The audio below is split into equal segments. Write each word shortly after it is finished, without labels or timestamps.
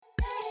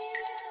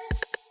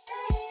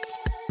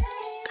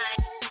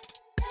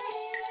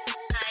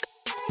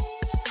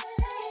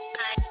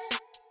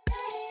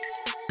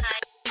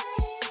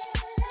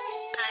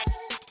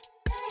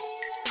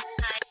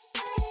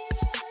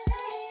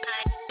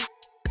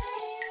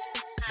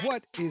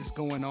What is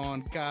going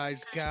on,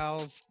 guys,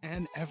 gals,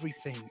 and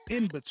everything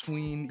in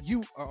between?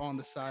 You are on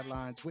the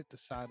sidelines with the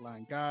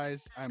sideline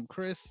guys. I'm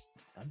Chris.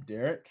 I'm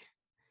Derrick.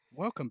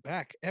 Welcome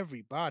back,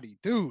 everybody.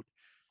 Dude,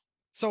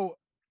 so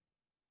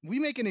we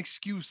make an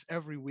excuse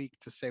every week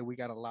to say we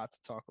got a lot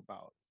to talk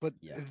about, but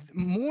Yeah.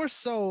 more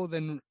so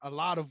than a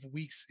lot of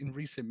weeks in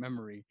recent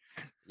memory,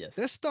 Yes.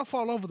 there's stuff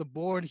all over the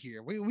board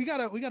here. We got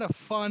a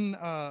fun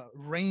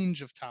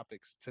range of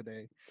topics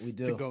today We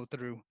to do. go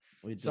through.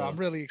 We So I'm do.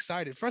 really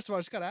excited. First of all,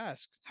 I just gotta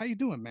ask, how you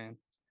doing, man?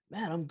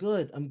 Man, I'm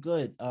good. I'm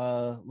good.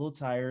 A little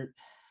tired.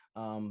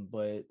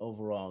 But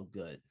overall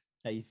good.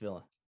 How you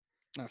feeling?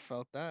 I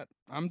felt that.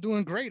 I'm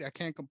doing great. I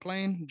can't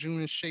complain.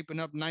 June is shaping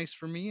up nice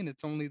for me, and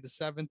it's only the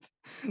 7th.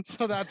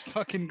 So that's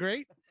fucking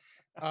great.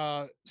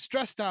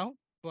 Stressed out,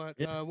 but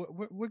Yeah.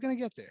 we're going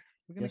to get there.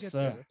 We're going to Yes, get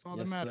there. sir. That's all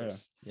that Yes, sir.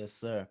 matters. Yes,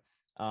 sir.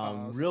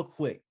 Uh, Real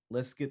quick,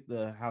 let's get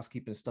the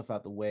housekeeping stuff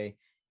out the way.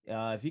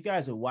 If you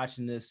guys are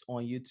watching this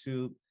on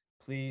YouTube,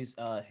 please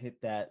hit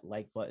that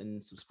like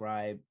button,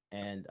 subscribe,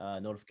 and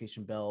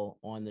notification bell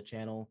on the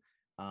channel.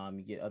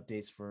 You get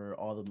updates for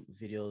all the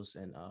videos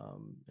and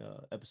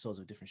episodes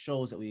of different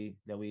shows that we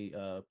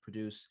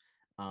produce.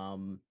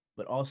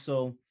 But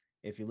also,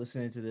 if you're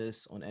listening to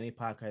this on any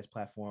podcast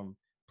platform,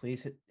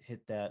 please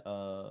hit that.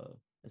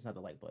 It's not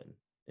the like button.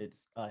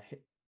 It's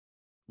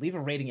leave a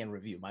rating and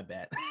review. My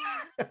bad.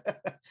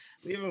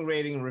 Leave a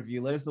rating and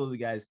review. Let us know what you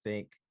guys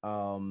think.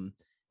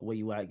 What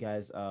you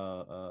guys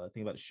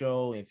think about the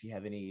show. If you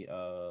have any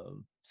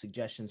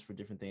suggestions for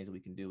different things that we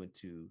can do and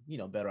to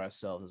better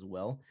ourselves as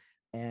well.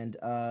 And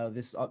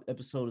this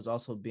episode is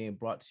also being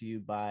brought to you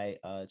by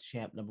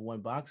Champ Number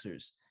One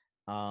Boxers,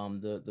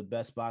 the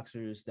best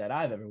boxers that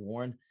I've ever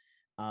worn.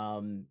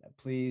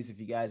 Please, if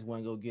you guys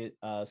want to go get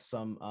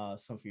some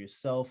for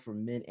yourself, for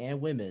men and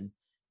women,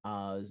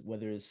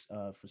 whether it's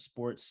for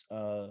sports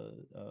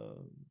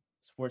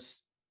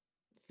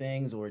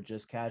things or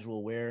just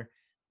casual wear.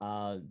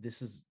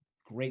 This is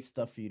great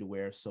stuff for you to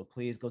wear. So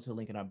please go to the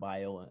link in our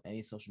bio on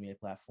any social media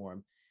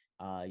platform.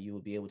 You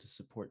will be able to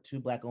support two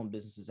Black-owned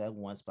businesses at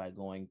once by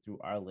going through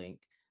our link.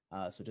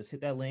 So just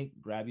hit that link,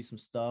 grab you some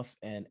stuff,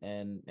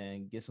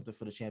 and get something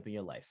for the champ in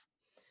your life.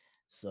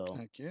 So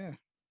Heck yeah.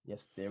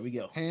 yes, there we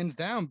go. Hands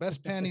down,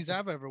 best panties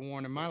I've ever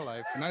worn in my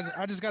life. And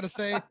I just got to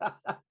say,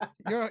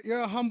 you're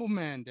a humble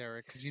man,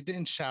 Derek, because you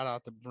didn't shout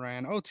out the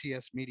brand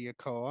OTS Media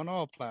Co. on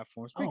all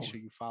platforms. Make Oh,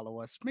 sure you follow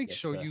us. Make yes,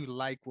 sure sir. you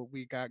like what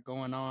we got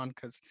going on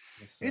because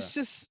Yes,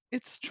 sir.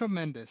 it's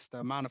tremendous the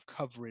amount of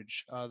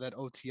coverage that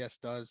OTS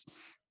does,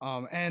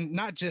 and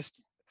not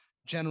just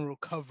general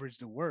coverage,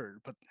 the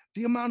word, but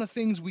the amount of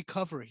things we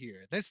cover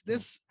here. Mm,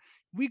 This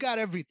we got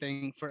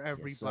everything for yes, sir.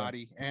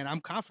 everybody, and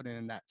I'm confident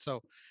in that.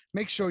 So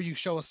make Most sure definitely. you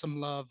show us some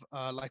love,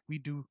 like we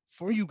do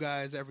for you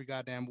guys every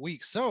goddamn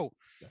week. So Most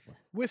definitely.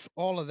 with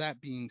all of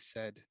that being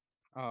said,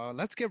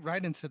 let's get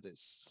right into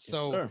this. Yes,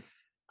 So sir.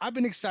 I've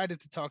been excited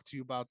to talk to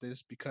you about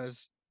this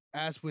because,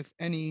 as with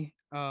any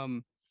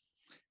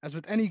as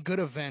with any good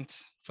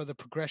event for the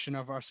progression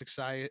of our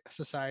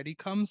society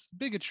comes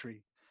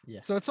bigotry.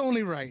 Yeah. So it's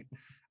only right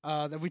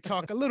that we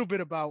talk a little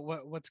bit about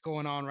what's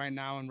going on right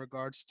now in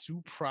regards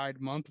to Pride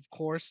Month, of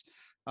course.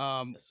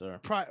 Um, Yes, sir.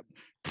 pri-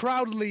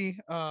 Proudly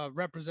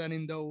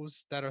representing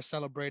those that are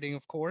celebrating,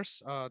 of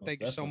course. Most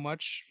Thank you so definitely.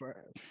 much for.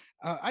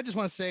 I just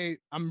want to say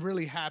I'm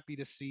really happy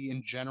to see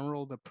in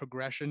general the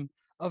progression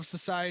of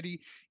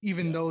society,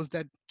 even Yeah. those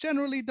that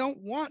generally don't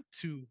want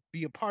to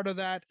be a part of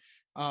that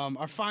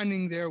are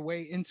finding their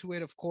way into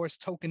it. Of course,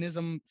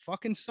 tokenism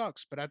fucking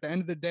sucks, but at the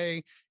end of the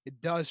day, it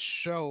does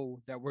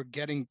show that we're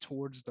getting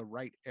towards the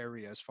right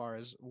area as far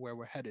as where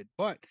we're headed.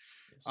 But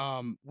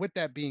Yes. with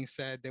that being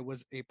said, there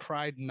was a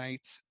Pride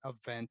Night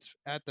event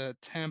at the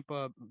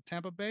Tampa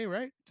Bay,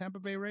 right? Tampa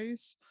Bay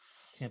Rays.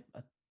 I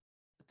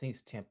think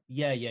it's Tampa.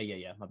 Yeah, yeah, yeah,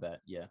 yeah. My bad.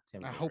 Yeah,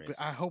 Tampa Bay Rays.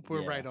 I hope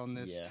we're Yeah, right on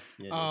this. yeah,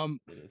 yeah. It is. Um,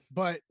 It is.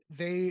 but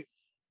they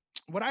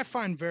what I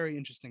find very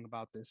interesting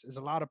about this is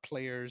a lot of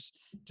players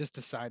just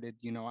decided,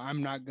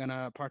 I'm not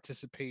gonna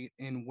participate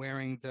in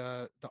wearing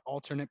the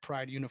alternate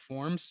pride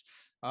uniforms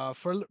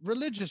for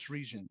religious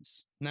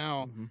reasons.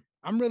 Now, Mm-hmm.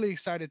 I'm really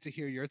excited to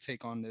hear your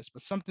take on this,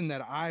 but something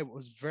that I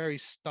was very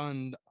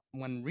stunned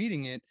when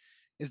reading it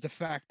is the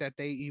fact that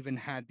they even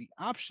had the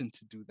option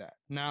to do that.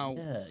 Now,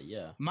 Yeah,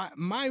 yeah.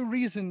 my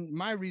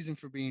reason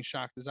for being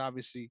shocked is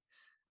obviously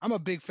I'm a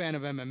big fan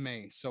of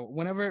MMA. So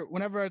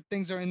whenever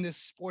things are in this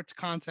sports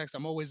context,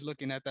 I'm always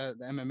looking at the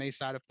MMA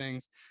side of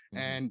things. Mm-hmm.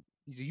 And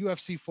the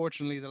UFC,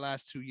 fortunately, the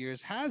last 2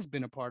 years has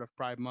been a part of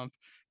Pride Month,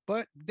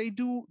 but they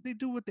do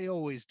what they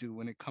always do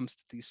when it comes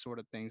to these sort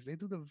of things. They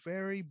do the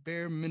very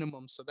bare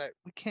minimum so that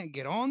we can't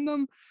get on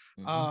them.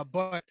 Mm-hmm.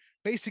 But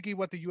basically,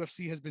 what the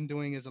UFC has been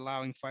doing is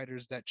allowing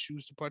fighters that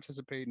choose to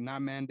participate,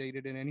 not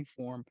mandated in any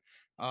form.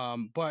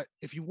 But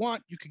if you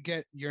want, you could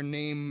get your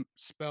name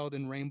spelled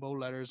in rainbow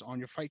letters on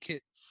your fight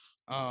kit.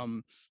 Yeah.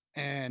 Um,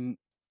 and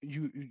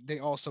they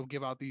also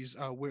give out these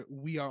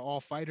we are all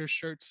fighters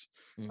shirts,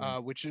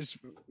 Hmm. which is,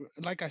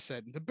 like I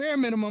said, the bare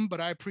minimum,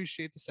 but I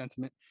appreciate the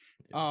sentiment.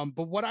 Yeah.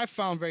 But what I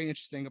found very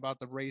interesting about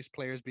the Rays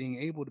players being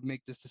able to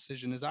make this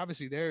decision is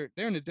obviously they're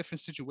in a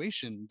different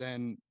situation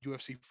than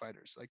UFC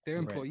fighters. Like, they're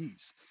Right.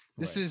 employees.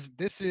 This Right. is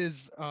this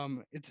is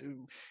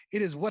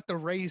it is what the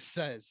Rays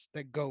says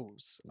that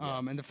goes. Yeah.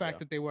 And the fact Yeah.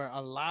 that they were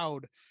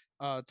allowed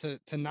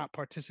to not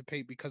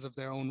participate because of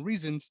their own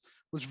reasons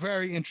was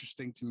very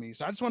interesting to me.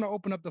 So I just want to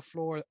open up the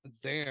floor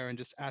there and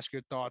just ask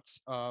your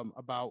thoughts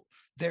about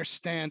their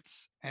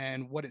stance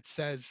and what it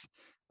says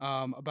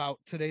about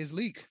today's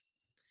league.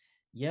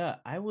 Yeah,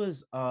 I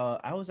was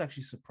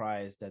actually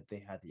surprised that they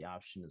had the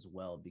option as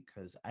well,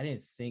 because I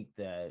didn't think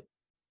that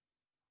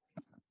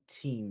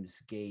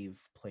teams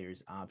gave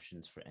players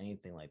options for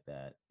anything like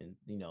that. And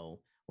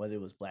whether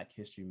it was Black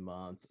History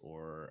Month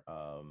or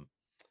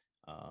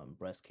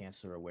breast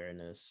cancer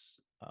awareness.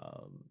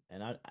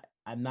 And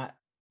I'm not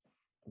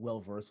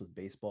well versed with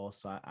baseball,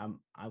 so I'm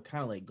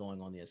kind of like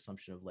going on the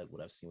assumption of like what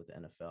I've seen with the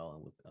NFL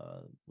and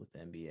with the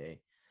NBA.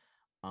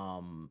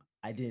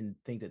 I didn't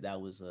think that that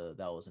was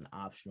an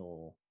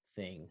optional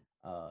thing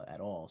at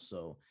all.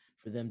 So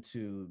for them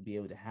to be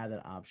able to have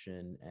that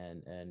option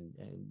and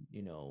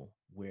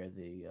wear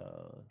the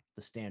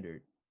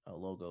standard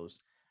logos,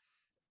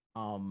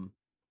 um,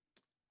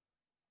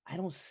 I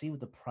don't see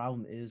what the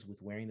problem is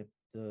with wearing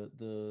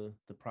the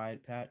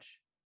pride patch.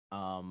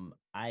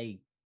 I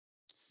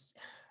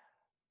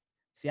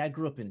see. I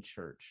grew up in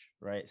church,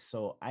 right?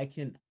 So I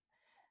can,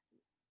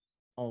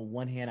 on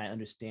one hand, I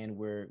understand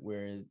where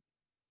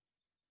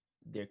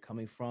they're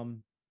coming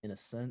from in a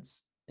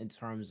sense, in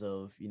terms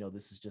of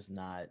this is just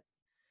not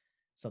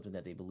something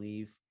that they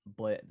believe.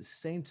 But at the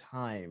same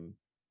time,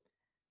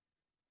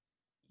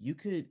 you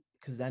could,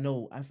 because I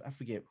know I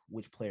forget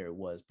which player it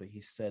was, but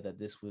he said that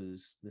this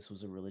was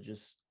a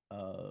religious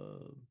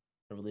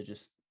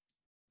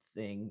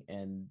thing,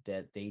 and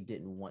that they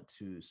didn't want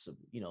to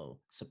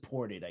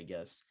support it, I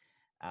guess,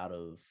 out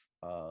of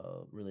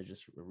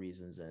religious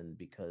reasons, and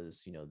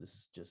because this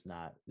is just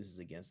not, this is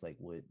against like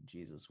what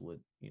Jesus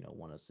would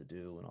want us to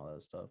do and all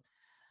that stuff.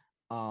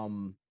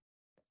 um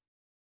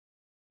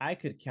I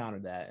could counter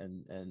that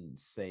and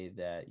say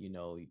that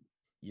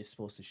you're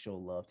supposed to show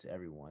love to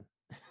everyone.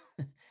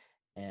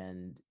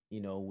 And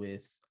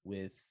with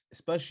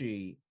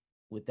especially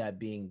with that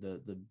being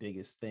the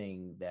biggest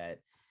thing, that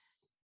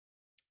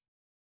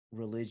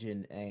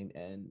religion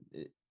and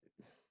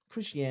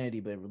Christianity,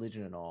 but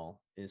religion and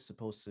all, is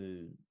supposed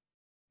to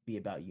be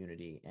about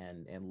unity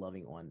and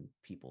loving on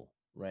people,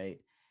 right?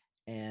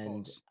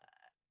 And Pause.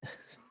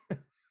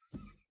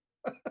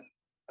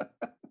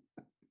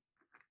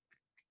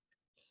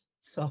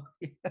 so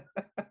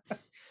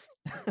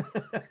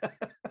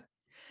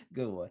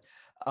good one.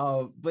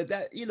 But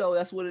that,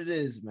 that's what it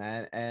is,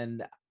 man.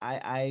 And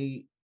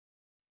I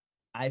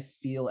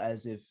feel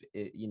as if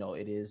it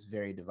is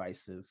very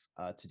divisive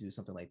to do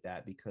something like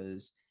that,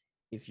 because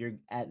if you're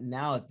at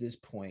this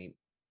point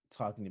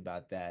talking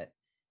about that,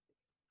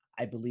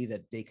 I believe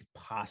that they could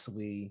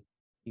possibly,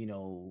 you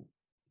know,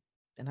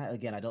 and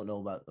again, I don't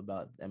know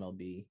about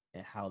MLB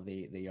and how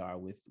they are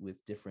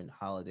with different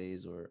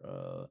holidays,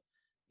 or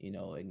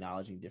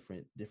acknowledging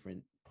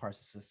different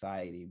parts of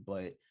society,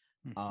 but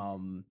Mhm.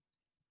 um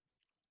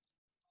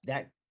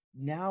that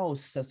now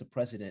sets a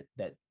precedent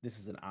that this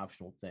is an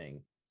optional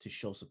thing to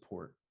show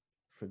support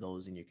for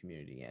those in your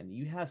community. And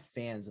you have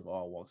fans of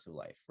all walks of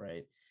life,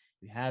 right?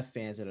 You have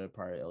fans that are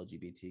part of the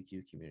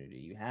LGBTQ community.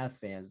 You have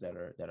fans that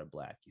are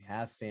black. You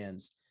have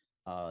fans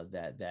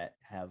that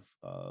have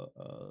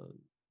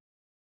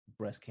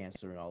breast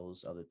cancer and all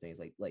those other things.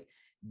 Like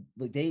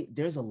they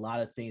there's a lot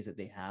of things that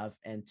they have,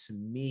 and to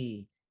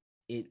me,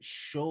 it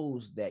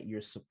shows that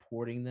you're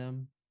supporting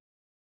them.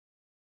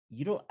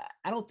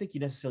 I don't think you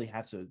necessarily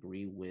have to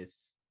agree with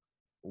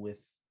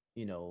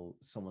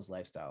someone's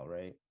lifestyle,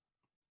 right?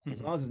 As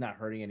Mhm. long as it's not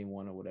hurting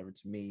anyone or whatever.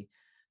 To me,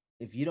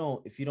 if you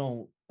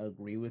don't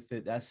agree with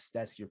it,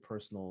 that's your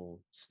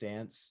personal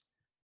stance.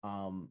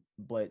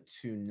 But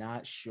to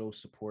not show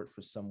support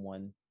for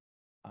someone,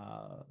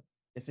 uh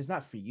if it's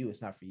not for you,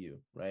 it's not for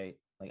you, right?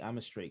 Like, I'm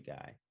a straight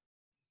guy,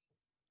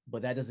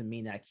 but that doesn't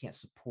mean that I can't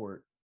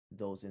support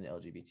those in the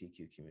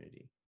LGBTQ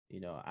community.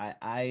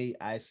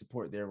 I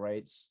support their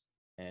rights,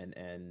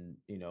 and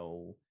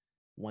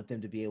want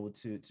them to be able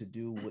to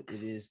do what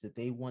it is that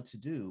they want to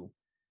do,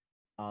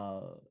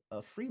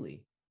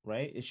 freely,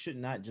 right? It should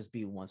not just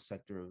be one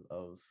sector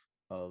of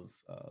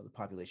the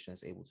population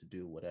that's able to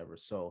do whatever.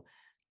 So,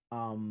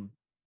 um,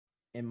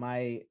 in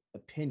my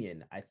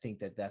opinion, I think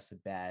that that's a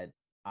bad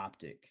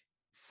optic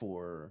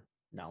for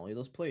not only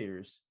those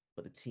players,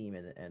 but the team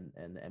and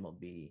the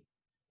MLB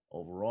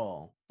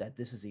overall, that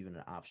this is even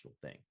an optional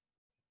thing.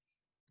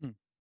 Mm.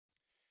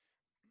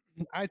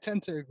 I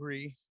tend to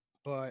agree,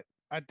 but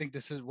I think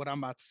this is what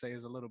I'm about to say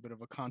is a little bit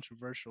of a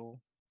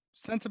controversial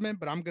sentiment,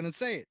 but I'm going to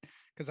say it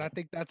because I Okay.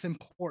 think that's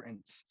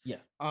important. Yeah.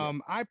 Yeah.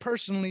 I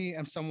personally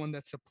am someone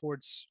that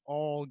supports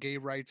all gay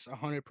rights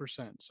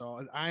 100%.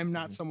 So I'm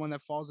not Hmm. someone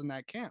that falls in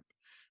that camp.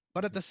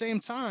 But at Hmm. the same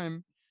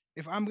time,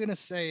 if I'm going to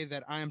say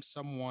that I am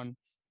someone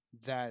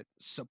that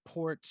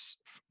supports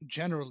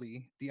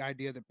generally the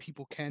idea that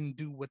people can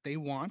do what they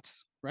want,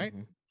 right?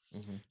 Mm-hmm.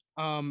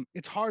 Mm-hmm.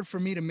 It's hard for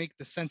me to make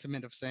the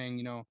sentiment of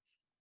saying,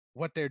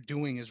 what they're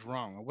doing is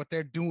wrong, or what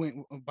they're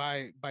doing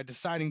by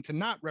deciding to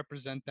not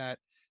represent that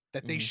they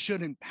Mm-hmm.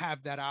 shouldn't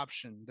have that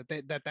option,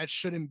 that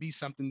shouldn't be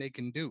something they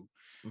can do.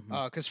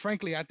 Mm-hmm. Because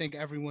frankly, I think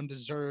everyone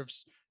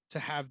deserves to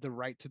have the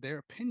right to their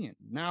opinion.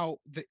 Now,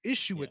 the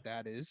issue Yeah. with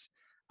that is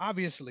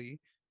obviously,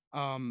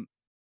 um,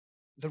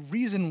 the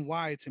reason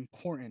why it's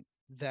important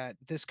that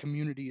this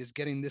community is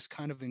getting this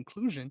kind of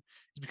inclusion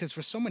is because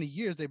for so many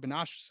years they've been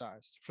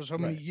ostracized. For so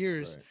many Right.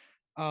 years,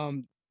 Right.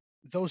 um,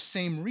 those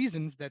same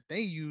reasons that they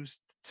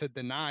used to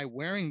deny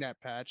wearing that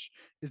patch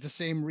is the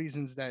same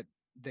reasons that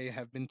they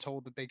have been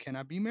told that they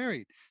cannot be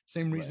married.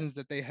 Same Right. reasons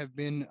that they have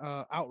been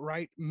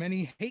outright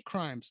many hate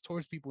crimes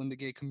towards people in the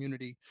gay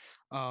community,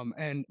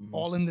 and Mm-hmm.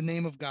 all in the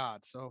name of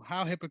God. So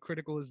how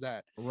hypocritical is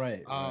that?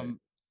 Right. Right. Um,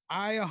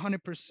 I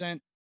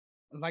 100%,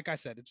 like I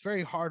said, it's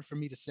very hard for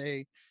me to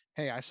say,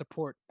 hey, I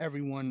support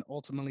everyone.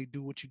 Ultimately,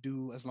 do what you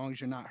do as long as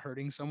you're not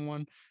hurting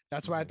someone.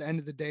 That's why Mm-hmm. at the end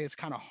of the day, it's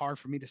kind of hard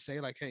for me to say,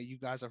 like, hey, you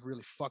guys are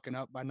really fucking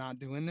up by not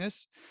doing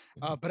this.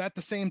 Mm-hmm. But at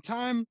the same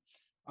time,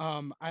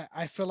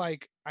 I feel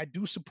like I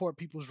do support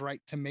people's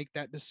right to make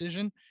that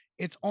decision.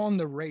 It's on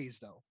the raise,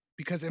 though,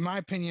 because in my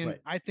opinion,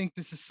 Right. I think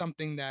this is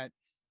something that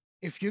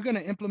if you're going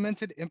to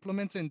implement it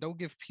and don't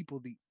give people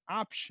the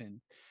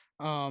option,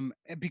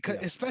 because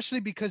Yeah.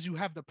 especially because you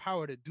have the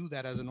power to do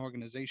that as an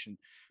organization.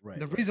 Right.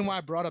 The Right. reason Right. why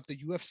I brought up the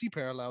UFC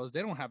parallels,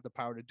 they don't have the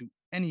power to do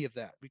any of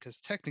that because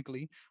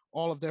technically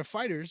all of their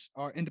fighters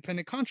are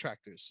independent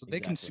contractors, so they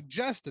can Exactly.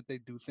 suggest that they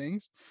do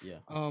things. Yeah.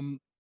 um,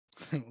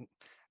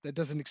 that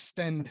doesn't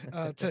extend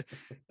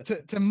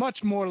to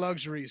much more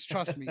luxuries.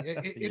 Trust me,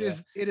 Yeah.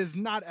 it is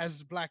not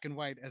as black and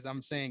white as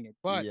I'm saying it.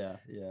 But Yeah.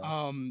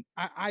 Yeah.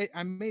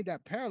 I made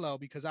that parallel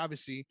because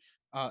obviously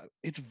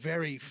it's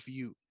very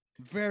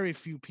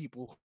few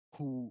people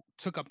who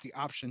took up the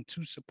option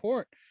to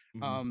support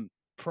Mm-hmm. um,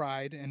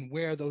 pride and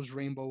wear those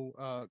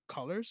rainbow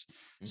colors.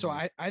 So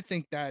Mm-hmm. I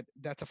think that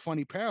that's a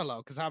funny parallel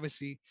because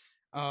obviously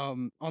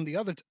on the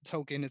other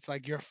token, it's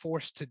like you're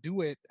forced to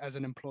do it as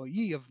an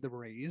employee of the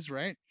Rays,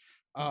 right?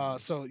 Mm-hmm.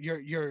 So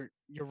your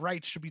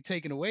rights should be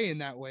taken away in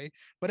that way.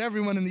 But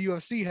everyone in the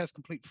UFC has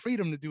complete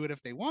freedom to do it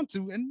if they want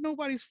to, and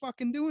nobody's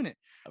fucking doing it.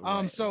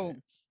 Right. So Right.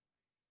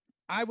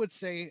 I would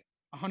say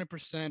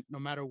 100%, no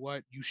matter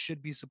what, you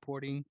should be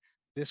supporting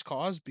this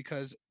cause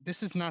because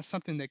this is not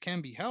something that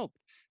can be helped.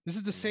 This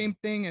is the Mm-hmm. same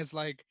thing as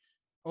like,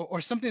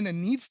 or something that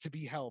needs to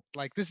be helped.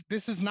 Like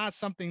this is not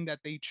something that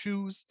they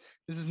choose.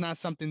 This is not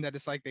something that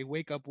it's like they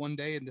wake up one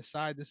day and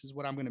decide this is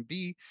what I'm going to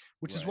be,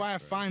 which is Right. why I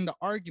Right. find the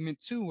argument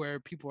too,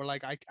 where people are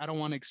like, I don't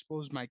want to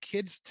expose my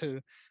kids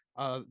to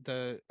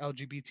the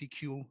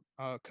LGBTQ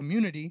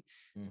community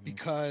Mm-hmm.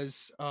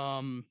 because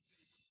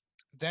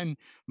then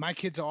my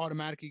kids are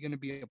automatically going to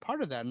be a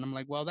part of that. And I'm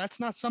like, well, that's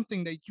not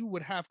something that you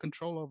would have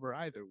control over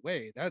either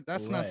way.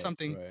 That's not Right.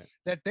 something Right.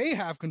 that they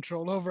have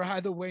control over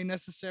either way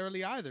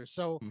necessarily either.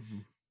 So Mm-hmm.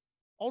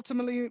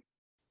 ultimately,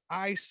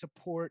 I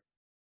support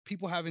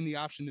people having the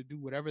option to do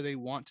whatever they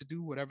want to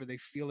do, whatever they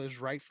feel is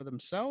right for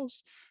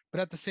themselves. But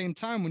at the same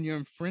time, when you're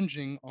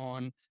infringing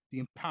on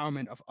the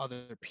empowerment of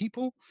other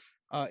people,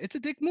 it's a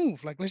dick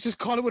move. Like, let's just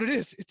call it what it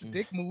is. It's a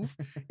dick move.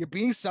 You're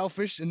being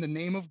selfish in the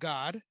name of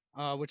God,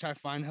 which I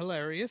find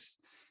hilarious.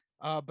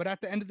 But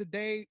at the end of the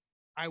day,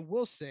 I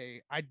will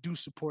say I do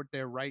support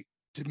their right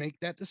to make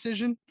that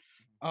decision.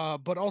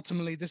 But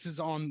ultimately, this is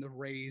on the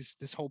Rays.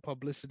 This whole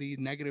publicity,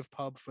 negative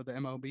pub for the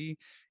MLB,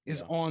 is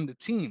Yeah. on the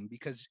team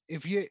because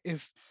if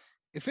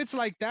it's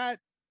like that,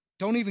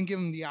 don't even give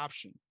them the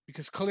option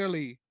because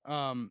clearly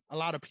a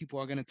lot of people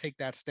are going to take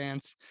that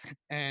stance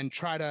and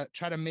try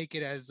to make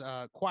it as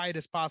quiet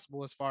as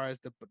possible as far as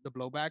the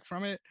blowback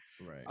from it.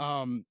 Right.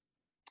 Um,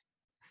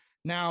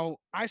 Now,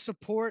 I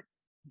support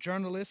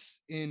journalists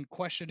in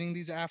questioning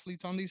these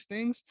athletes on these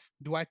things.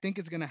 Do I think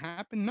it's going to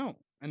happen? No.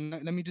 And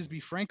let me just be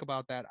frank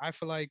about that. I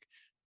feel like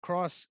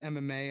cross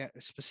MMA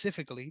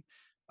specifically,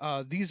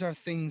 these are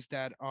things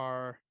that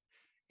are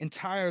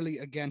entirely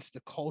against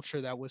the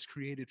culture that was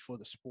created for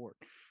the sport.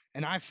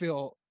 And I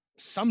feel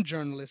some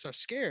journalists are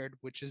scared,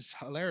 which is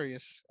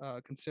hilarious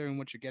considering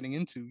what you're getting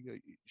into. You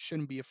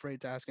shouldn't be afraid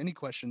to ask any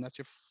question. That's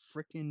your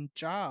freaking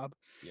job.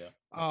 Yeah.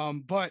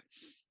 But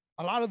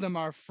a lot of them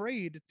are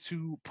afraid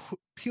to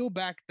peel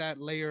back that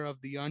layer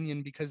of the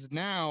onion because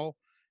now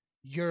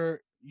you're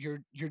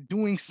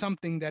doing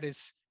something that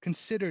is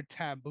considered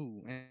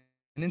taboo.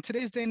 And in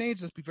today's day and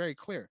age, let's be very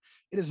clear,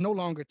 it is no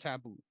longer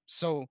taboo.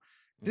 So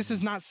this is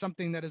Mm-hmm. not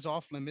something that is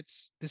off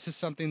limits. This is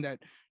something that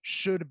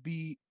should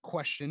be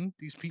questioned.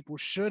 These people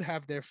should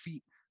have their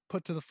feet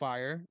put to the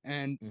fire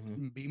and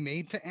Mm-hmm. be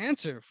made to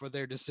answer for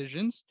their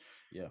decisions.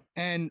 Yeah.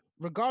 And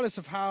regardless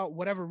of how,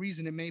 whatever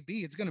reason it may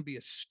be, it's going to be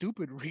a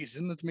stupid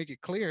reason. Let's make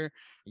it clear.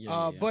 Yeah.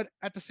 Yeah. Yeah. But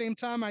at the same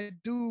time, I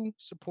do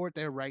support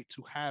their right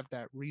to have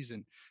that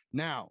reason.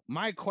 Now,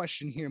 my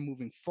question here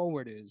moving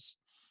forward is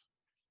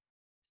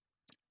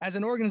as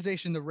an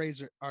organization, the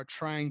Rays are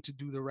trying to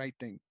do the right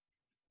thing.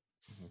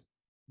 Mhm.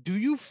 Do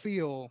you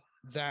feel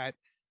that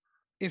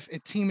if a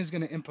team is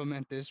going to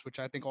implement this, which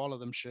I think all of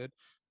them should,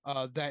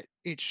 that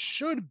it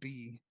should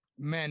be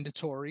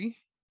mandatory,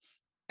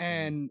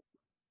 Mhm.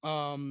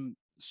 and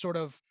sort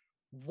of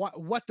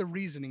what the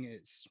reasoning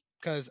is?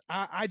 Because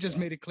I just Yeah.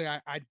 made it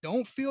clear I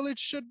don't feel it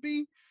should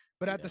be,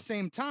 but at the Yeah.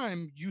 same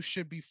time, you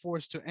should be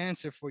forced to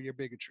answer for your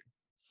bigotry.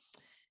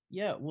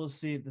 Yeah. Well,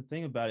 see, the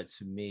thing about it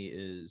to me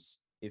is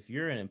if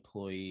you're an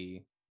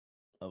employee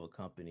of a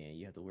company and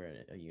you have to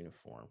wear a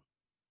uniform,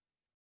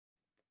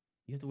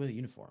 you have to wear the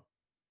uniform.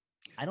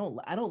 I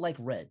don't like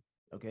red.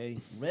 Okay.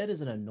 Red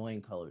is an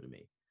annoying color to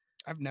me.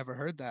 I've never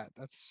heard that.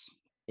 That's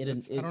It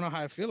that's I it, don't know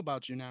how I feel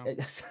about you now.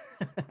 it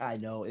I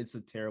know it's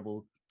a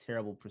terrible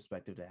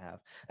perspective to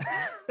have.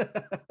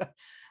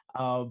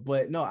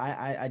 But no,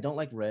 I don't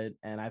like red,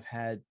 and I've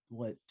had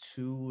what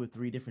 2 or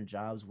 3 different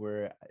jobs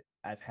where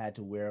I've had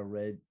to wear a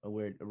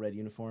red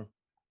uniform,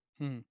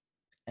 Hmm.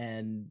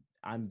 and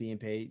I'm being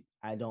paid.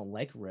 I don't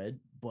like red,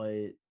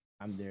 but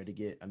I'm there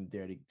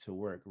to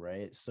work,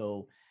 right?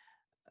 So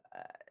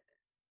uh,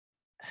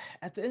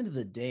 at the end of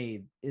the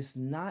day, it's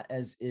not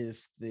as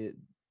if the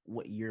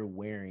what you're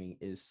wearing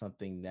is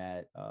something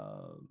that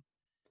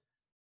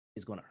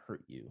is going to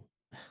hurt you.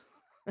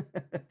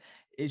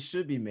 It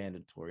should be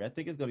mandatory. I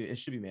think it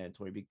should be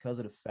mandatory because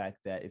of the fact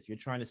that if you're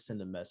trying to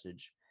send a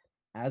message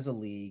as a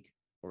league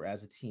or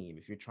as a team,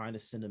 if you're trying to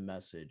send a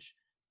message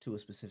to a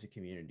specific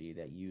community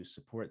that you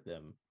support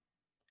them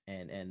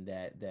and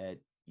that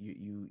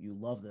you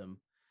love them,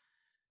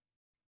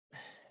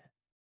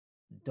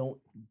 don't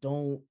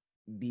don't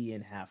be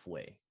in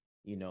halfway,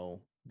 you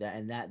know,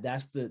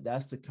 that's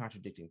the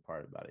contradicting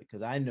part about it,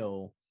 because I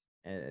know,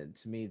 and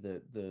to me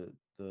the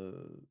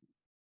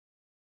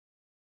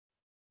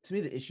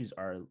issues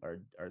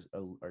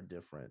are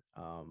different,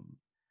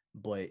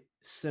 but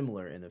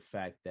similar in the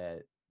fact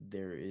that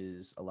there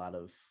is a lot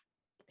of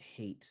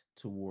hate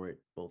toward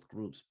both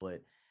groups.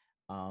 But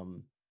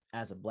um,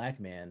 as a black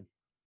man,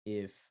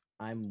 if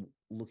I'm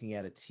looking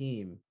at a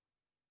team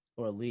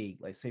or a league,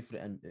 like say for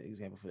the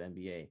example for the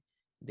NBA,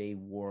 they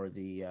wore in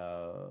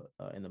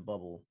the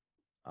bubble,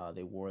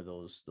 they wore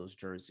those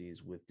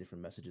jerseys with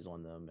different messages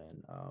on them,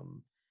 and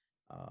um,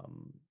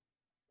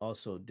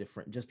 also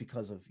different just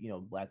because of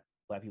black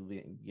people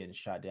getting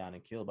shot down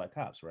and killed by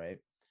cops, right?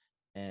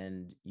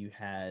 And you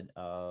had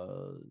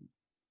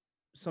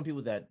some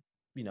people that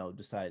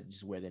decided to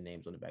just wear their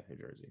names on the back of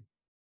their jersey.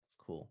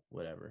 Cool,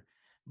 whatever.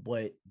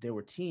 But there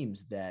were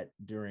teams that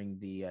during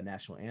the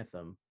national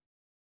anthem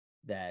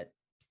that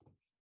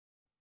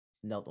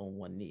knelt on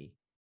one knee.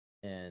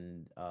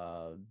 And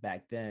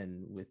back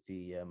then, with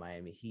the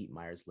Miami Heat,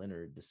 Myers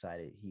Leonard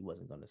decided he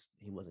wasn't gonna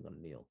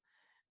kneel.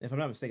 If I'm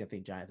not mistaken, I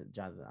think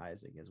Jonathan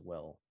Isaac as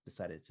well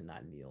decided to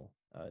not kneel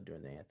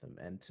during the anthem.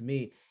 And to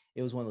me,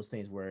 it was one of those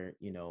things where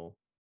it,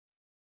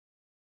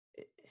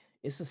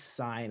 it's a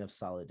sign of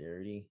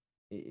solidarity.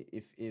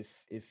 If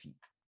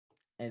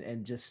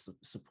and just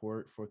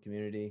support for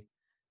community.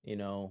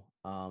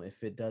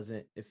 If it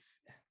doesn't, if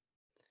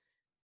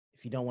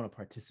you don't want to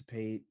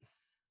participate,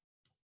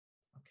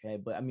 okay.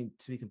 But I mean,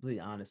 to be completely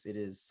honest, it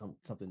is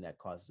something that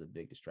causes a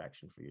big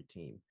distraction for your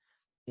team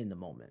in the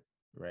moment,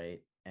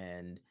 right?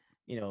 And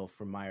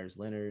for Myers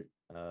Leonard,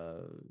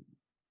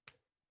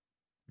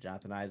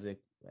 Jonathan Isaac,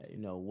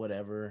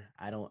 whatever.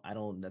 I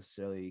don't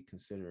necessarily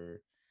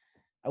consider.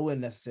 I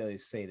wouldn't necessarily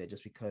say that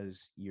just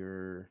because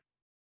your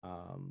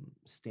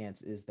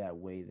stance is that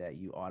way that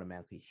you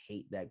automatically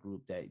hate that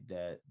group that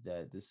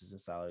this is in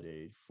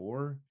solidarity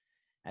for.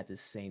 At the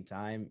same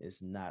time,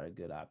 it's not a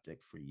good optic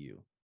for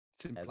you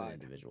It's as an implied.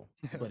 individual,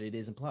 but it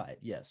is implied.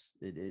 Yes,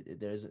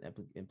 there's an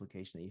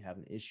implication that you have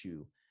an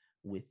issue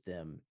with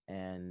them,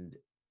 and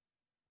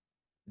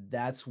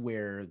that's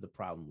where the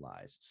problem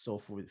lies. So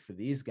for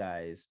these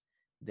guys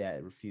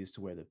that refuse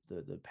to wear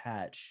the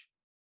patch,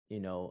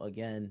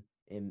 again,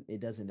 and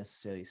it doesn't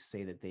necessarily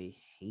say that they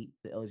hate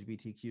the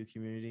LGBTQ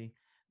community,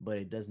 but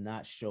it does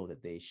not show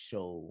that they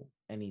show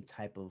any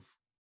type of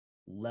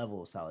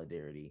level of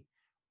solidarity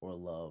or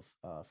love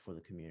for the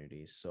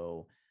community.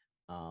 So,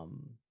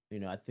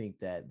 I think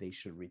that they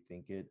should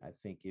rethink it. I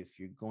think if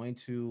you're going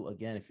to,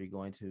 again, if you're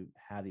going to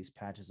have these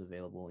patches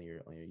available on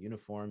your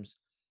uniforms,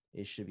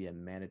 it should be a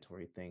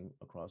mandatory thing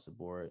across the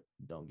board.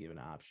 Don't give an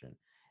option.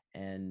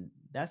 And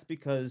that's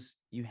because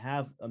you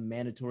have a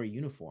mandatory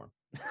uniform.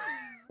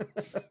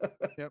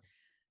 Yep.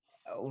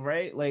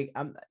 Right, like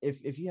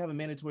if you have a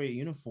mandatory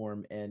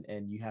uniform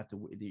and you have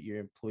to your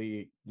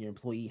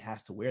employee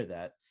has to wear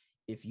that.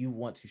 If you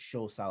want to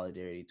show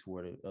solidarity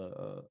toward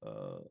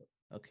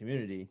a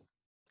community,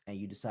 and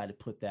you decide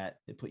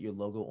to put your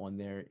logo on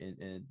there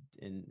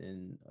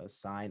in a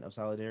sign of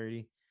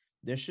solidarity,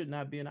 there should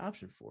not be an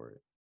option for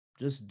it.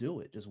 Just do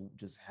it.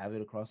 Just have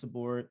it across the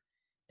board.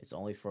 It's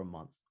only for a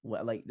month.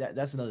 What, like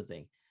that's another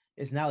thing.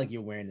 It's not like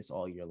you're wearing this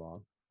all year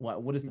long.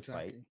 What is the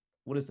fight? Exactly.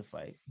 What is the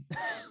fight?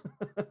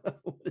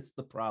 What is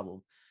the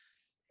problem?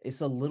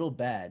 It's a little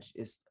badge.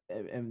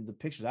 And the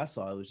pictures I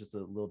saw, it was just a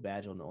little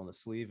badge on the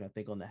sleeve, and I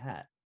think on the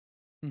hat.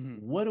 Hmm.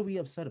 What are we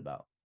upset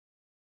about?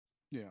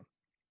 Yeah.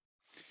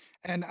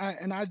 And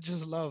I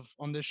just love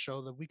on this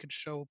show that we could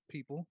show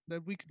people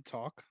that we can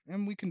talk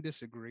and we can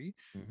disagree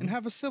and Hmm.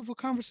 have a civil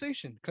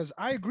conversation, because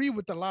I agree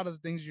with a lot of the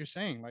things you're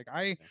saying. Like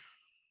Yeah.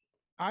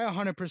 I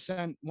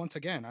 100%, once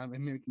again, I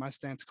mean, make my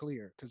stance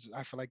clear because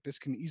I feel like this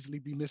can easily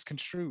be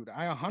misconstrued.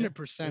 I Yeah. Yeah.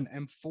 100%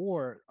 am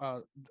for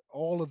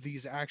all of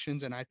these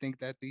actions, and I think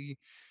that the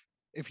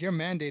if you're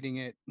mandating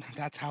it,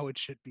 that's how it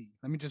should be.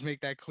 Let me just make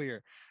that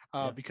clear,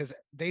 Yeah. because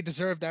they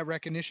deserve that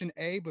recognition.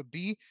 A, but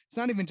B, it's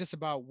not even just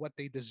about what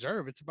they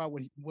deserve. It's about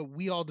what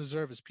we all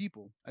deserve as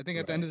people. I think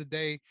at the end Right. of the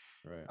day,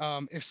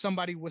 Right. if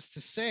somebody was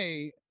to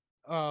say,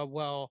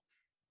 well,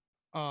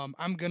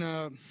 I'm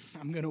gonna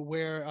I'm gonna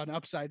wear an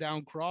upside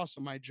down cross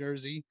on my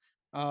jersey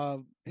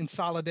in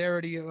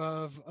solidarity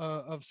of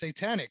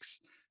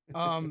satanics.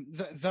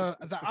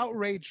 The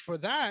outrage for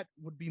that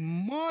would be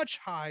much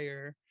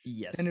higher than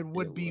Yes, it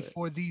would it be would.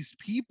 for these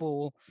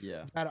people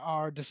Yeah. that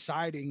are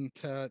deciding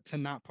to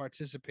not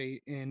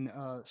participate in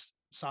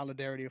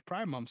solidarity of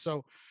Pride Month.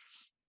 So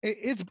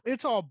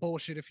it's all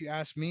bullshit if you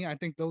ask me. I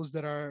think those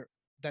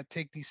that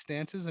take these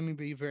stances, let me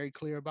be very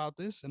clear about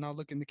this, and I'll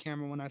look in the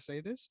camera when I say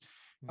this.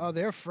 Mhm.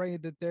 They're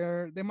afraid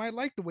that they might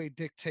like the way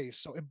dick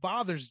tastes, so it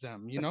bothers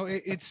them.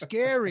 It's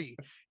scary.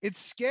 It's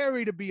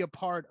scary to be a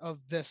part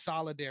of the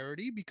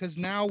solidarity, because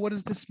now what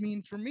does this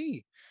mean for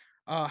me?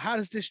 How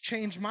does this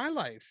change my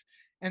life?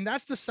 And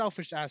that's the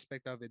selfish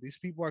aspect of it. These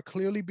people are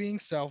clearly being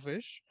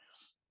selfish,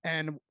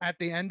 and at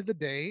the end of the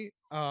day,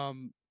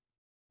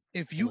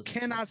 if I you wasn't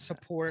cannot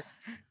expecting support,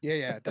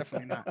 yeah,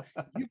 definitely not.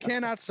 You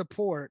cannot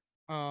support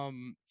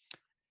um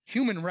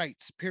human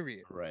rights,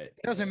 period. Right.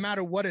 It doesn't Right.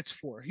 matter what it's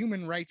for.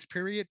 Human rights,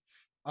 period.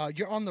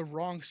 You're on the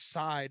wrong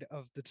side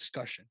of the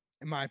discussion,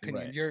 in my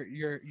opinion. Right. For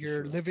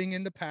You're sure. living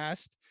in the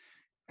past.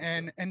 For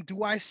sure. And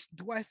do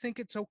I think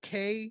it's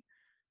okay?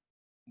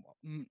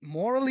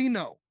 Morally,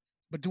 no.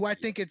 But do I Yeah.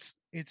 think it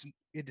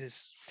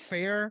is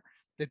fair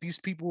that these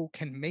people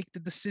can make the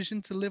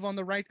decision to live on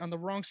the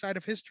wrong side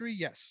of history?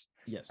 Yes.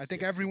 I Yes. think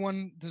Yes. Yes.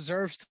 everyone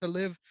deserves to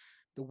live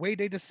the way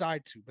they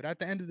decide to. But at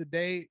the end of the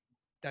day,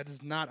 that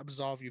does not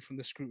absolve you from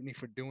the scrutiny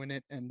for doing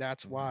it. And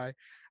that's Hmm. why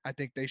I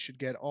think they should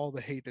get all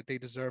the hate that they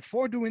deserve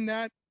for doing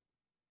that.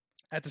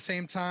 At the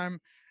same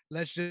time,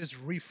 let's just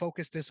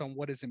refocus this on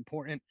what is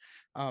important.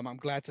 I'm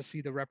glad to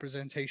see the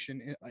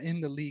representation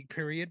in the league,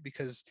 period,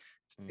 because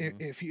Hmm.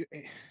 if you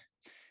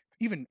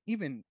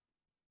even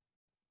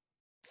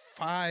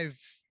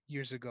 5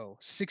 years ago,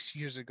 6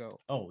 years ago,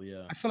 Oh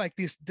yeah. I feel like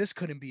this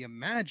couldn't be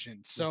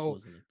imagined. This So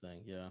wasn't a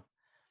thing. Yeah.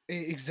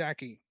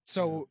 exactly. Yeah.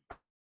 So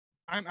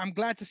I'm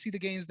glad to see the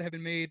gains that have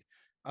been made.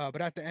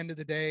 But at the end of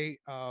the day,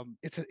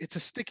 it's a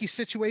sticky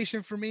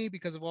situation for me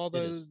because of all It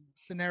the is.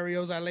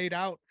 scenarios I laid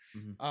out.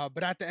 Hmm.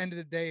 But at the end of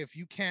the day, if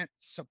you can't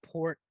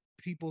support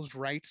people's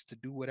rights to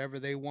do whatever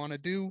they want to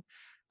do,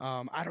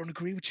 I don't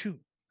agree with you,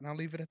 and I'll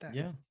leave it at that.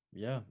 Yeah.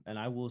 Yeah. And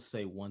I will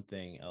say one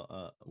thing.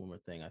 One more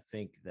thing. I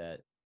think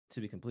that, to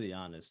be completely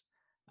honest,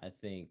 I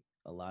think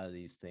a lot of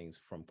these things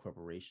from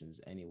corporations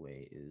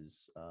anyway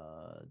is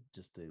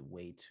just a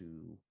way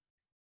to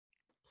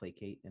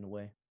placate in a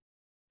way.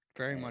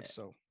 Very much Uh,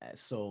 so.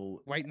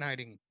 so White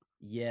knighting.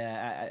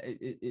 yeah,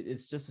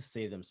 it's just to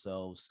save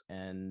themselves,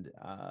 and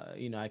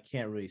I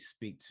can't really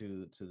speak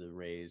to the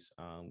Rays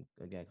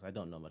again because I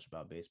don't know much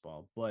about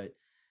baseball, but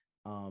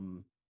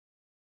um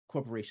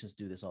corporations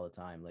do this all the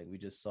time. Like we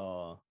just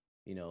saw,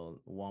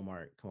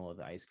 Walmart come out with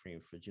the ice cream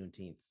for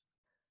Juneteenth,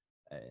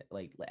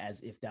 like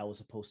as if that was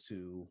supposed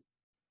to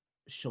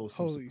show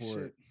some Holy shit.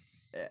 support,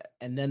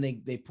 and then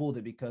they pulled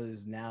it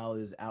because now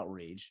there's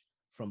outrage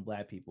from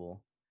Black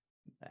people,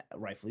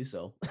 rightfully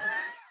so.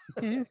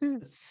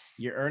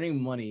 You're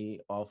earning money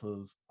off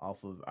of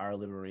our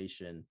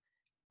liberation,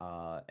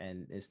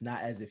 and it's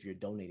not as if you're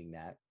donating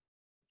that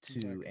to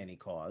Exactly. any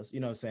cause. You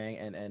know what I'm saying?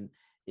 And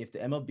if the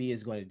MLB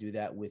is going to do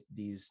that with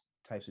these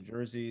types of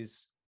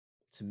jerseys,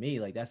 to me,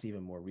 like that's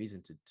even more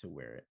reason to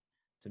wear it.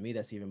 To me,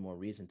 that's even more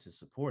reason to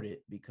support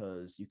it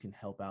because you can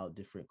help out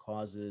different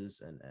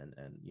causes and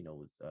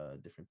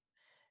with different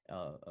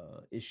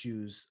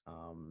issues.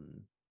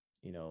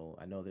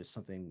 I know there's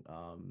something.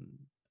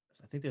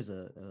 I think there's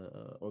a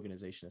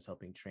organization that's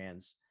helping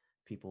trans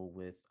people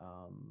with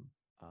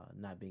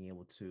not being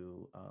able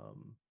to. I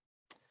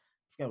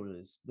forgot what it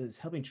is, but it's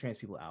helping trans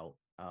people out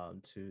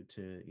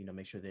to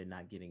make sure they're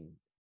not getting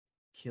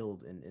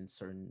killed in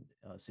certain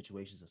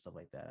situations and stuff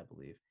like that. I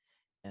believe.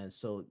 And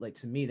so, like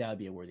to me, that would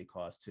be a worthy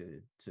cause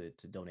to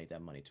donate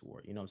that money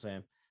toward. You know what I'm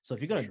saying? So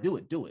if you're For gonna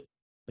sure. do it,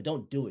 but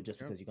don't do it just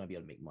Yep. because you're gonna be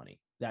able to make money.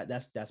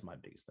 That's my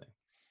biggest thing.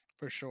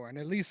 For sure. And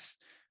at least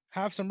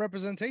have some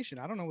representation.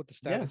 I don't know what the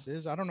Yeah, status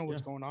is. I don't know yeah,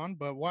 what's going on,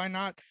 but why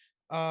not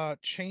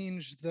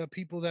change the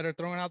people that are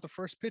throwing out the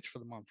first pitch for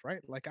the month,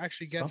 right? Like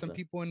actually get some something.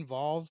 people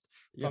involved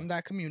Yeah, from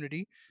that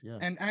community yeah,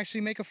 and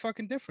actually make a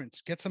fucking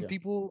difference. Get some yeah,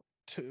 people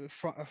to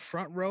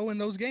front row in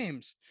those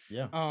games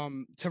yeah,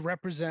 to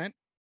represent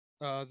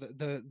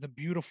the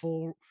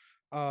beautiful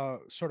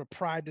sort of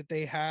pride that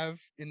they have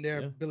in their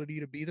yeah, ability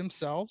to be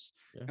themselves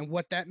yeah, and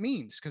what that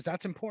means, because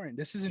that's important.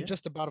 This isn't yeah,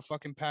 just about a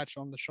fucking patch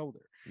on the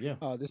shoulder. yeah,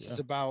 This is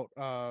yeah,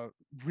 about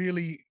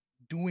really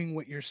doing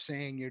what you're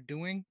saying you're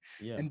doing.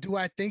 Yeah. And do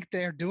I think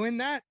they're doing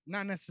that?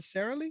 Not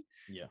necessarily.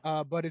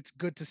 Yeah. But it's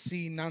good to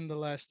see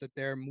nonetheless that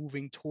they're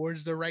moving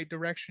towards the right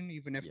direction,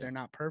 even if Yeah. they're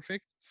not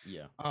perfect.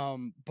 Yeah.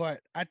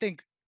 But I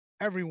think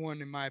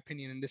everyone, in my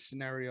opinion, in this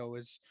scenario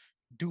is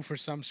due for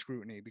some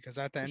scrutiny, because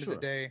at the For end of the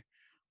sure. day,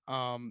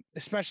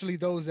 especially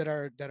those that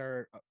are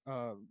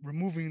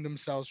removing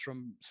themselves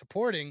from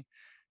supporting,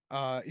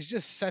 it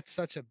just sets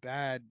such a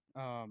bad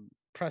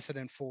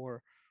precedent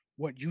for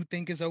what you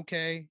think is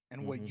okay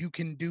and what Mm-hmm. you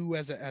can do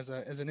as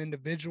an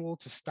individual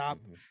to stop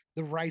Mm-hmm.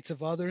 the rights of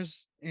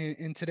others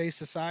in today's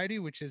society,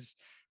 which is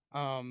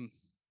um,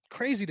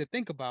 crazy to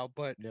think about.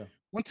 But Yeah.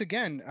 once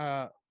again,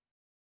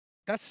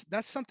 that's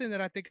something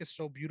that I think is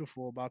so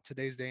beautiful about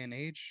today's day and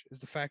age, is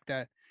the fact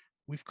that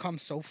we've come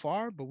so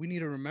far, but we need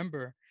to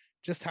remember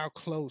just how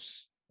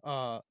close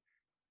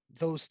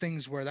those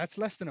things were. That's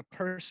less than a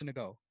person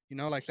ago. You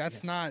know, like Yeah.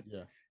 that's not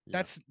Yeah.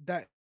 Yeah.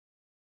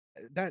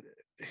 that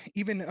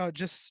even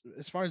just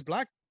as far as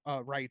black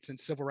rights and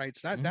civil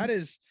rights, that Mm-hmm.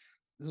 is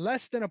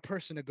less than a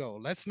person ago.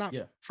 Let's not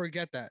Yeah.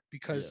 forget that,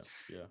 because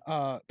Yeah.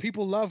 Yeah.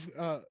 people love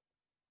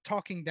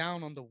talking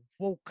down on the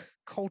woke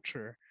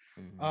culture.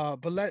 Mm-hmm.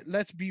 But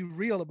let's be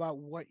real about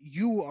what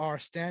you are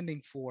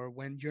standing for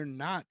when you're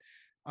not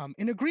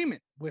in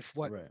agreement with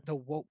what Right. the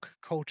woke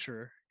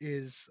culture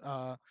is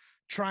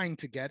trying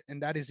to get,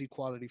 and that is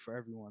equality for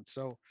everyone.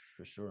 So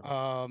For sure.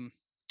 um,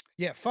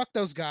 yeah, fuck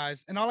those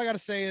guys. And all I gotta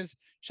say is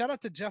shout out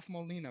to Jeff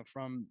Molina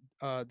from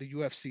the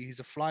UFC. He's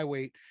a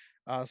flyweight,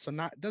 so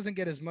not doesn't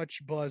get as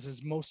much buzz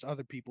as most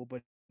other people,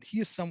 but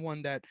he is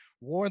someone that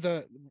wore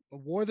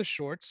the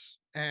shorts,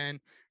 and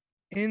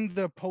in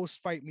the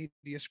post-fight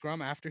media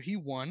scrum after he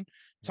won,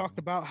 talked Mm-hmm.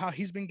 about how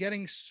he's been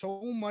getting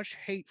so much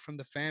hate from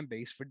the fan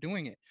base for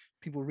doing it.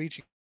 People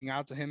reaching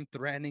out to him,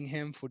 threatening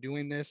him for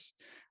doing this,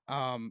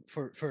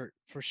 for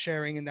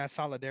sharing in that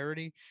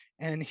solidarity.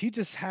 And he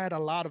just had a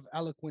lot of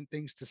eloquent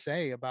things to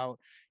say about,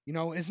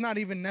 it's not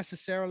even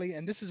necessarily,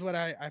 and this is what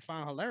I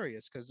found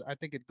hilarious, because I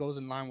think it goes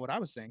in line with what I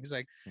was saying. He's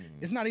like, Mm-hmm.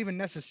 it's not even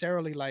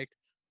necessarily like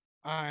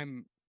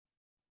I'm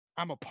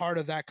I'm a part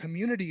of that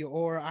community,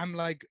 or I'm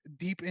like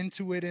deep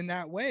into it in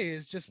that way.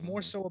 It's just more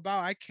Mm-hmm. so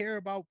about I care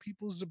about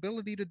people's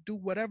ability to do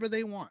whatever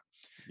they want.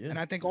 Yeah. And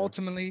I think Yeah.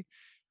 ultimately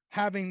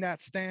having that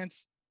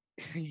stance,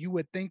 you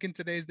would think in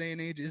today's day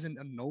and age, isn't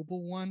a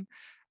noble one.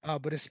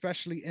 But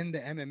especially in the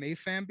MMA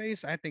fan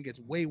base, I think it's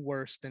Mm-hmm. way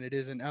worse than it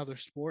is in other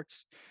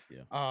sports.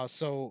 Yeah.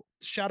 So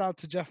shout out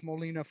to Jeff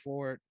Molina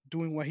for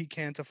doing what he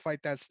can to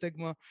fight that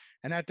stigma.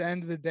 And at the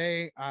end of the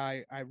day,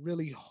 I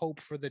really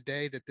hope for the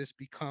day that this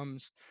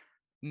becomes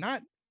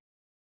not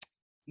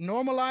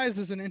normalized,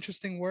 is an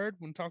interesting word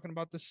when talking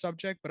about this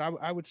subject, but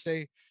I would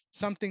say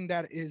something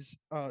that is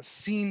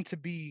seen to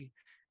be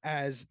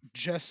as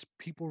just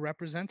people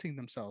representing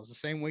themselves the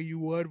same way you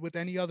would with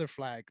any other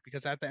flag.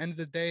 Because at the end of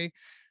the day,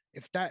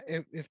 if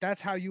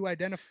that's how you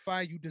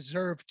identify, you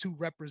deserve to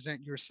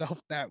represent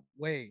yourself that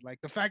way. Like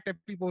the fact that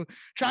people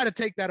try to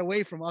take that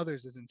away from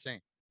others is insane.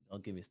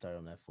 Don't get me started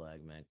on that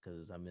flag, man,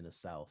 because I'm in the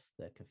South.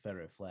 That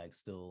Confederate flag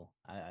still,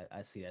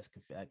 I see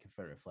that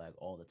Confederate flag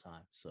all the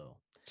time. So,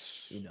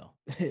 we're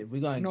You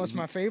going know, to, it's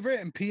my favorite.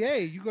 And PA,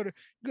 you go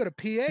to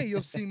PA, you'll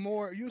oh, see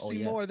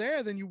yeah. more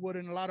there than you would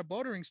in a lot of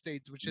bordering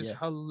states, which is Yeah.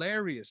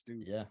 hilarious,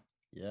 dude. Yeah.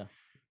 Yeah.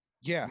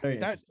 Yeah, Very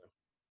that, interesting.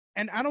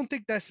 and I don't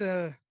think that's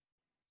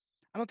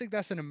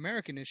an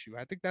American issue.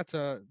 I think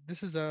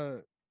this is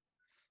a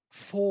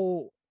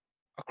full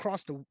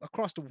across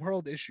the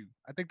world issue.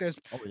 I think there's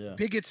Oh, yeah.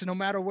 bigots no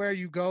matter where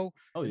you go,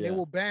 Oh, and they yeah.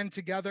 will band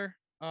together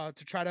to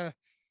try to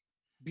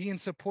be in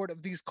support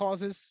of these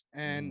causes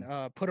and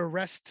Mm-hmm. put a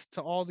rest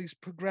to all these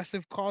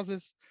progressive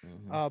causes.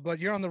 Mm-hmm. But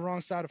you're on the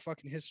wrong side of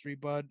fucking history,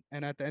 bud.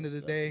 And at the end of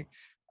Most the day,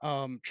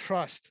 definitely.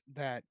 trust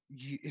that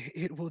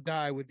it will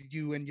die with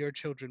you and your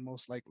children,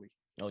 most likely.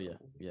 Oh, So yeah.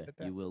 we'll leave Yeah. it at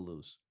that You will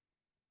lose.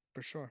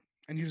 for sure.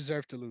 And you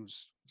deserve to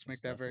lose. Let's make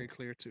Most that very definitely.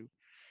 clear too.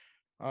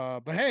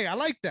 But hey, I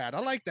like that. I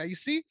like that. You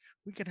see,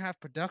 we can have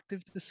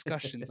productive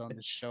discussions on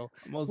this show,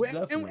 Most and,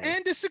 definitely.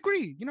 and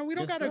disagree. We don't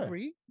Yes, gotta sir.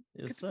 agree.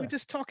 Yes, We sir.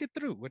 just talk it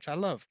through, which I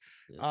love.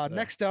 Yes, sir.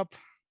 Next up,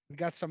 we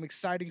got some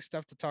exciting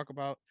stuff to talk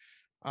about.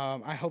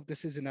 I hope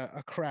this isn't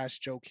a crash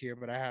joke here,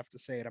 but I have to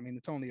say it. I mean,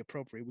 it's only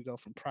appropriate. We go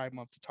from Pride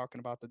Month to talking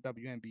about the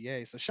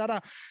WNBA. So shout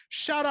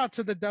out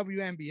to the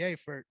WNBA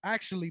for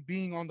actually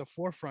being on the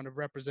forefront of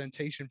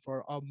representation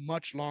for a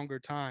much longer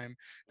time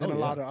than Oh, a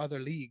yeah. lot of other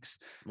leagues.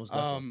 Most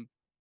definitely. Um,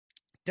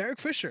 Derek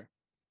Fisher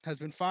has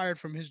been fired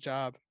from his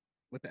job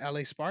with the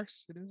LA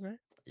Sparks. It is right.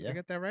 Did I Yeah.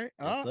 get that right?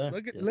 Yes, Oh, sir.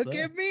 look at Yes, look sir.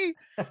 at me.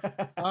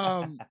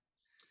 Um,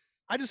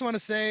 I just want to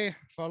say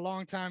for a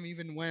long time,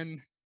 even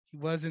when he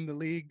was in the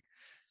league,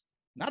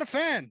 not a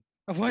fan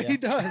of what Yeah. he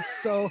does.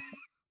 So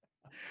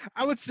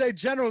I would say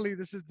generally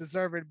this is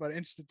deserved, but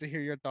interested to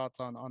hear your thoughts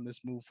on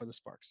this move for the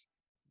Sparks.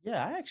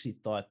 Yeah, I actually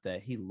thought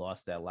that he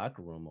lost that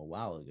locker room a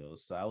while ago.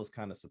 So I was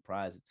kind of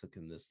surprised it took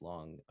him this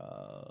long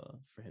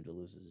for him to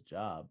lose his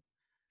job.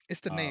 It's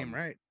the name, Um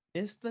right?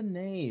 it's the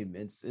name.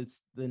 It's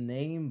the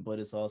name, but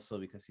it's also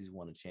because he's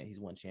won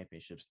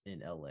championships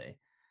in LA.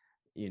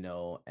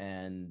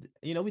 And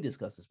we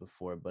discussed this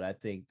before, but I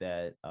think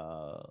that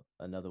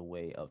another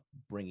way of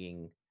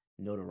bringing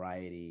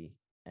notoriety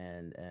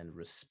and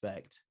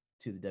respect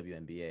to the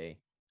WNBA,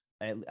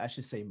 I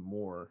should say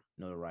more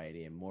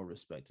notoriety and more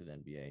respect to the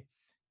NBA,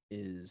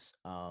 is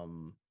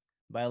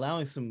by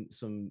allowing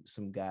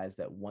some guys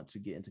that want to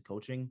get into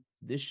coaching.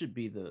 This should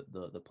be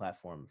the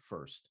platform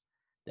first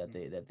that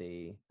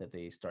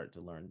they start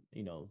to learn,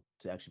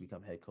 to actually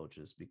become head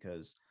coaches,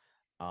 because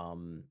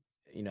um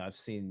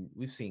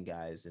we've seen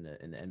guys in the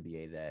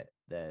NBA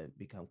that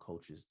become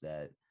coaches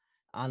that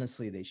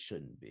honestly they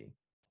shouldn't be.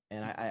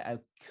 And Mhm. I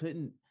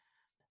couldn't,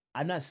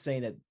 I'm not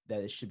saying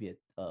that it should be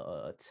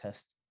a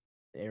test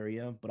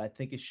area, but I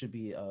think it should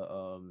be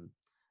a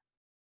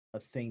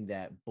thing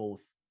that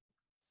both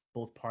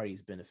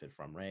parties benefit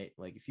from, right?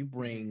 Like if you Mhm.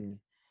 bring,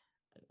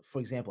 for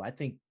example, I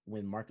think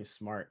when Marcus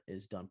Smart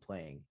is done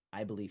playing,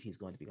 I believe he's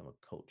going to become a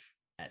coach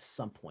at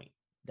some point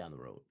down the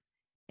road.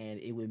 And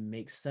it would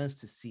make sense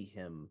to see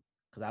him,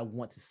 because I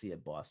want to see a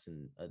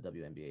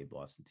WNBA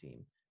Boston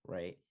team,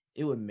 right?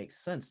 It would make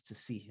sense to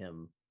see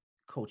him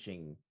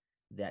coaching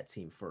that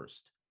team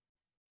first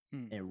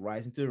Mhm. and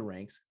rising through the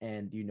ranks.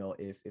 And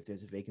if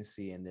there's a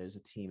vacancy and there's a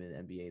team in the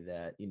NBA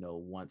that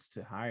wants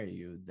to hire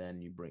you, then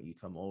you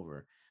come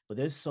over. But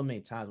there's so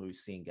many times where we've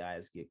seen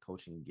guys get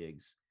coaching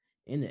gigs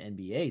in the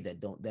NBA that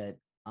don't, that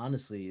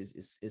honestly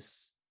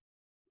is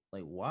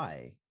like,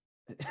 why?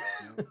 Yeah.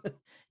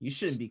 You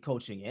shouldn't be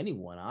coaching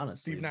anyone,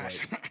 honestly, Steve but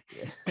Nash.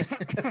 yeah.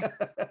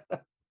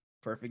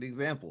 Perfect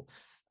example.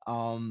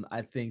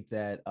 I think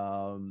that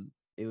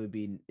it would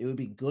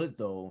be good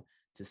though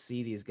to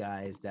see these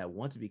guys that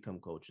want to become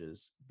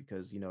coaches,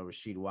 because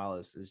Rasheed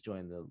Wallace is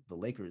joining the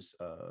Lakers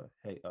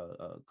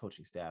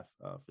coaching staff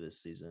for this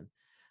season.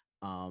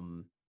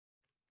 Um,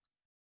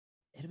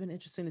 it'd have been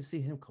interesting to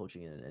see him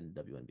coaching in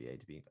WNBA,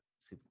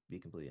 to be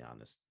completely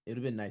honest. It would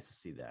have been nice to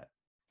see that.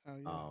 Oh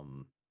yeah.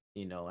 um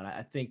and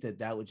I think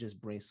that would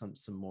just bring some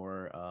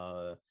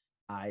more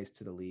eyes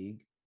to the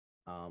league.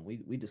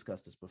 We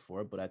discussed this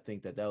before, but I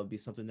think that would be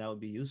something that would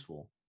be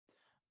useful,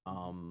 Mhm.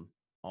 um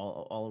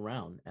all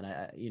around. And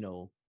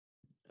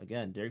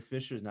again, Derek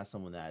Fisher is not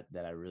someone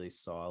that I really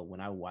saw when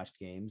I watched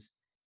games.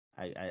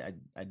 I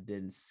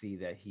didn't see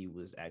that he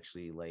was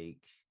actually like,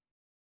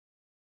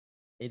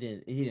 he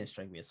didn't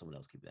strike me as someone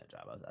else keeping that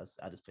job.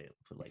 I just put it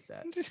like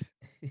that.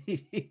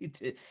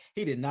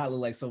 He did not look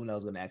like someone that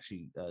was going to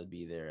actually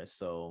be there.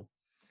 So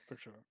For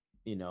sure.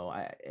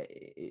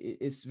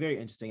 it's very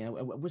interesting. And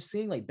we're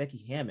seeing like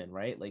Becky Hammond,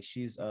 right? Like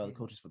she's the Mhm.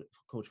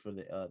 coach for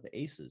the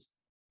Aces,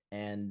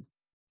 and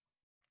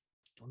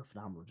doing a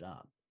phenomenal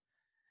job.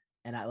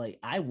 And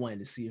I wanted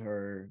to see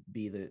her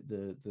be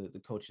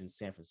the coach in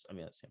San Francisco. I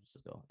mean, not San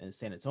Francisco, and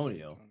San San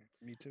Antonio. Antonio.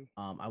 Me too.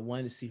 I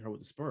wanted to see her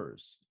with the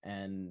Spurs,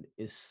 and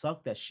it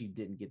sucked that she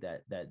didn't get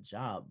that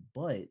job.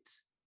 But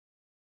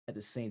at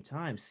the same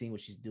time, seeing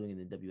what she's doing in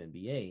the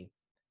WNBA,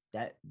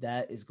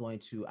 that is going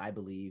to, I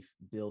believe,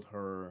 build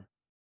her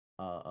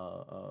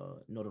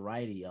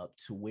notoriety up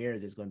to where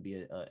there's going to be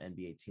a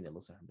NBA team that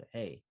looks at her and,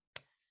 hey,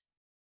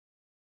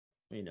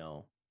 you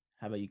know,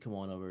 how about you come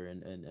on over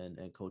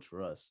and coach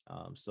for us?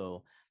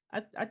 So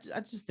I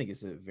just think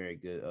it's a very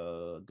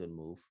good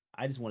move.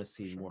 I just want to For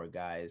see sure. more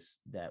guys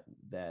that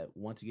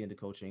want to get into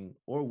coaching,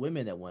 or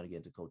women that want to get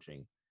into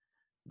coaching,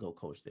 go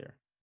coach there.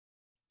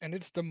 And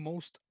it's the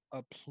most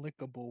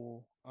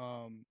applicable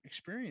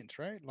experience,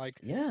 right? Like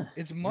Yeah,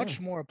 it's yeah, much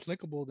more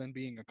applicable than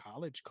being a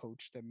college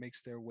coach that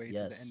makes their way to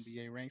the yes,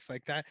 NBA ranks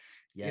like that.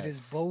 It is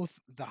yes, both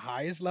the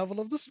highest level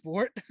of the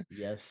sport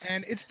yes,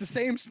 and it's the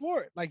same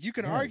sport. Like you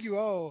can argue, yes.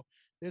 oh,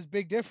 there's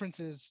big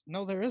differences.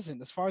 No, there isn't.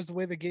 As far as the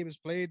way the game is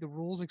played, the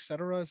rules,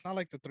 etc. It's not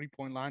like the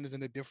 3-point line is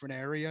in a different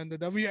area in the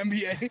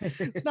WNBA.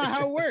 It's not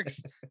how it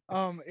works.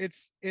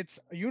 It's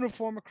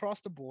uniform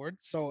across the board.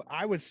 So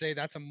I would say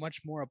that's a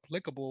much more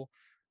applicable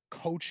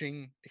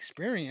coaching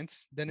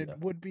experience than it Yeah,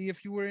 would be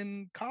if you were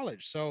in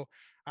college. So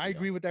I yeah,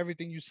 agree with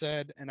everything you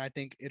said, and I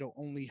think it'll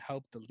only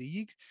help the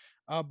league.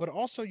 But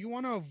also, you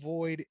want to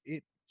avoid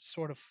it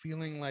sort of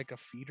feeling like a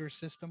feeder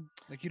system.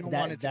 Like you don't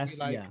want it to be that's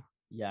like, yeah,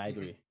 yeah. I mhm,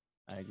 agree.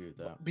 I agree with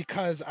that.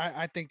 because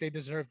I think they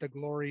deserve the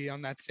glory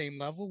on that same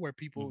level where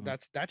people Hmm.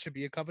 that should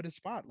be a coveted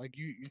spot. Like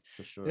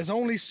For sure, there's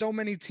only so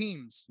many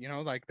teams,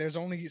 like there's for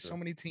only so sure.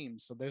 many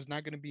teams, so there's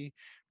not going to be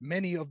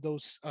many of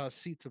those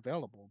seats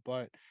available.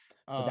 But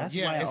But that's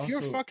yeah, why I if you're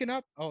also. fucking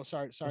up, oh Oh,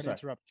 sorry to sorry.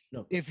 interrupt.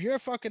 No. If you're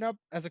fucking up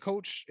as a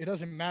coach, it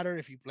doesn't matter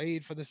if you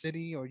played for the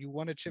city or you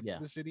won a chip for Yeah.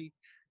 the city.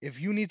 If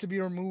you need to be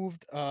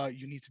removed,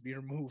 you need to be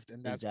removed,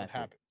 and that's what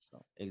Exactly. happens.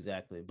 So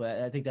Exactly.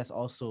 But I think that's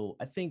also,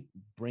 I think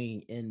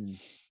bringing in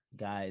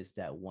guys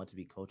that want to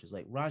be coaches,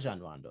 like Rajon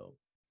Rondo,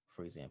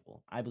 for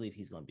example. I believe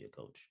he's going to be a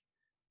coach.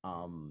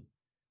 Um,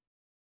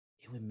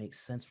 it would make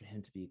sense for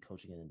him to be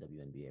coaching in the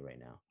WNBA right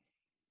now.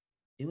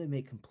 It would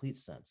make complete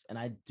sense. And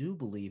I do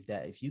believe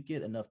that if you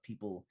get enough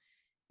people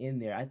in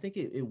there, I think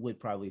it would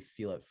probably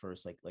feel at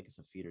first like it's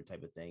a feeder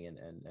type of thing,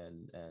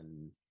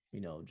 and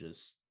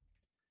just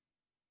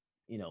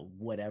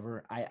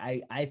whatever.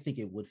 I think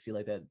it would feel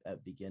like that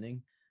at the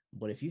beginning,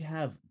 But if you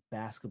have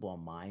basketball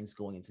minds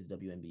going into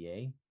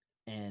WNBA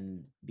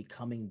and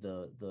becoming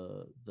the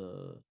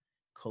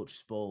coach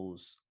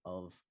Spose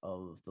of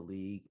the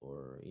league,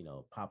 or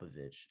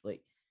Popovich,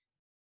 like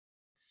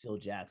Phil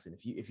Jackson,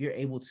 if you're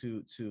able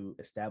to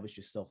establish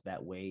yourself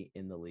that way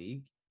in the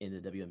league, in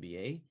the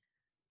WNBA,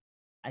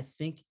 I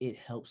think it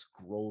helps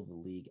grow the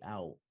league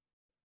out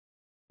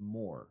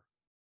more,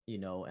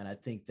 and I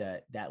think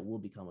that that will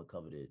become a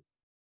coveted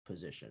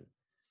position,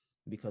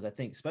 because I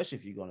think, especially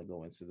if you're going to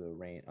go into the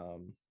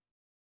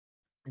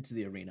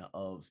arena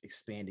of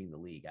expanding the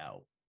league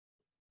out,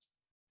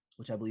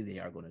 which I believe they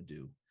are going to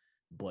do.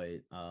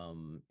 But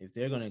if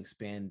they're going to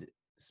expand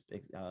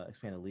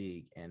the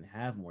league and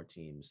have more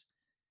teams,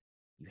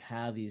 you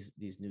have these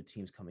new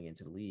teams coming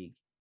into the league.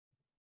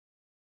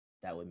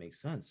 That would make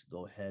sense.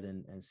 Go ahead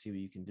and see what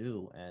you can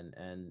do,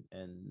 and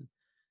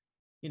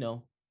you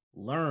know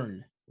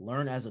learn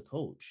as a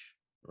coach,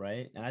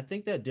 right? And I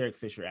think that Derek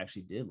Fisher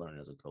actually did learn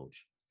as a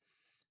coach.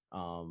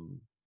 Um,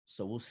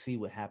 so we'll see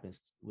what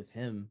happens with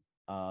him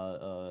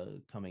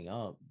coming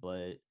up.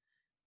 But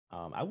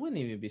I wouldn't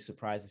even be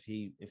surprised if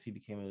he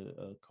became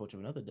a coach of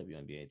another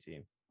WNBA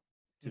team.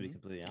 To be Mm-hmm.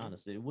 completely Yeah,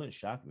 honest, it wouldn't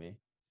shock me.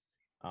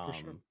 for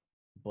sure. Um,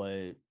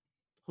 but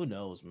who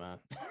knows, man?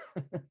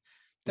 Who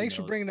Thanks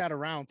for knows? bringing that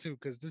around too,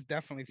 because this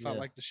definitely felt Yeah.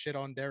 like the shit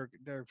on Derek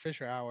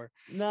Fisher hour.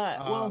 Not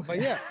well. But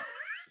yeah,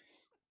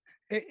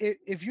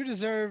 if you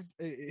deserve,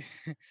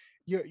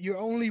 you're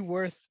only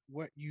worth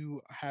what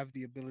you have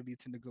the ability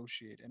to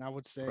negotiate. And I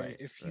would say Right.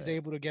 if he's Right.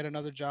 able to get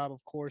another job,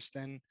 of course,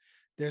 then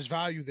there's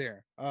value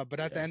there. But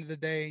at the Yeah. end of the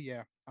day,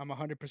 yeah, I'm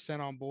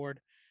 100% on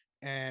board.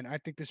 And I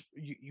think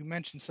you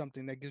mentioned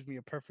something that gives me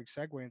a perfect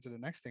segue into the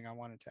next thing I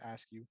wanted to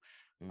ask you.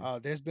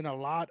 Mm. There's been a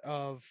lot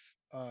of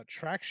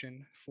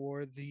traction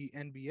for the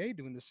NBA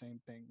doing the same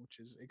thing, which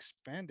is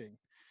expanding.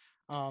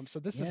 So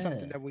this is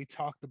something Yeah. that we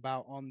talked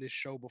about on this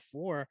show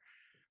before.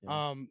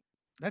 Yeah. um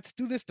let's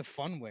do this the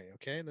fun way,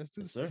 okay? Let's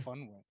do Yes, this the sir.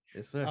 fun way.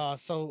 Yes, sir.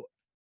 So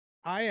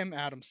I am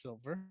Adam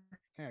Silver.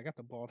 Yeah, I got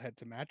the bald head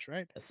to match,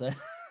 right? Yes, sir.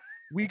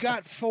 We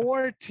got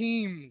four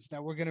teams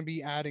that we're going to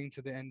be adding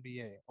to the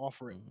NBA,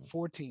 offering Mhm.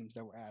 four teams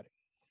that we're adding.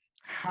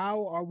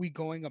 How are we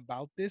going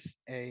about this,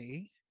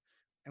 and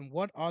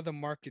what are the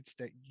markets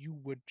that you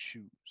would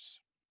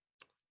choose?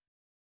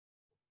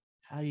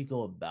 How do you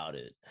go about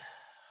it?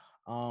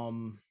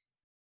 Um,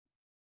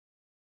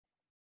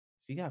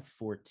 if you got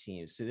four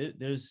teams, so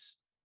there's,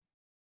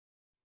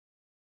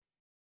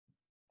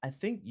 I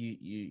think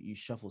you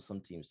shuffle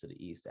some teams to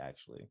the East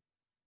actually.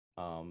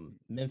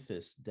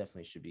 Memphis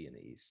definitely should be in the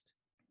East.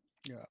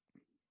 Yeah,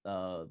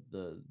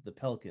 The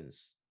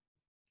Pelicans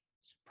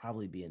should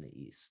probably be in the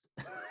East.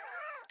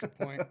 good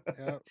point.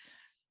 Yeah.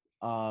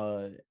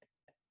 uh,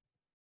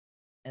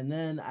 and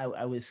then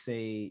I would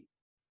say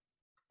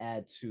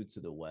add two to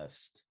the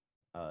West.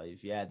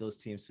 If you add those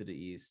teams to the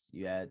East,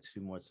 you add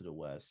two more to the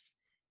West.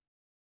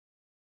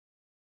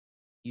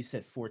 You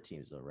said four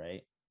teams though,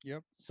 right?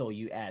 Yep. So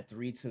you add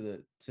three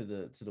to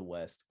the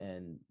West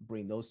and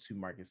bring those two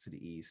markets to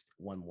the East,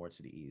 one more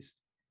to the East,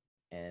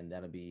 and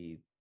that'll be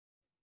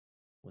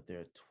what, there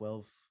are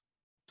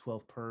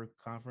 12 per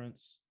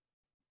conference.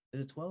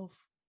 Is it 12?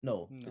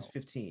 No, it's No.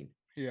 15.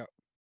 Yeah.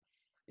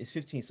 It's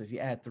 15. So if you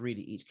add three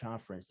to each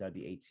conference, that'd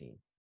be 18.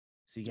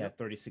 So you Yep. have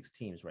 36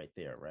 teams right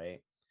there,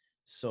 right?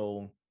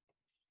 So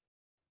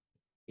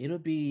it'll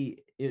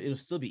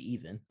still be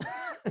even.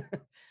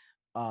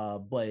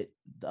 But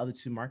the other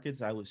two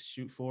markets I would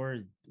shoot for,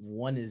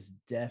 one is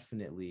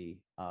definitely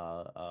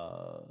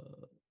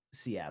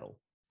Seattle.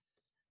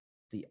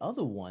 The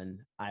other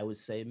one I would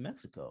say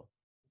Mexico.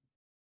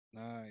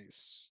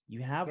 Nice.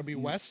 You have It'll be you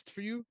West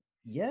for you.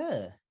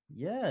 Yeah,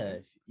 yeah,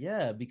 Okay.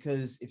 yeah.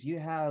 Because if you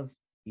have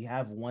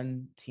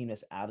one team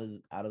that's out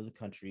of the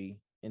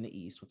country in the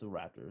East with the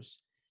Raptors,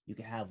 you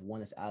can have one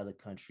that's out of the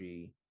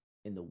country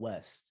in the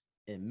West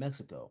in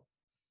Mexico,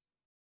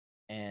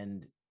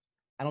 and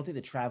I don't think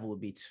the travel would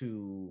be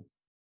too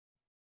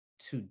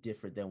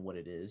different than what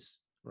it is,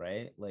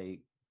 right?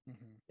 Like,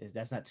 Hmm. is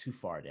that's not too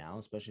far down,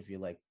 especially if you're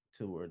like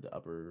toward the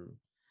upper.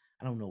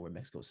 I don't know where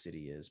Mexico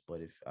City is,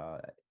 but if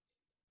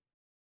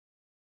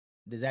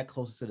is that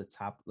closer to the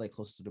top, like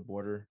closer to the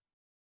border,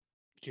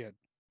 Yeah,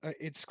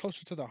 it's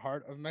closer to the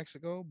heart of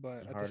Mexico, to but the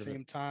at the heart of it?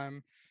 same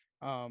time,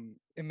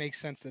 it makes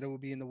sense that it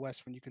would be in the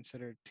West when you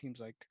consider teams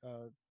like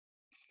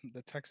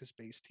the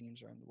Texas-based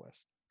teams are in the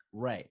West.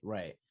 Right,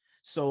 right.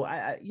 So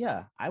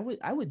yeah, I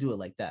would do it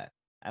like that.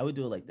 I would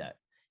do it like Mhm. that.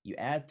 You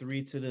add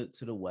three to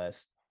the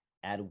West,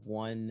 add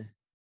one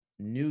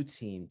new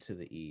team to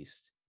the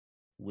East,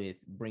 with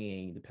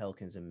bringing the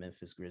Pelicans and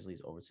Memphis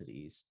Grizzlies over to the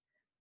East,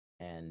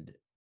 and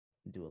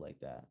do it like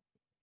that.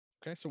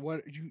 Okay, so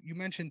what you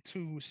mentioned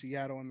two,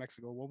 Seattle and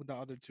Mexico. What would the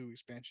other two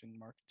expansion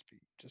markets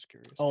be? Just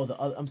curious. Oh,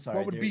 I'm sorry.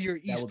 What would be There your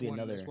that would East be one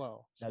as another.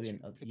 well, That'd be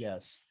since you an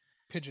yes.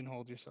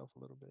 pigeonholed yourself a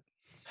little bit?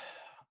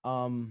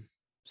 Um.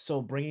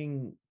 So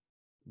bringing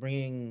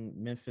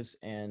Memphis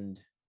and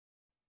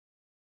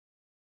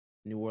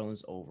New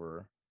Orleans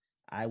over,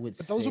 I would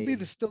But those will be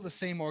say still the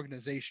same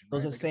organization,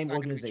 those right? are the Like it's same not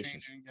going to be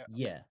organizations. changing. Yeah. Okay.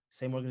 Yeah,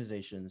 same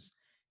organizations.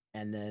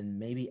 and then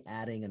maybe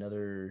adding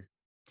another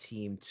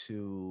team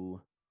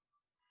to.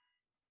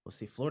 Let's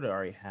see.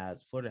 Florida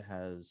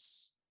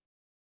has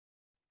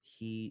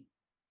Heat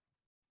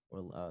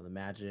or the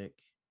Magic.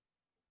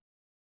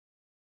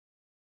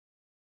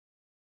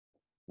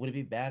 Would it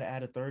be bad to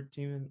add a third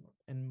team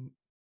in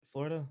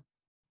Florida?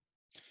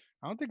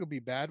 I don't think it'll be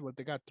bad. What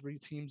they got 3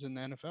 teams in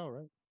the NFL,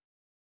 right?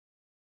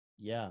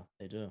 Yeah,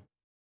 they do.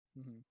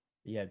 Hmm.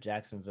 You have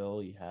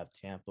Jacksonville, you have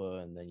Tampa,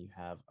 and then you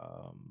have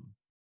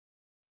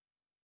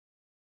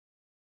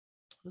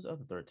who's the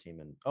other third team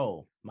in?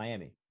 Oh,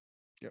 Miami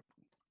Yep.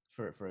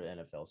 for the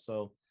NFL.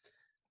 So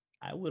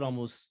I would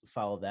almost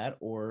follow that,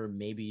 or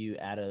maybe you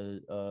add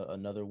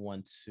another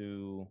one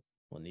to.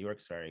 Well, New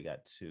York's already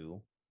got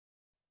 2.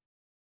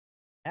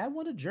 Add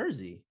one to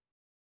Jersey.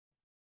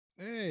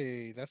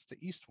 Hey, that's the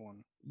East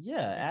one.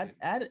 Yeah, I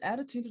like it. add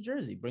a team to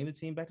Jersey. Bring the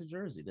team back to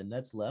Jersey. The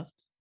Nets left.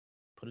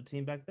 Put a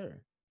team back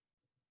there.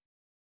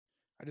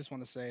 I just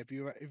want to say, if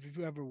you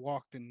ever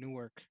walked in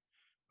Newark,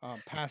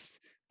 past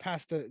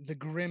the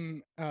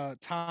grim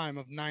time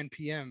of 9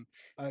 p.m.,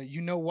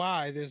 you know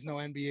why there's no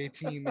NBA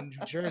team in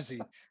New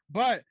Jersey.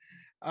 But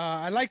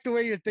I like the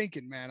way you're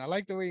thinking, man. I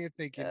like the way you're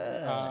thinking.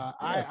 Yeah,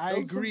 I yeah. I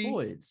Fill some agree.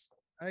 voids.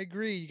 I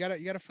agree. You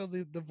gotta fill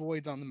the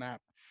voids on the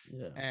map.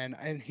 Yeah.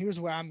 And here's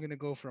where I'm gonna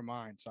go for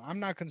mine. So I'm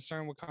not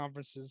concerned with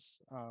conferences.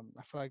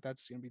 I feel like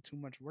that's gonna be too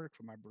much work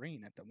for my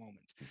brain at the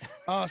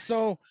moment.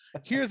 So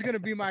here's gonna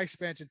be my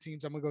expansion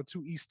teams. I'm gonna go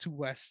 2 East, 2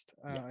 West,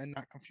 Yeah. and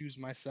not confuse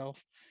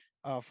myself.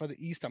 For the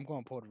East, I'm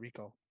going Puerto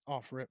Rico.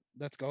 Off rip.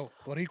 Let's go.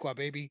 Boricua,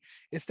 baby.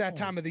 It's that Oh,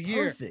 time of the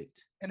year.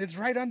 perfect. And it's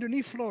right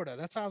underneath Florida.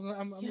 That's how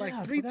I'm like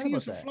Yeah, I three forgot teams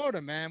about for that.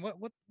 Florida, man.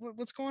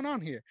 What's going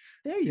on here?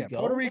 There you Yeah,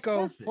 Puerto go. That's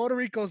Rico. perfect. Puerto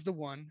Rico's the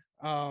one.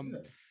 Yeah. And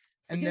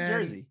Forget then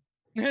Jersey.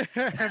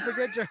 and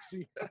forget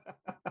Jersey.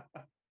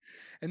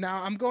 And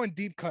now I'm going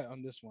deep cut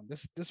on this one.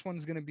 This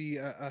one's gonna be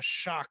a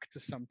shock to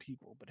some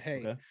people, but hey,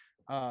 Okay.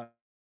 uh,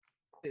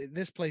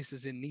 this place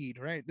is in need,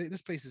 right?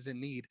 This place is in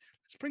need.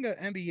 Let's bring an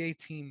NBA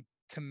team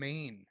to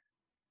Maine.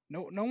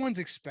 No one's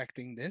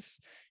expecting this.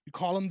 You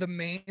call them the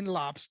Maine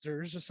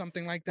Lobsters or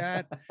something like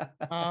that,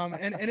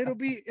 and it'll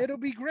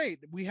be great.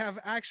 We have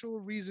actual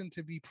reason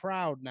to be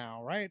proud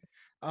now, right?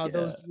 Yeah.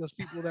 Those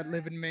people that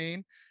live in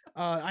Maine.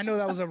 I know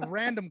that was a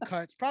random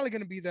cut. It's probably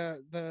going to be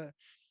the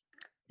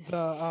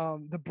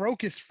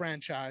brokest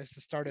franchise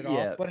to start it off.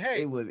 Yeah. But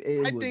hey, It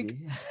I would think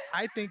be.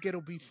 I think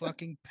it'll be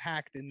fucking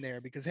packed in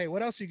there because hey,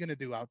 what else are you gonna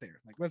do out there?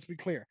 Like, let's be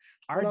clear.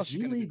 Our What else are you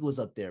G gonna do? League was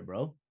up there,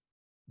 bro.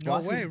 No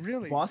way,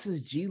 really.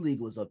 Boston's G League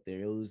was up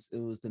there. It was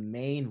the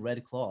main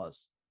Red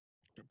Claws.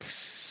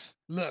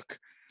 Look,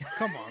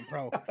 come on,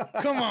 bro.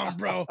 Come on,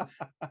 bro.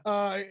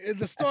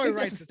 The story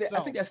writes I think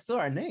itself. that's still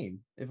our name,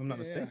 if I'm not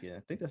Yeah, mistaken. I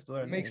think that's still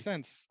our makes name.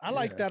 sense. I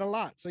like Yeah. that a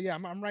lot. So yeah,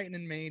 I'm writing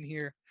in Maine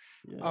here.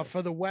 Yeah.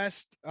 For the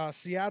West,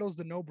 Seattle's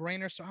the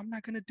no-brainer. So I'm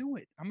not gonna do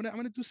it. I'm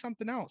gonna do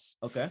something else.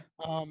 Okay.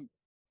 Um,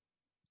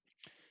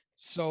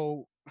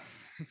 so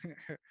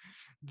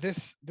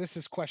this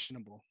is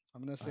questionable.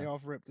 I'm gonna say Uh,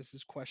 off rip, this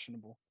is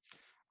questionable.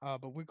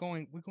 But we're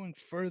going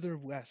further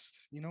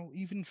west.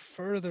 Even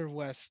further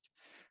west.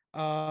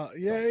 don't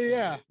Yeah, say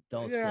yeah, it.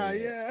 Don't yeah, say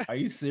it. yeah. Are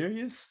you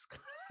serious?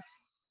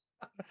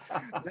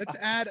 Let's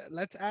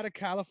add a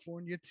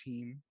California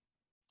team,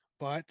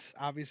 but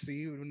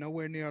obviously we're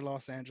nowhere near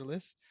Los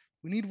Angeles.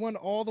 We need one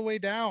all the way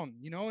down,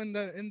 in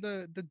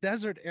the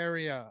desert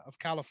area of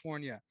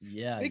California.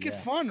 Yeah, Make it yeah,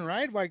 fun,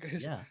 right? Like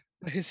yeah.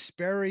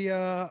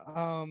 Hesperia.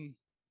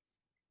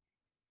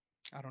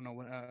 I don't know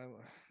what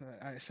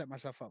I set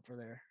myself up for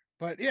there,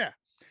 but yeah,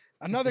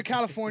 another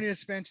California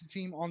expansion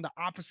team on the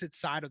opposite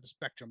side of the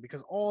spectrum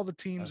because all the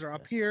teams are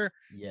up Okay. here.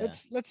 Yeah.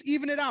 Let's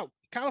even it out.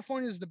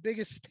 California is the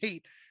biggest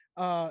state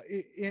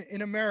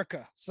in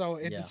America, so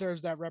it Yeah.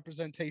 deserves that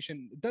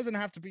representation. It doesn't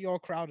have to be all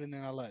crowded in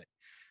LA.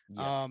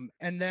 Yeah.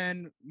 And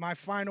then my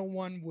final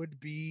one would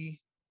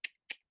be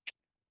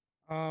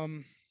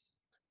um,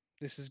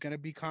 this is going to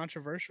be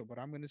controversial, but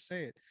I'm going to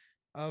say it.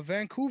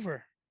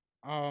 Vancouver.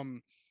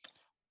 Um,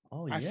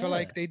 Oh I feel yeah.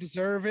 like they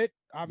deserve it.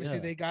 Obviously,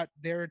 Yeah. they got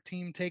their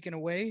team taken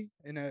away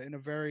in a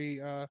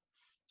very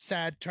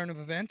sad turn of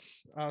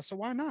events. So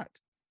why not?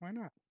 Why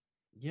not?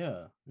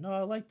 Yeah. No,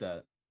 I like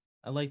that.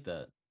 I like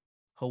that.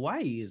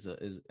 Hawaii is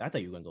I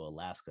thought you were gonna go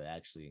Alaska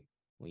actually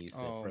when you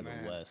said Oh further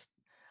man. west.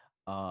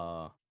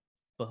 Uh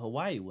but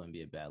Hawaii wouldn't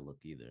be a bad look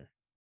either.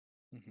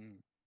 Hmm.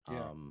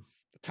 Yeah. Um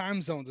The time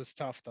zones is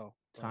tough though.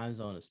 But Time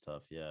zone is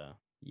tough, yeah.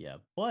 Yeah.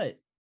 But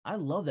I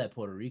love that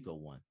Puerto Rico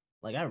one.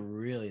 Like I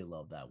really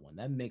love that one.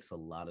 That makes a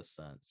lot of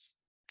sense.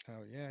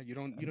 hell yeah, you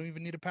don't I you don't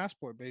even need a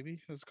passport,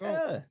 baby. Let's go.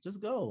 Yeah,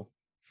 just go.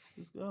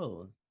 Just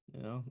go.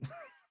 You know.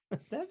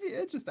 That'd be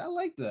interesting. I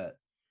like that.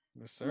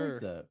 Yes, I like sir.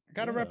 that. I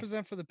gotta Yeah.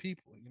 represent for the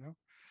people.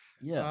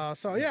 Yeah.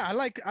 So Yeah. yeah,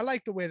 I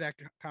like the way that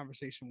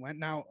conversation went.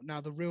 Now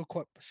the real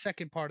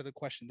second part of the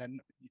question that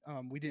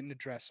we didn't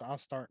address. So I'll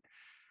start.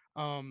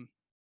 Um,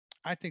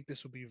 I think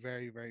this will be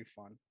very very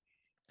fun,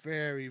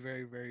 very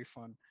very very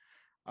fun.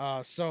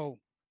 So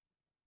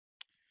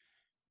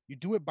you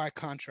do it by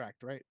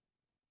contract, right?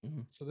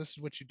 Mhm. So this is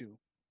what you do.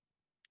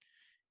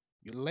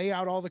 You lay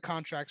out all the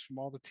contracts from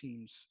all the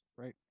teams,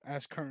 right,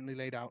 as currently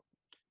laid out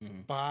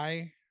Mhm.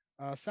 by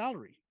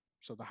salary.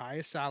 So the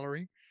highest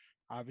salary,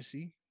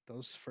 obviously,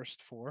 those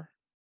first four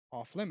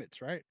off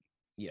limits, right?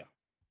 Yeah.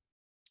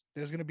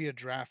 There's going to be a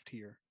draft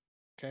here.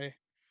 Okay.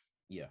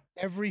 Yeah.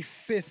 Every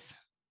fifth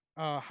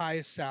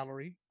highest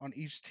salary on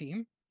each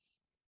team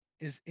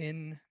is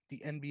in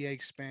the NBA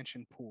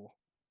expansion pool.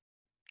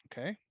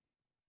 Okay.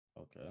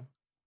 Okay.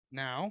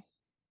 Now,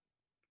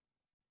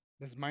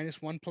 there's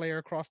minus one player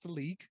across the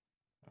league.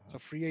 Uh-huh. So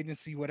free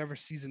agency, whatever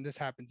season this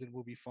happens in,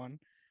 will be fun.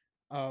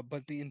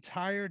 But the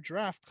entire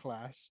draft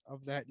class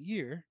of that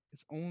year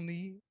is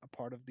only a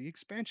part of the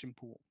expansion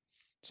pool.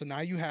 So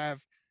now you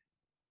have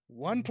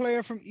one Mhm.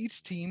 player from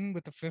each team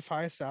with the fifth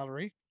highest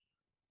salary,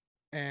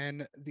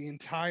 and the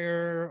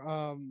entire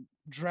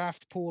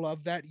draft pool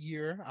of that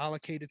year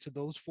allocated to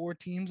those four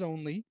teams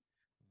only.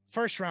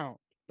 First round,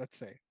 let's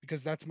say,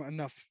 because that's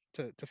enough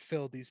to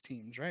fill these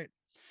teams, right?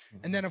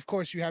 And Mhm. then, of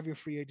course, you have your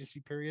free agency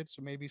period.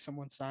 So maybe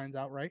someone signs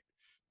outright.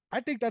 I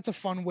think that's a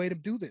fun way to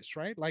do this,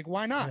 right? Like,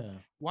 why not?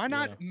 Yeah. Why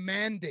not Yeah.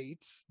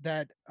 mandate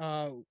that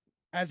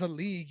as a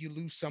league you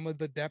lose some of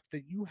the depth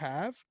that you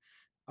have?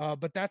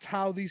 But that's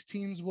how these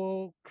teams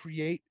will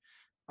create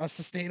a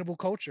sustainable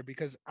culture.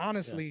 Because Yeah.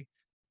 honestly,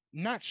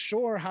 not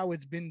sure how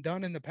it's been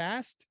done in the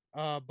past,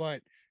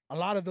 but a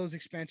lot of those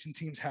expansion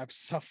teams have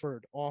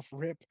suffered off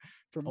rip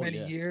for Oh many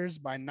yeah. years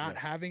by not Yeah.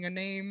 having a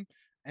name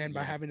and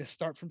by Yeah. having to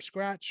start from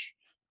scratch.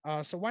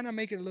 So why not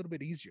make it a little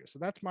bit easier? So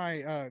that's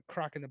my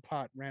crock in the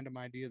pot random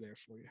idea there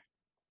for you.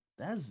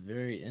 That's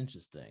very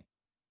interesting.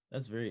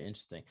 That's very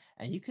interesting.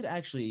 And you could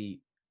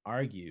actually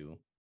argue,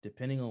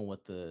 depending on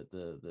what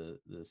the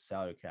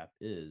salary cap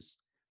is,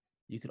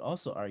 you could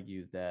also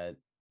argue that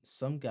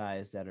some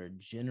guys that are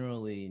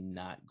generally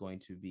not going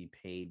to be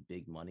paid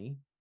big money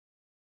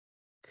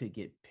could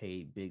get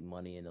paid big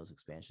money in those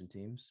expansion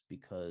teams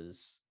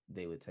because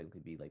they would technically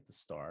be like the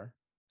star.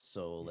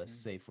 So let's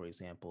Mm-hmm. say, for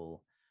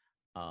example,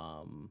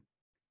 um,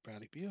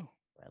 Bradley Beal.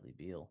 Bradley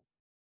Beal.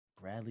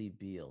 Bradley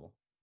Beal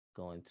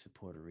going to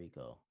Puerto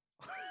Rico.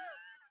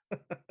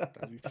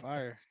 That'd be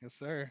fire. Yes,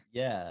 sir.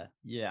 Yeah,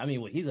 yeah. I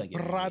mean, well, he's gonna get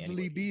money anywhere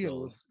Bradley he Beal.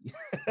 goes.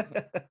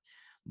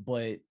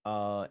 But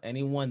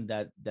anyone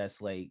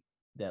that's like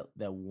that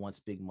wants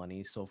big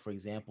money. So, for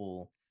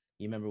example,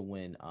 you remember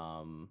when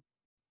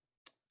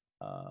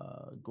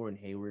Gordon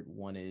Hayward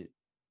wanted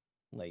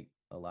like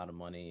a lot of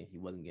money. He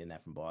wasn't getting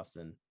that from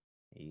Boston.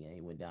 He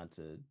went down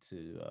to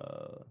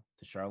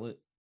Charlotte.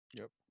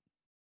 Yep.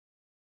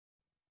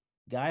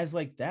 Guys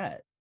like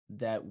that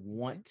Mm-hmm.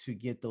 want to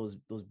get those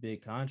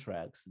big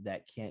contracts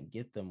that can't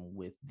get them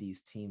with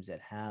these teams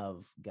that have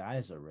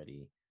guys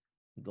already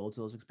go to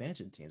those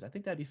expansion teams. I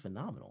think that'd be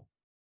phenomenal.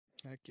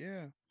 Heck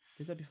yeah. I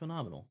think that'd be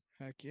phenomenal.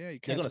 Heck yeah. You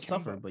They're catch gonna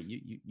suffer, Kemba. but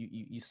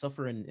you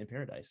suffer in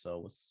paradise. So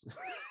what's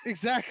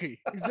Exactly.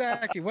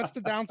 Exactly. What's the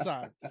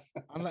downside?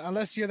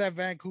 Unless you're that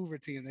Vancouver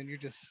team, then you're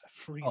just oh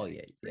freezing,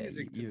 yeah, yeah,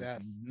 freezing to you're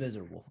death.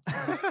 miserable.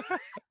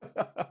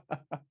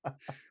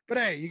 But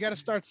hey, you got to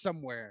start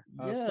somewhere.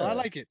 Still, I Yeah,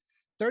 like it.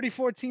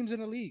 34 teams in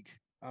the league.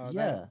 That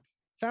yeah,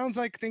 sounds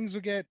like things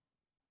would get,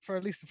 for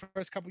at least the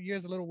first couple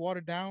years, a little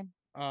watered down.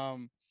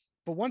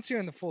 But once you're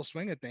in the full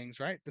swing of things,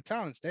 right, the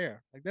talent's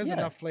there. Like there's yeah.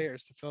 enough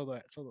players to fill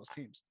those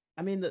teams.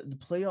 I mean the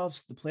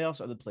playoffs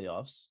are the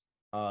playoffs.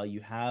 You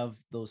have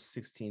those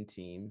 16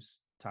 teams,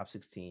 top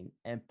 16,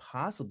 and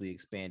possibly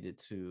expanded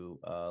to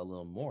a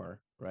little more,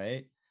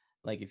 right?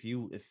 Like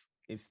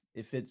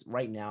if it's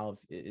right now,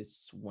 if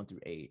it's 1 through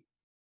 8,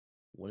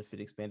 what if it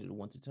expanded to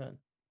 1 through 10?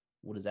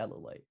 What does that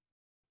look like?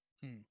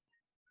 Hmm.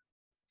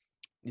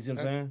 You see what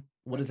I'm That saying?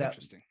 What does that's that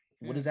interesting.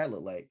 what Yeah. does that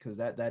look like? Because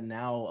that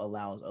now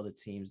allows other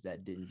teams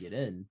that didn't get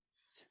in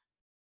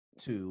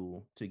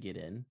to get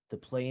in. The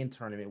play-in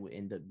tournament would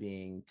end up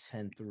being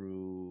 10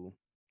 through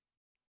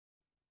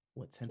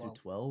what 10 through 12.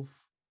 12.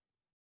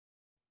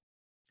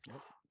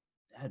 Yep.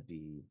 That'd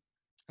be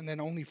And then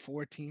only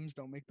four teams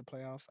don't make the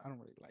playoffs. I don't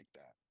really like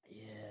that.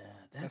 yeah,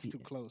 that'd That's be too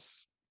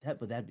close. that'd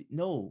be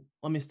no.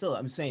 I mean, still,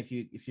 I'm saying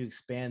if you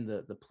expand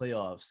the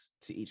playoffs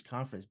to each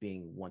conference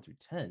being 1 through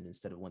 10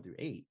 instead of 1 through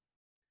 8.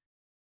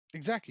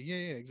 Exactly. Yeah,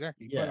 yeah,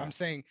 exactly. But Yeah. I'm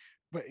saying,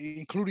 but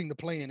including the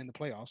play-in and the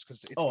playoffs,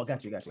 because it's Oh, the I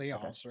got you, fucking got you, I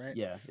got playoffs, you. right?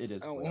 Yeah, it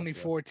is Only playoffs.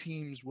 Yeah. four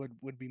teams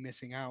would be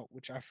missing out,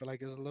 which I feel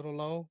like is a little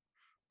low.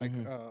 Like,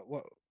 Hmm.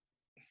 what?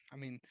 I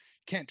mean,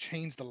 can't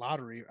change the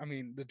lottery. I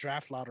mean, the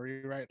draft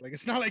lottery, right? Like,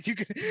 it's not like you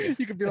could Yeah.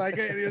 you could be like,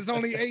 hey, there's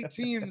only eight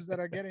teams that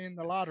are getting in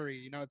the lottery.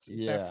 You know, it's that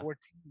Yeah.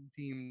 14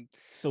 team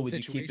So would you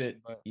keep situation.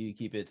 it? But You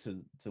keep it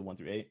to 1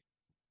 through 8?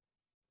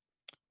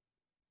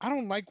 I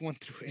don't like 1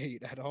 through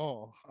 8 at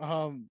all.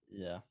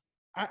 Yeah.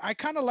 I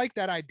kind of like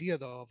that idea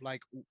though of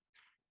like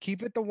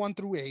keep it the 1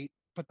 through 8,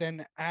 but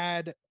then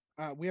add.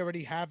 We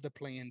already have the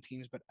play-in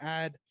teams, but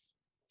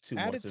Two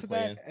add more it to the to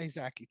play that in.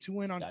 exactly.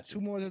 Two in on Got two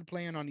you. more to the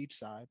play-in on each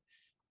side.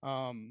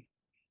 Um,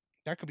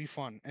 that could be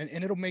fun, and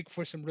it'll make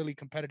for some really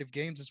competitive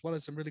games as well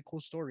as some really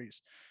cool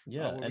stories,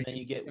 Yeah, where and we then can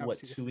you see get what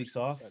obviously the 2 weeks first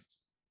two off. sets.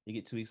 You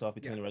get 2 weeks off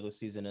Yeah. between the regular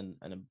season and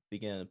the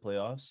beginning of the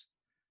playoffs.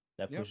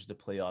 That Yep. pushes the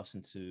playoffs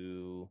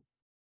into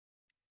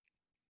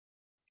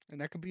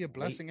And that could be a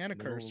late, blessing and a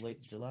middle, curse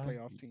late for July.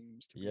 playoff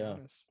teams, to be Yeah,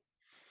 honest.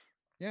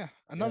 Yeah, yeah,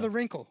 another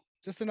wrinkle.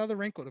 Just another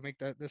wrinkle to make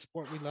the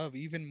sport we love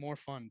even more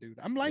fun, dude.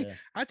 I'm like, yeah.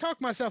 I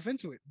talk myself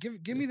into it.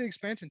 Give me the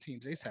expansion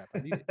teams ASAP.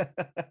 I need it.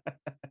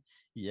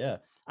 Yeah,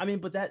 I mean,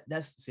 but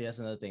that's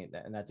another thing,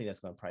 and I think that's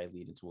going to probably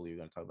lead into what we are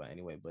going to talk about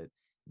anyway. But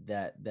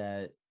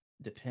that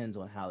depends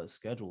on how the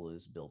schedule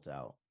is built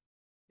out.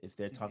 If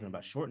they're talking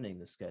about Mhm. shortening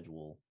the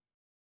schedule,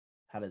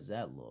 how does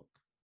that look?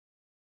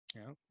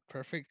 Yeah,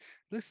 perfect.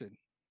 Listen,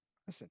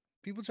 listen.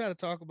 People try to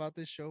talk about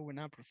this show. We're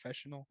not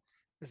professional.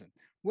 Listen,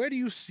 where do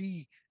you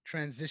see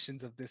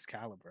transitions of this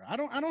caliber? I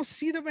don't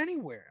see them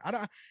anywhere. I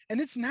don't, and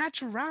it's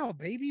natural,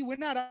 baby. We're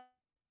not out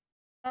here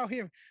figuring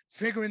this shit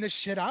out. This isn't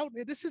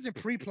pre-planned. This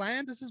is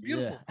beautiful. So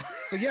Yeah,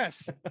 yes, let me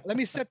set the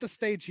stage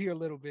here a little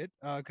bit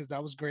because that was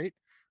great.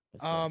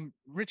 yes, sir.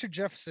 Richard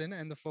Jefferson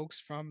and the folks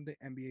from the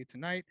NBA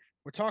tonight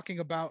were talking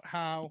about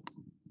how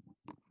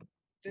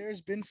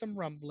there's been some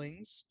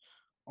rumblings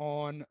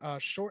on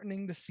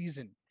shortening the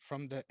season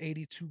from the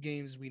 82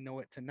 games we know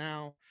it to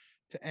now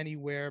to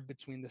anywhere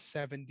between the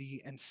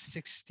 70 and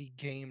 60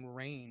 game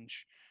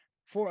range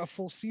for a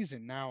full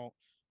season. Now,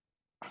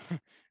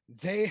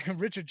 they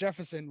Richard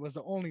Jefferson was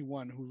the only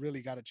one who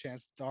really got a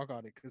chance to talk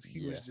on it because he was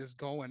Yeah, just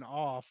going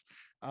off.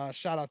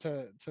 Shout out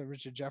to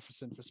Richard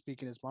Jefferson for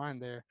speaking his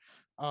mind there.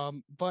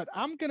 But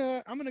I'm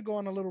gonna go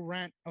on a little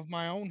rant of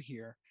my own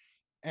here,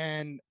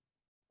 and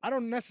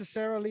I'm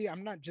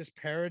not just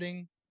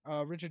parroting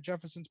Richard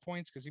Jefferson's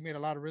points because he made a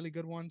lot of really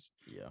good ones.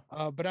 yeah,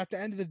 But at the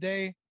end of the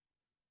day,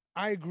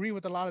 I agree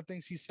with a lot of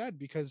things he said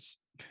because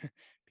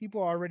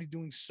people are already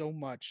doing so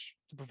much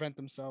to prevent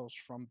themselves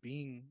from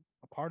being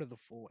a part of the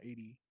full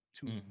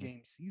 82 mm-hmm,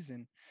 game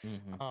season.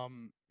 mm-hmm.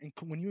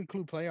 When you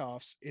include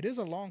playoffs, it is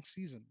a long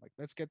season. Like,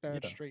 let's get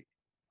that Yeah, straight.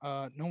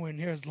 Nowhere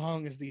near as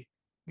long as the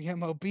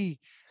MLB.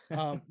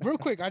 Real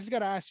quick, I just got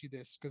to ask you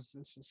this because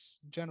this is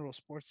general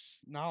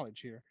sports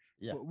knowledge here.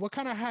 yeah. What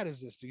kind of hat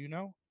is this? Do you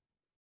know?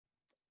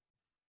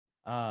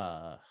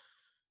 Uh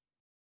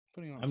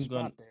Putting you on the I'm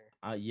going. spot there.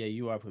 Yeah,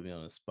 you are putting me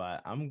on the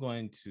spot. I'm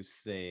going to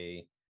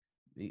say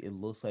it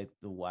looks like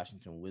the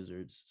Washington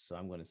Wizards, so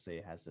I'm going to say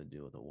it has to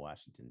do with the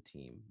Washington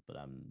team, but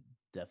I'm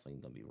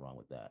definitely going to be wrong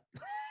with that.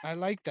 I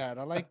like that.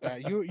 I like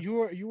that. You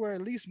were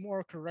at least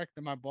more correct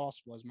than my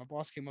boss was. My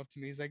boss came up to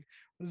me. He's like,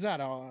 "What is that?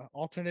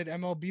 Alternate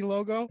MLB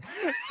logo?"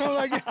 I'm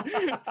like,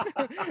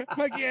 I'm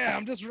like, yeah,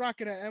 I'm just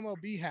rocking an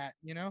MLB hat.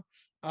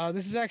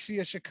 This is actually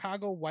a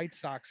Chicago White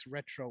Sox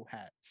retro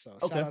hat. So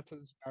shout Okay, out to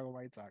the Chicago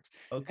White Sox.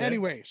 okay.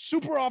 Anyway,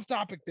 super off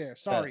topic there.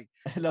 Uh, Sorry.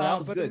 no, that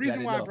was But the good. I reason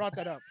didn't why I know. brought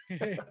that up,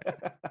 the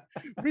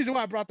reason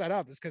why I brought that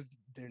up is because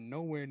they're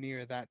nowhere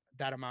near that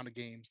amount of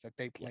games that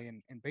they Yeah, play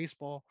in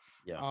baseball.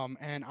 yeah.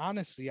 And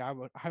honestly, I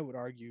would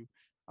argue,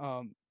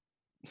 um,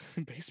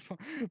 baseball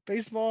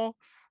baseball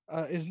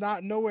is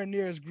not nowhere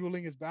near as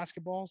grueling as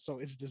basketball, so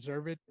it's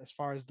deserved as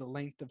far as the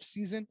length of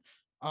season.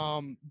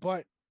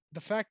 But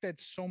the fact that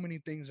so many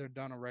things are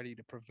done already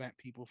to prevent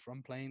people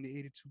from playing the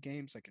 82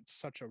 games, like it's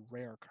such a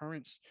rare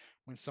occurrence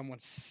when someone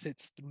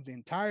sits through the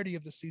entirety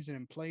of the season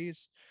and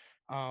plays.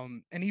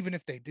 And even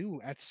if they do,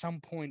 at some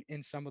point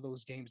in some of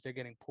those games, they're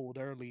getting pulled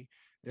early.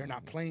 They're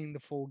not Mm-hmm, playing the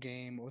full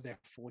game or their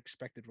full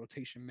expected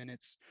rotation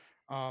minutes.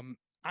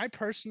 I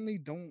personally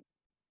don't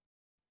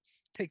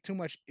take too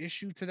much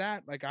issue to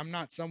that. Like, I'm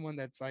not someone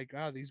that's like,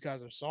 oh, these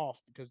guys are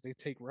soft because they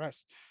take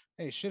rest.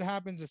 Hey, shit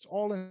happens. It's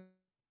all in the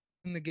game of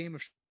strategy and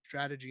winning, right?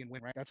 That's ultimately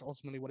what it's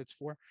for.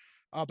 But at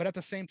the same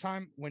time, when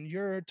you're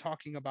talking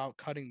about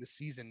cutting the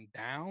season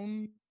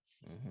down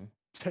mm-hmm.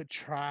 to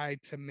try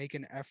to make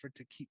an effort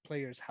to keep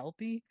players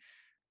healthy,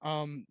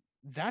 um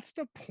that's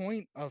the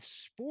point of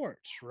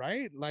sports,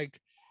 right? Like,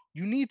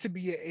 you need to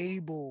be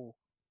able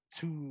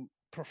to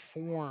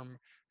perform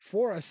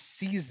for a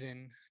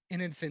season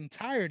in its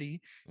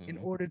entirety in Mm-hmm.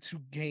 order to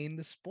gain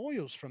the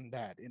spoils from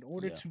that. In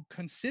order Yeah, to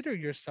consider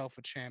yourself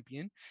a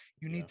champion,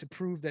 you yeah, need to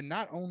prove that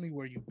not only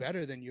were you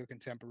better than your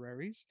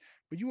contemporaries,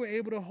 but you were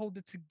able to hold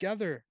it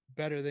together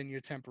better than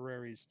your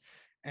temporaries.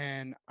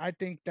 And I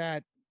think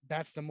that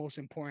that's the most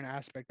important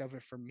aspect of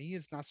it for me.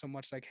 It's not so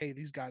much like, hey,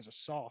 these guys are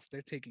soft,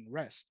 they're taking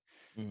rest.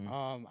 mm-hmm.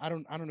 I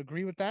don't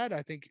agree with that.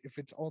 I think if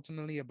it's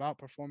ultimately about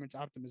performance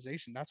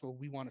optimization, that's what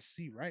we want to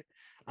see, right?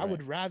 I Right.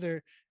 would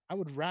rather I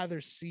would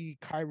rather see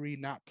Kyrie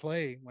not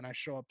play when I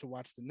show up to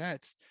watch the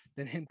Nets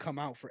than him come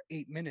out for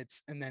 8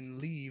 minutes and then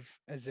leave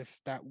as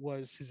if that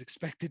was his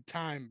expected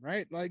time,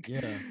 right? Like,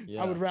 Yeah,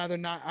 I yeah. would rather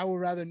not. I would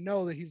rather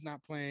know that he's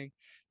not playing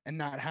and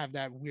not have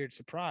that weird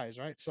surprise,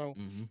 right? So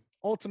Mm-hmm.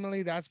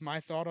 ultimately, that's my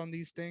thought on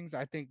these things.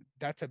 I think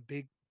that's a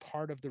big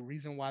part of the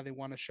reason why they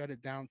want to shut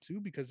it down too,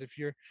 because if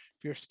your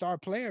star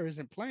player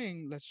isn't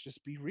playing, let's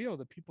just be real,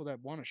 the people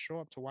that want to show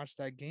up to watch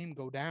that game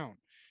go down.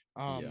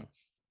 Yeah. um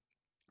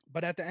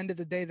but at the end of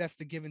the day, that's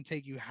the give and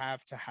take you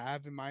have to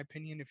have, in my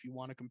opinion, if you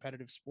want a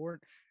competitive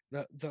sport.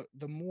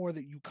 The more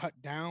that you cut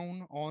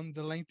down on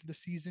the length of the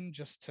season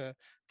just to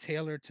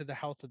tailor to the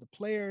health of the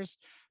players,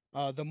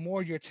 the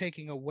more you're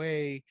taking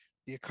away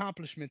the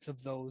accomplishments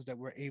of those that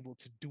were able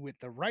to do it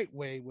the right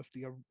way with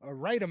the a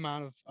right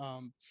amount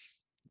of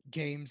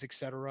games,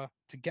 etc.,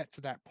 to get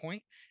to that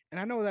point. And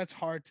I know that's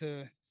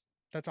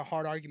a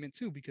hard argument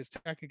too, because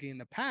technically in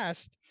the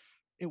past,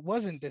 it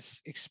wasn't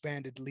this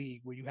expanded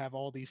league where you have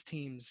all these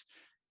teams.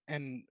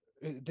 And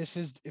this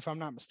is, if I'm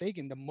not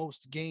mistaken, the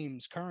most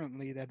games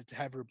currently that it's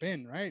ever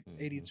been, right?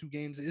 Mm-hmm. 82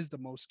 games is the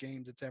most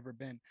games it's ever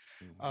been.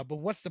 Mm-hmm. But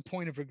what's the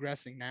point of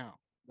regressing now?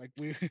 Like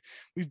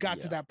we've got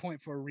to Yeah. that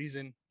point for a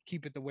reason.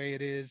 Keep it the way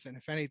it is. And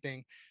if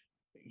anything,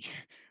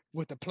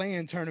 with the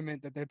play-in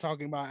tournament that they're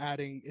talking about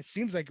adding, it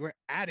seems like we're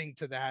adding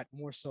to that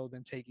more so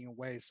than taking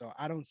away. So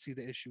I don't see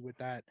the issue with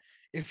that.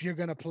 If you're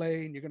gonna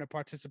play and you're gonna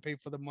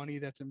participate for the money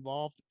that's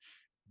involved,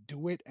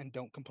 do it and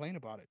don't complain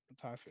about it.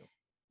 That's how I feel.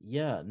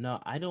 Yeah, no,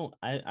 I don't.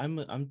 I'm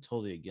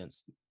totally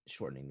against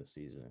shortening the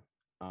season.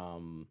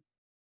 Um,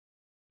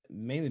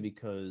 Mainly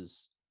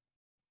because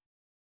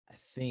I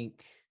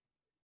think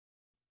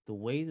the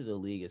way that the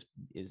league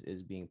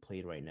is being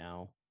played right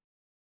now,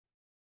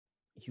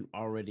 you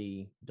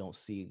already don't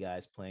see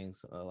guys playing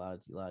a lot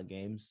of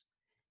games.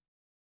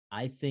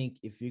 I think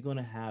if you're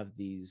gonna have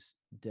these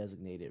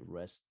designated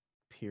rest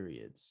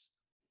periods,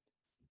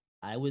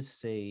 I would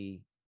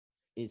say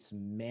it's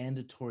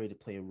mandatory to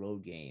play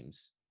road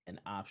games and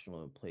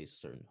optional to play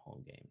certain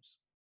home games.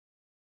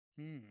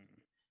 Hmm.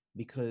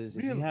 Because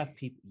if you have Really?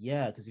 people,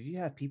 yeah, because if you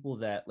have people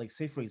that, like,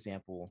 say for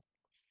example,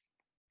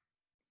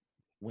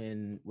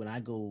 when I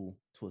go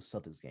to a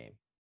Celtics game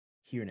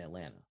here in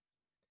Atlanta,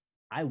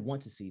 I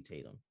want to see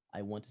Tatum,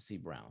 I want to see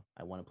Brown,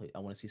 I want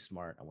to see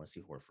Smart, I want to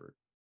see Horford,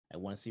 I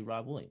want to see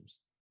Rob Williams,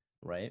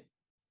 right?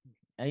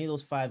 Any of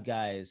those five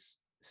guys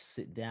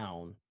sit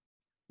down,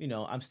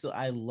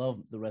 I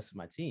love the rest of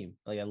my team.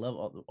 Like, I love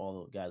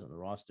all the guys on the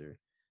roster,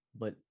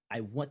 but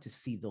I want to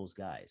see those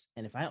guys.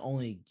 And if I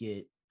only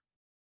get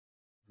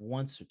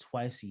once or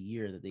twice a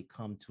year that they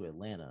come to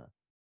Atlanta,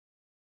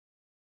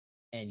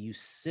 and you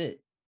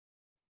sit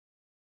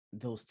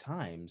those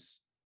times,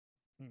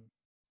 Hmm.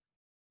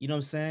 you know what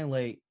I'm saying?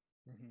 Like,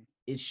 Mm-hmm.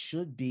 it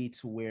should be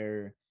to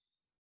where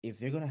if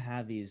they're gonna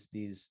have these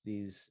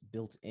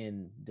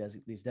built-in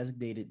these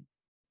designated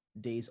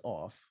days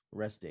off,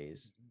 rest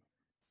days, Mm-hmm.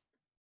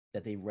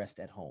 that they rest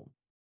at home.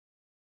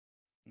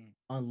 Mm.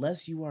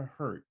 Unless you are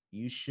hurt,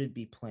 you should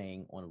be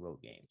playing on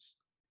road games,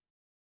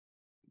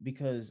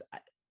 because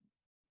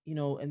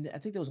and I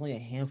think there was only a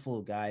handful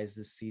of guys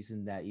this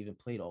season that even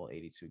played all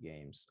 82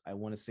 games. I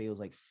want to say it was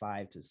like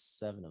 5 to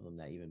 7 of them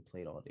that even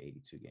played all the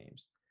 82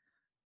 games.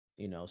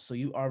 So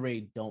you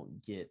already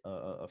don't get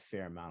a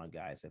fair amount of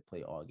guys that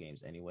play all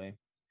games anyway.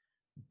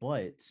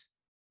 But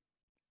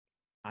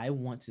I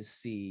want to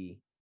see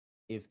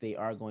if they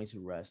are going to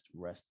rest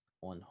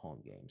on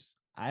home games.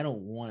 I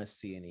don't want to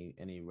see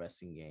any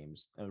resting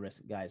games,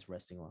 guys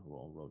resting on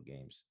road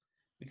games,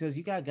 because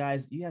you have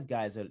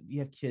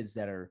kids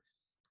that are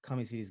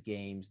coming to these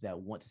games that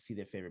want to see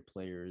their favorite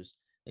players.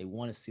 They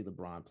want to see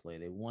LeBron play.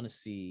 They want to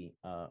see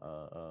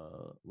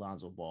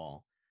Lonzo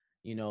Ball.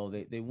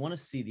 They want to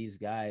see these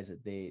guys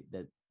that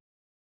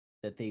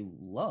they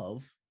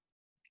love.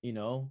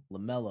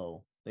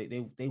 LaMelo.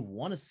 They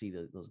want to see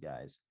those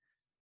guys,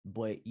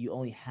 but you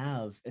only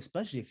have,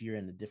 especially if you're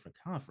in a different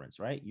conference,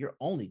 right? You're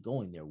only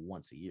going there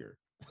once a year.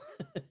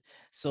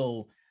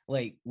 So,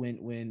 like,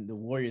 when the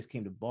Warriors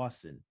came to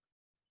Boston,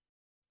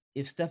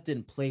 if Steph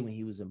didn't play when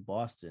he was in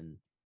Boston,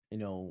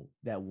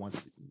 that once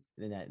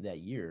in that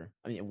year,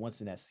 I mean,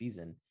 once in that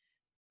season,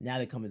 now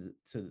they're coming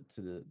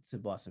to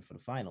Boston for the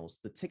finals.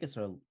 The tickets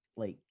are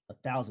like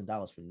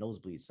 $1,000 for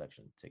nosebleed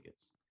section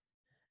tickets.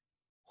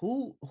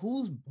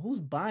 Who's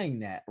buying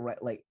that,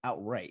 right? Like,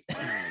 outright.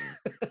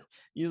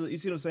 You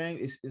see what I'm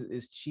saying?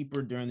 It's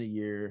cheaper during the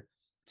year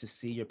to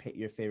see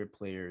your favorite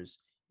players.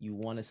 You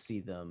want to see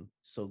them,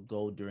 so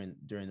go during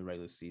the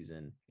regular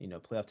season.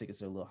 Playoff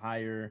tickets are a little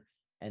higher,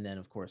 and then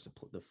of course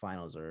the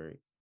finals are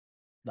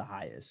the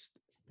highest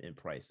in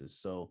prices.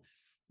 So,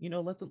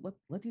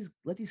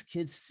 let these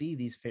kids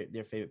see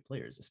their favorite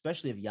players,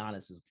 especially if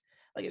Giannis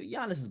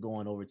is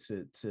going over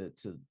to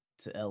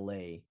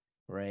LA,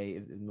 right?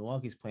 If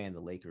Milwaukee's playing the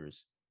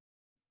Lakers,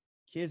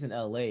 kids in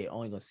LA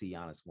only gonna see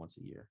Giannis once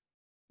a year,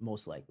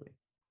 most likely.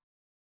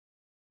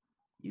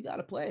 You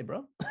gotta play,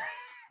 bro.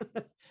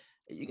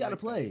 You I gotta like that.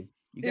 play.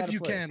 You If gotta you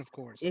play can, of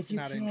course. If if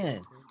you're you not injured.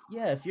 can.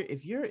 Yeah,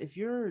 if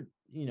you're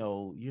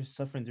you're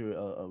suffering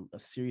through a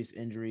serious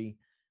injury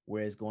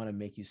where it's going to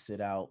make you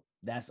sit out,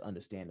 that's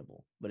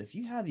understandable. But if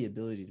you have the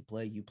ability to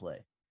play, you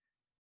play.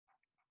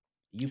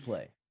 You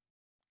play,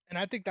 And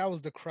I think that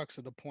was the crux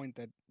of the point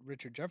that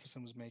Richard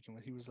Jefferson was making,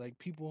 when he was like,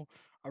 people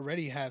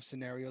already have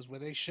scenarios where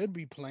they should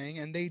be playing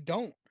and they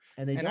don't.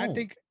 and they And I don't.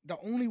 think the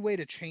only way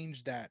to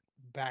change that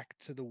back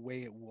to the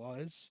way it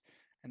was,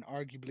 and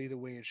arguably the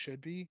way it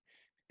should be,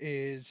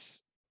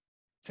 is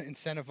to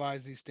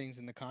incentivize these things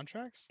in the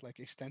contracts, like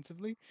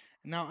extensively.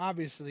 And now,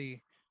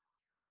 obviously,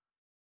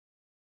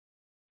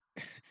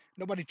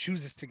 nobody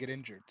chooses to get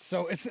injured,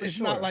 so it's For it's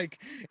not sure.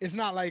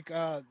 like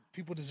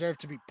people deserve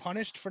to be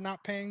punished for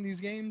not paying these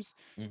games.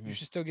 You Hmm.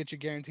 should still get your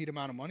guaranteed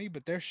amount of money,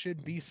 but there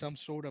should be Hmm. some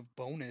sort of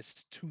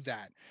bonus to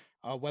that.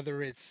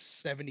 whether it's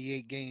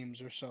 78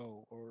 games or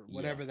so or Yeah.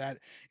 whatever that.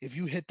 If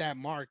you hit that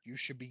mark, you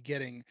should be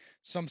getting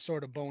some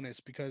sort of bonus,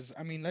 because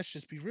I mean, let's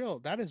just be real,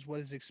 that is what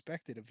is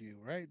expected of you,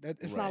 right? That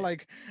it's not Right.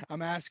 like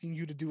I'm asking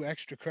you to do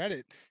extra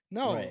credit.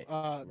 No, Right.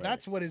 Right.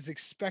 that's what is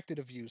expected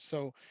of you.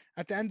 So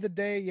at the end of the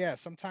day, yeah,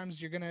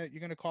 sometimes you're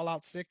gonna call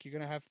out sick, you're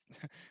gonna have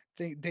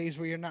days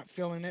where you're not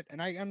feeling it,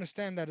 and I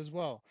understand that as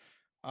well.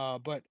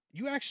 But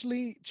you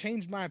actually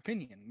changed my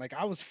opinion. Like,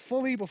 I was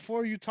fully,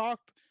 before you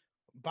talked,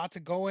 about to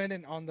go in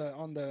and on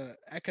the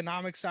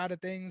economic side of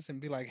things and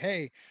be like,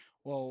 hey,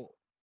 well,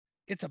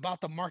 it's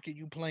about the market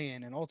you play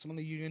in, and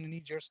ultimately you're going to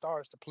need your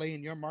stars to play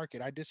in your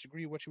market. I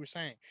disagree with what you were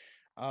saying,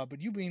 but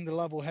you, being the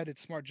level-headed,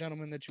 smart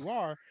gentleman that you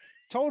are,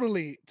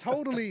 totally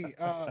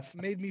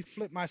made me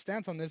flip my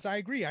stance on this. I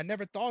agree. I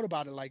never thought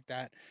about it like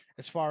that,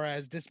 as far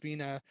as this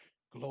being a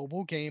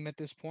global game at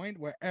this point,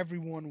 where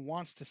everyone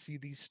wants to see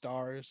these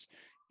stars,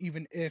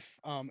 even if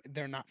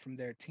they're not from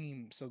their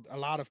team. So a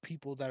lot of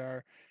people that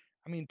are,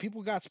 I mean,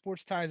 people got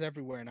sports ties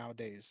everywhere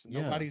nowadays.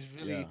 Yeah. Nobody's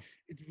really, Yeah.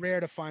 it's rare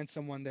to find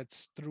someone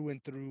that's through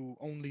and through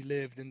only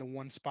lived in the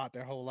one spot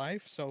their whole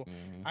life. So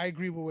Hmm. I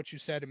agree with what you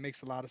said. It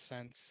makes a lot of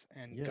sense.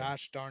 And Yeah.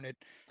 gosh darn it,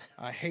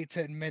 I hate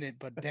to admit it,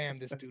 but damn,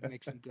 this dude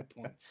makes some good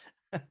points.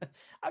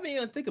 I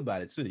mean, think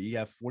about it too. You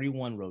have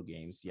 41 road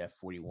games, you have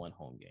 41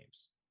 home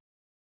games.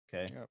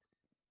 Okay. Yep.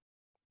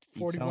 You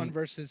 41 telling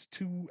versus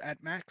 2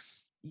 at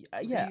max.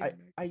 yeah, 3 at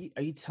max.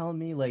 are you telling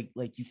me like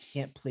you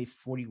can't play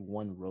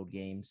 41 road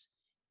games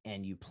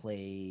and you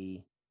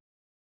play,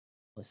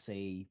 let's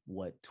say,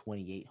 what,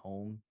 28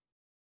 home,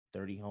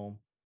 30 home?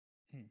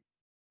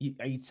 Hmm.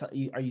 Are you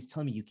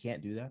telling me you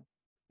can't do that?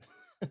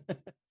 That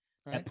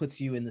Right. puts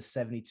you in the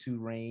 72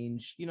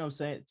 range, you know what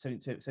I'm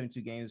saying?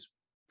 72 games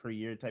per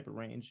year type of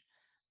range,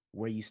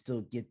 where you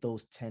still get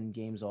those 10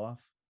 games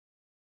off.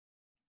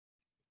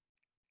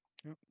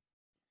 Yep.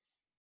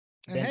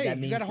 And Then hey,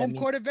 you got a that home means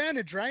court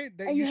advantage, right?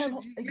 That and you you have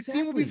should, your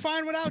team will be exactly.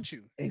 fine without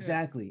you. Yeah.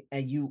 Exactly.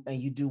 And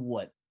you do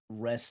what?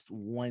 Rest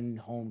one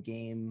home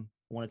game,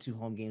 one or two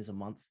home games a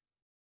month.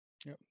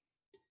 Yep.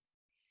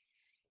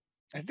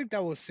 I think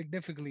that will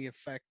significantly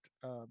affect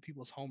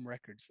people's home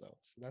records, though.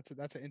 So that's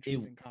an It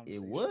interesting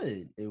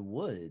conversation. it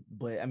would,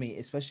 but I mean,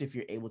 especially if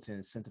you're able to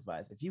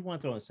incentivize. If you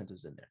want to throw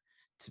incentives in there,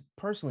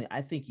 personally,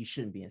 I think you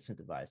shouldn't be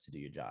incentivized to do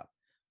your job.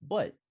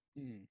 But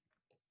Mm,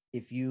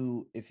 if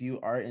you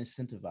are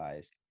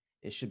incentivized,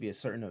 it should be a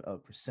certain a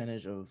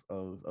percentage of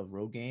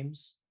road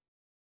games,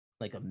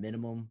 like a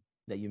minimum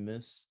that you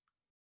miss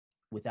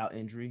without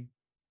injury,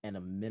 and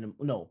a minimum,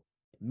 no,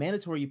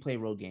 mandatory, you play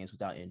road games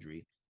without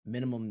injury,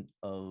 minimum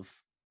of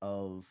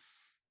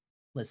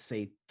let's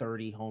say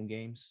 30 home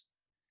games.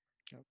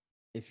 yep.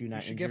 If you're You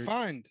not should get injured,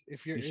 fined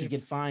if you're you should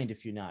get fined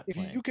if you're not if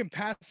you playing. can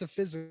pass a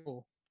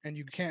physical and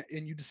you can't,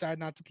 and you decide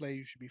not to play,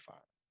 you should be fined,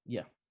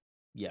 Yeah.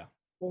 Yeah. I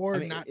or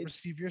mean, not it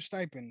receive your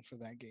stipend for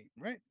that game.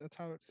 Right? That's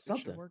how it should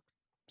something, work.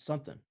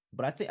 something.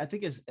 But I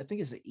think it's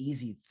an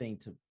easy thing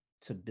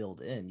to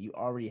build in. You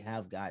already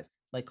have guys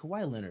like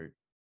Kawhi Leonard.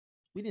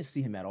 We didn't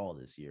see him at all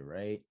this year,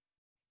 right?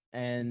 Mhm.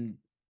 And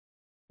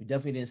we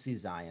definitely didn't see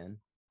Zion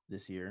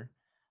this year.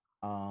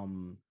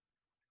 Um,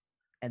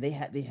 and they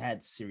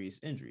had serious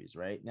injuries,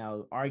 right?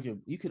 Now,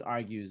 you could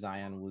argue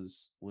Zion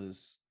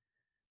was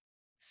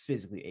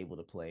physically able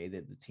to play,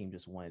 that the team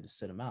just wanted to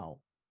sit him out.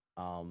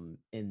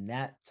 In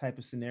that type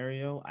of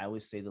scenario, I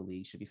would say the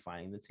league should be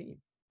finding the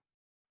team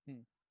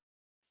Hmm.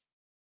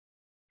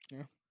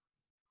 Yeah.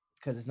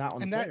 because it's not on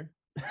the And that player.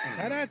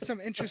 that adds some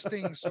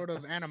interesting sort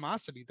of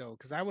animosity, though,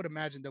 because I would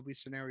imagine there'll be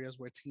scenarios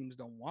where teams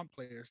don't want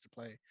players to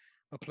play,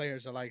 but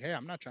players are like, "Hey,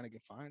 I'm not trying to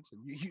get fined, so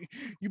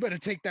you better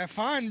take that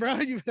fine, bro.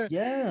 You better."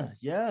 Yeah,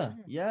 yeah,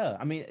 Yeah. yeah.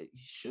 I mean,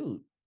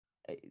 shoot.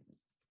 eh,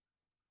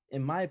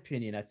 In my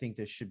opinion, I think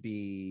there should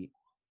be,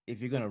 if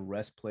you're gonna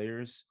rest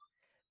players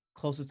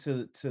closer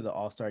to the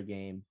All Star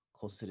game,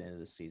 closer to the end of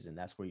the season,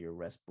 that's where your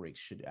rest breaks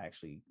should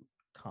actually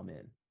come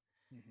in.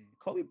 Mhm.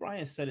 Kobe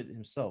Bryant said it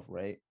himself,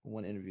 right?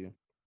 One interview,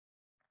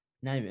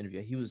 not even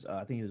interview. He was,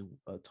 I think he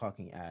was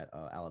talking at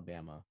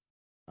Alabama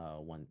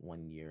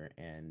one year,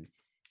 and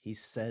he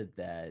said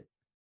that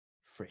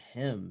for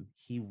him,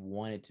 he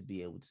wanted to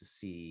be able to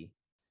see.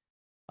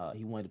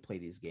 He wanted to play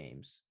these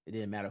games. It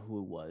didn't matter who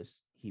it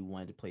was. He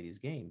wanted to play these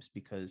games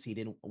because he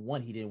didn't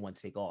want to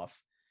take off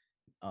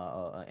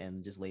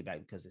and just lay back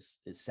because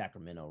it's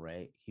Sacramento,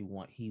 right? He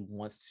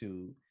wants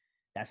to.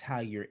 That's how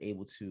you're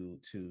able to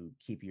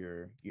keep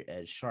your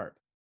edge sharp.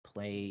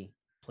 Play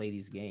play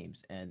these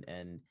games,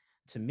 and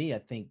to me, I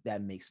think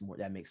that makes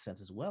sense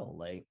as well.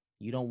 Like,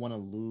 you don't want to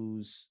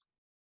lose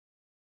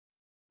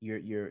your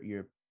your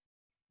your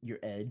your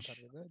edge.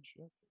 Competitive edge.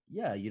 Yeah.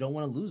 Yeah, you don't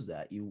want to lose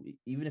that. You,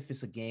 even if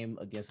it's a game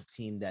against a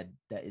team that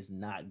is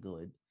not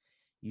good,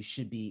 you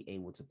should be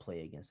able to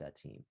play against that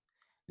team.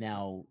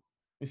 Now,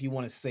 if you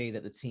want to say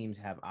that the teams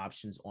have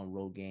options on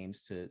road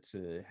games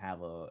to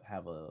have a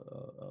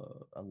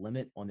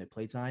limit on their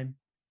playtime,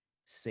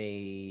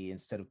 say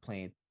instead of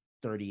playing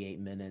 38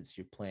 minutes,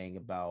 you're playing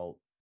about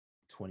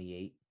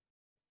 28,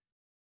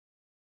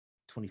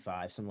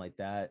 25, something like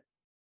that.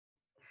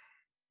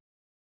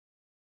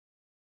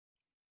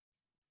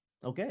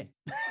 Okay.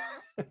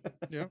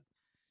 Yeah.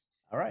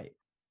 All right.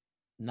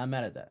 Not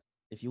mad at that.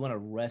 If you want to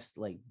rest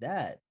like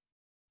that,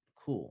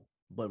 cool.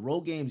 But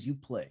role games you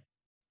play.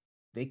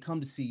 They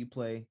come to see you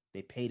play.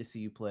 They pay to see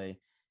you play.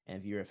 And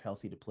if you're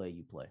healthy to play,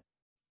 you play.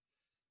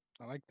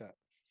 I like that.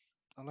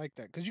 I like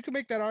that because you can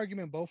make that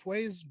argument both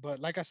ways. But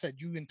like I said,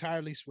 you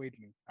entirely swayed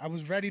me. I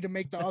was ready to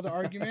make the other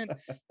argument,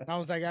 and I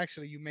was like,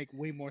 actually, you make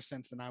way more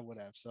sense than I would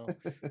have. So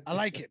I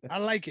like it. I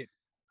like it.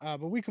 But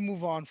we can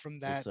move on from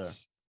Yes, that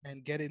sir.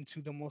 and get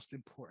into the most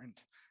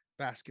important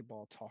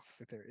basketball talk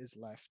that there is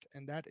left,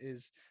 and that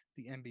is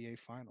the NBA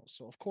Finals.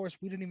 So of course,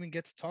 we didn't even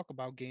get to talk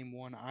about Game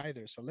One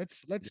either. So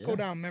let's go Yeah.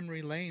 down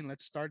memory lane.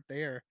 Let's start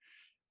there.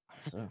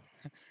 Yes, sir.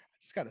 I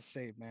just gotta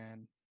say,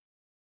 man,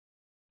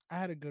 I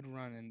had a good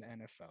run in the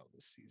NFL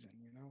this season.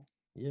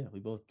 Yeah, we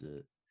both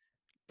did.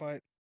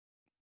 But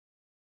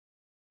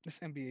this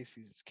NBA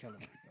season is killing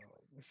me,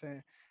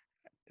 bro.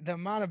 The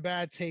amount of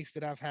bad takes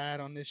that I've had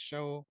on this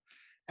show,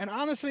 and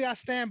honestly, I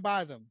stand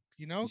by them.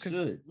 You Because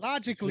should. You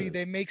logically should.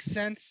 they make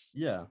sense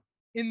Yeah.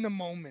 in the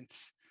moment.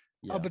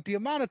 Yeah. But the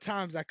amount of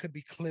times I could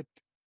be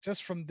clipped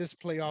just from this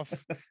playoff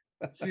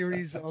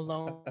series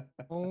alone,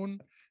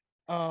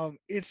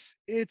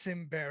 it's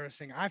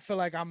embarrassing. I feel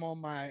like I'm on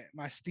my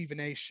Stephen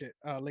A shit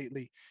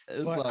lately,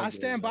 It's but all I good,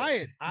 stand man. by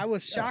it. I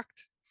was Yeah.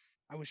 shocked.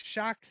 I was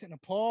shocked and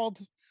appalled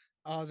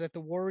that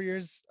the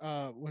Warriors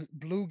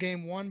blew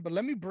Game One. But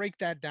let me break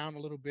that down a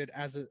little bit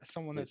as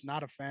someone that's Please.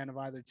 not a fan of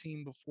either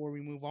team before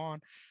we move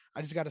on.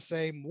 I just got to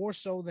say, more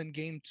so than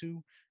Game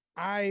Two,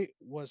 I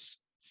was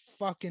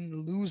fucking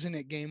losing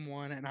at Game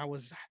One, and I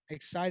was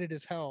excited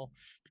as hell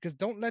because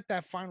don't let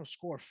that final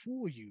score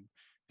fool you.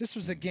 This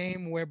was a Mhm.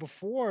 game where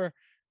before,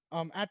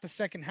 at the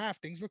second half,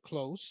 things were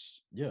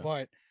close, Yeah.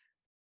 but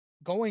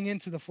going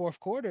into the fourth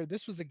quarter,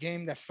 this was a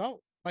game that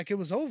felt like it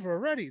was over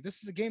already.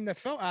 This is a game that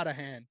felt out of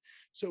hand.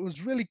 So it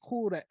was really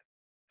cool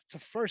to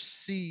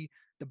first see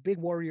the big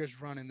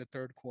Warriors run in the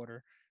third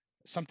quarter,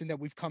 something that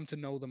we've come to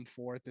know them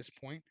for at this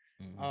point.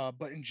 Hmm.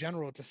 But in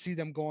general, to see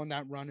them go on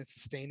that run and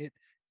sustain it,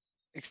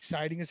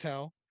 exciting as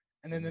hell.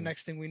 And then the Hmm.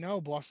 next thing we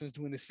know, Boston's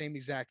doing the same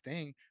exact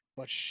thing,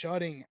 but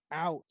shutting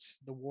out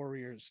the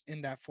Warriors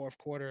in that fourth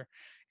quarter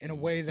in a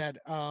Hmm. way that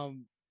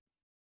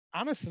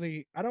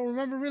honestly, I don't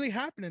remember really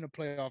happening in a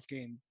playoff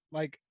game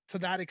like to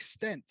that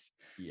extent.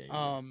 Yeah, you're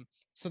right. Um,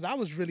 so that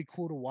was really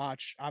cool to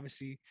watch.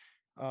 Obviously,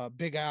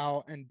 Big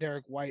Al and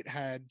Derek White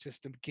had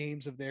just the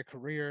games of their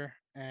career,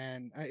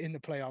 and in the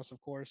playoffs,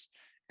 of course,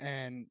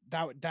 and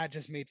that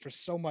just made for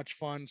so much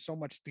fun, so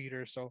much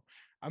theater. So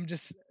I'm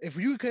just, if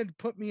you could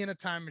put me in a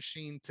time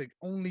machine to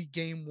only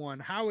Game One,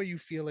 how are you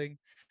feeling,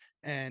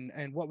 and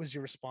what was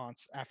your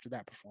response after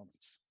that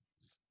performance?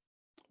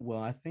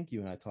 Well, I think you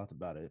and I talked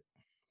about it,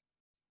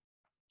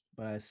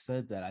 but I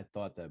said that I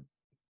thought that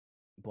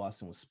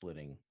Boston was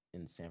splitting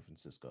in San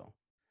Francisco.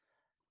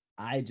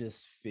 I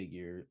just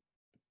figured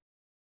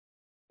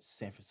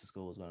San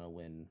Francisco was going to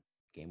win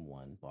game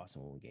one,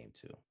 Boston will win game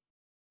two.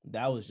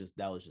 That was just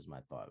my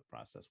thought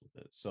process with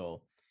it.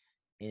 So,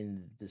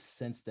 in the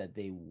sense that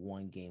they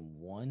won game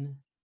one,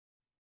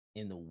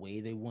 in the way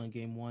they won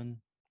game one,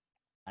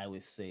 I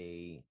would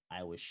say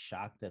I was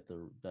shocked that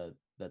the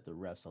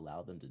refs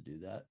allowed them to do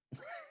that.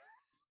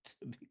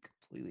 To be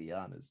completely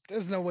honest,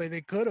 There's no way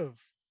they could have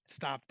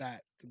stopped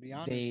that. To be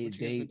honest, they what you have to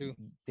they do?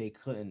 they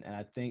couldn't, and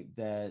I think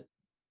that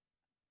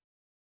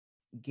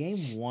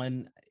game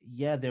one,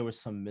 yeah, there were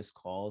some missed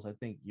calls. I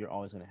think you're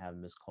always going to have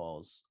missed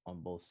calls on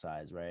both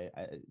sides, right?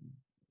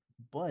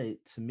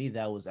 But to me,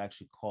 that was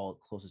actually called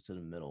closest to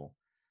the middle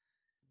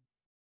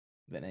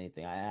than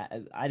anything.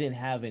 I didn't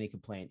have any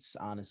complaints,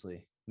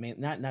 honestly. I mean,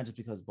 not just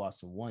because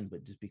Boston won,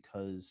 but just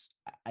because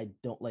I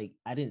don't like.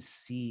 I didn't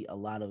see a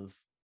lot of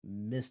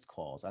missed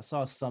calls. I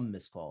saw some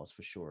missed calls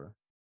for sure,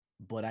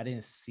 but I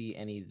didn't see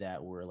any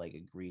that were like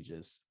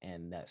egregious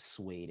and that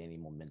swayed any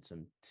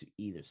momentum to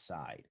either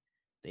side.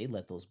 They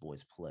let those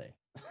boys play.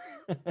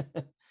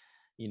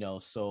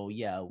 So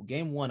yeah,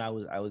 game one I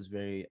was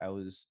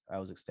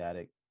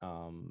ecstatic.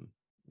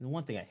 The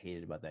one thing I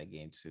hated about that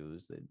game too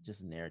is that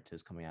just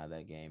narratives coming out of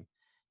that game.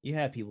 You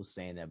had people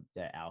saying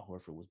that Al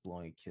Horford was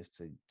blowing a kiss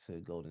to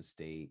Golden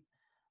State,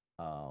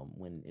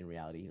 when in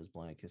reality he was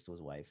blowing a kiss to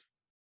his wife.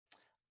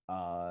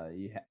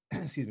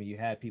 Excuse me, you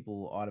had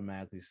people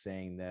automatically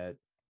saying that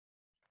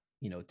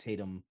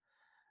Tatum,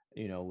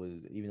 was,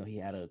 even though he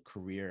had a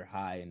career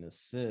high in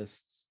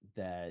assists,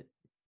 that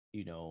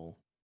you know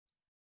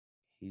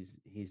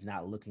he's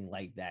not looking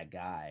like that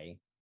guy.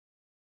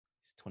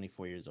 He's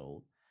 24 years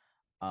old.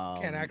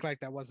 Can't Um, act like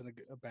that wasn't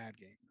a bad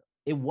game though.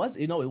 it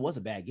was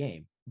a bad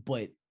game,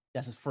 but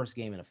that's his first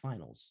game in the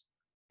finals,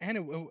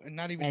 And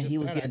not even and he just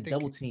was that. I getting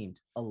double think teamed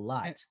a and,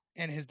 lot.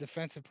 and his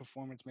defensive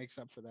performance makes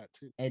up for that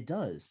too. It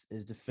does.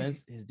 His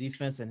defense,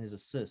 and his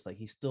assists. Like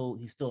he still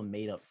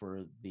made up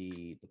for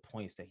the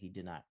points that he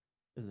did not.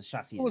 There's the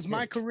shots he If it didn't was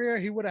my hit. career,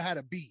 he would have had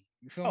a B.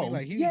 You feel me? Oh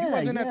Like he yeah,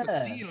 wasn't at the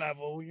yeah, C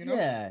level.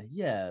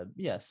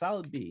 yeah.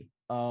 Solid B.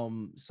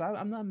 So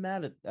I'm not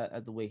mad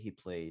at the way he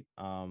played.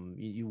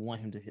 You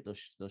want him to hit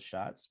those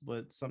shots,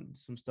 but some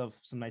stuff,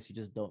 some nights you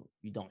just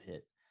don't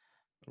hit.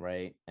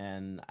 right?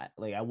 And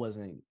I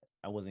wasn't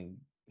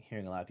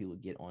hearing a lot of people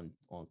get on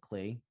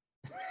Clay.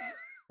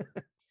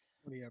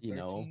 What do you have, You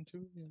know, 13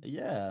 too?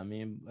 Yeah. yeah, I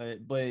mean,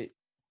 but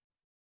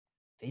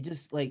they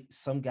just like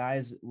some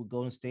guys with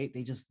Golden State,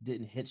 they just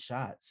didn't hit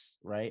shots,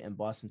 right? And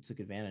Boston took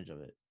advantage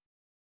of it.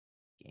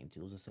 Game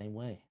two was the same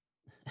way.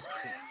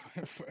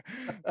 For,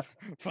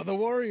 for the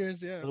Warriors,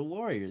 For yeah. the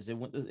Warriors, it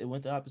went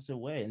the opposite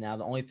way. Now,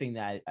 the only thing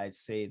that I'd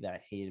say that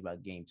I hated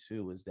about Game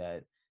Two was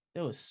that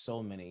there was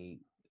so many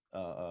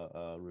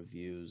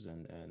reviews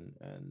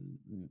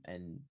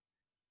and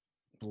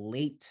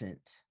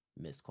blatant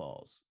missed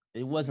calls.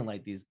 It wasn't Mhm.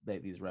 like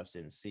these refs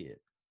didn't see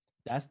it.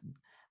 That's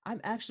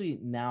I'm actually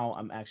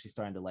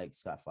starting to like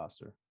Scott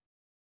Foster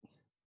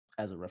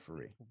as a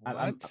referee.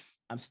 What?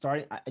 I'm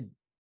starting.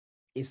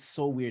 It's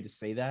so weird to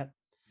say that,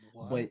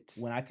 but What?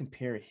 when I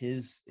compare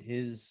his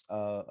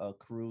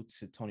crew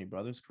to Tony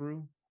Brothers'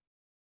 crew,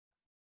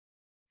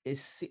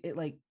 it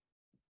like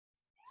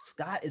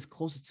Scott is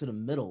closer to the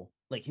middle.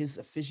 Like his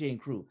officiating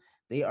crew,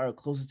 they are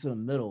closer to the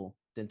middle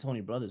than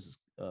Tony Brothers'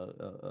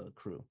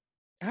 crew.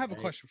 I have a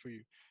Right? question for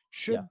you.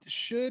 Yeah.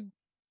 Should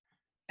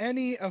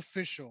any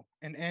official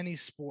in any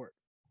sport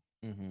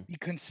Mm-hmm. be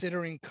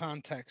considering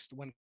context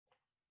when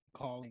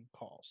calling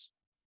calls?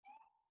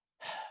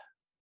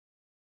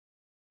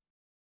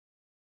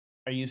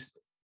 Are you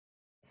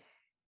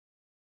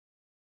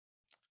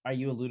are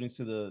you alluding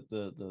to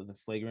the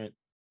flagrant?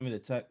 I mean the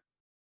tech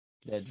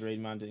that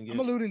Draymond didn't I'm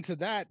get. alluding to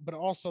that, but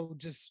also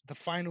just the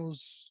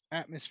finals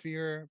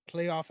atmosphere,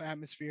 playoff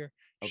atmosphere.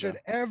 Okay. Should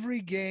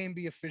every game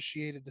be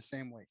officiated the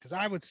same way? Because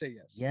I would say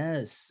yes.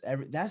 Yes,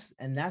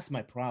 that's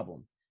my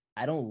problem.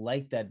 I don't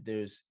like that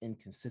there's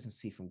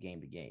inconsistency from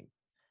game to game.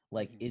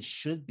 Like Mhm. it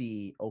should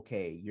be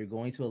okay. You're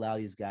going to allow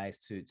these guys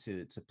to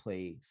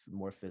play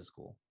more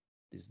physical.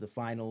 This is the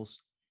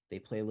finals. They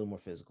play a little more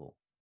physical.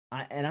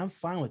 I'm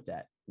fine with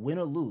that. Win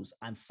or lose,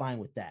 I'm fine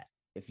with that.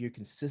 If you're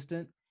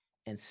consistent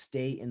and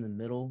stay in the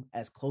middle,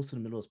 as close to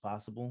the middle as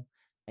possible,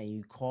 and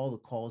you call the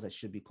calls that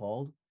should be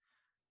called,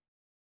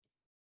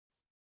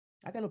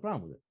 I got no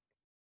problem with it.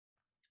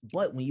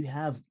 But when you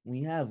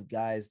have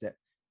guys that,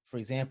 for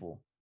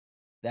example,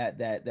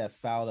 that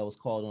foul that was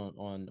called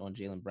on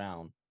Jalen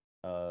Brown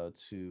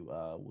to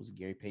was it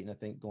Gary Payton, I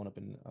think, going up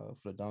in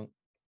for the dunk.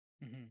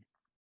 Mhm.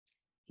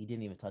 He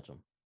didn't even touch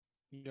him,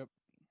 Yep.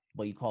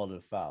 but you called it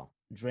a foul.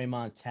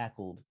 Draymond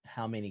tackled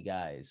how many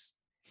guys,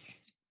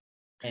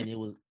 and it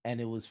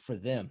was for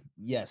them.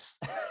 Yes.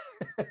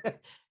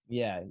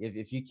 Yeah,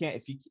 if you can't,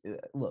 if you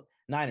look,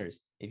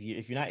 Niners, if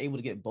you're not able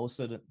to get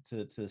Bosa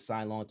to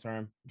sign long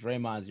term,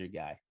 Draymond's your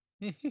guy.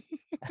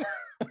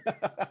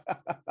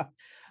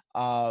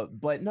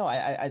 But no,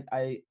 I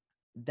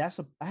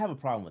have a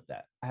problem with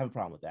that. I have a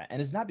problem with that,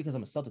 and it's not because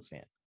I'm a Celtics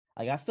fan.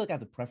 Like I feel like I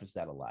have to preface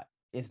that a lot.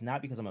 It's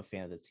not because I'm a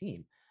fan of the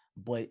team,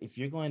 but if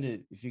you're going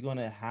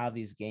to have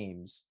these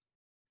games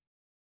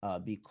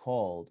be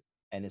called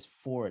and it's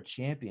for a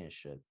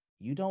championship,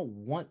 you don't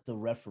want the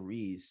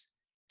referees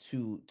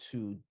to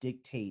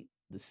dictate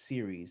the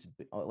series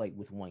like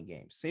with one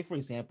game. Say for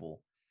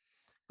example,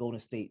 Golden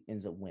State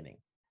ends up winning.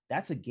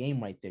 That's a game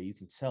right there. You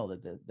can tell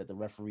that the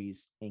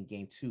referees in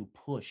game two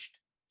pushed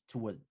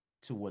toward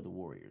toward the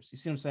Warriors. You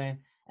see what I'm saying?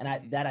 And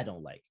Mhm. I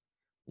don't like.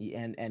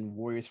 And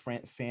Warriors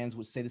fans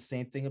would say the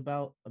same thing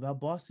about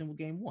Boston with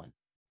game one,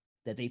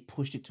 that they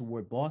pushed it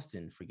toward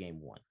Boston for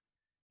game one.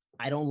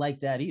 I don't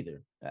like that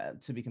either.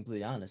 To be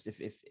completely honest,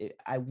 if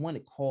I want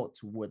it called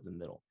toward the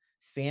middle,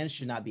 fans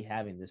should not be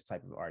having this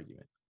type of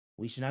argument.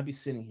 We should not be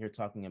sitting here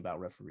talking about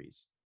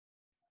referees.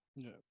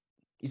 Yeah. You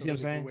It's a see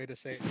what I'm really good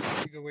saying? way to say it.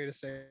 Really good way to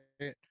say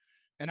it.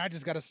 And I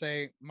just gotta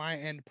say, my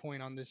end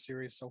point on this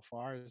series so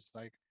far is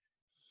like,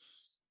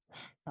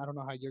 I don't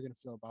know how you're gonna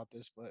feel about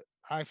this, but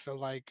I feel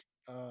like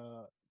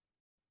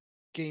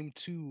game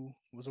two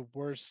was a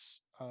worse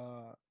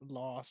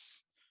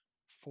loss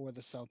for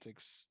the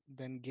Celtics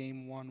than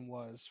game one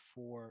was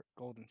for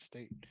Golden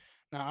State.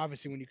 Now,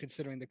 obviously, when you're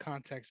considering the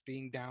context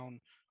being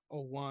down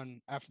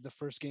 0-1 after the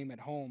first game at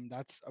home,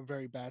 that's a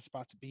very bad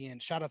spot to be in.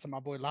 Shout out to my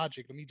boy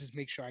Logic. Let me just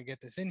make sure I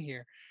get this in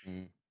here.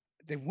 Mm,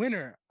 The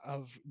winner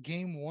of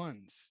game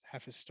ones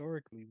have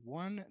historically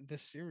won the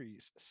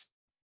series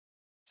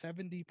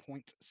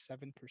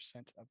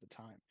 70.7% of the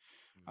time.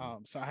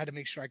 mm. So I had to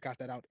make sure I got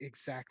that out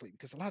exactly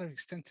because a lot of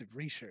extensive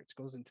research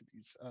goes into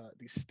these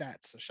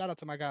stats. So shout out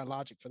to my guy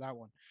Logic for that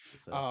one.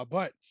 So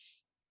But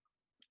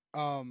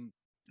um,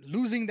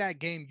 losing that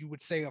game, you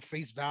would say a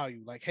face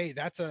value, like, hey,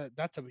 that's a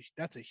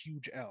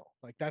huge L.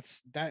 Like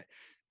that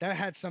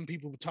had some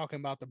people talking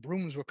about the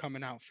brooms were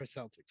coming out for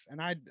Celtics,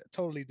 and I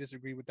totally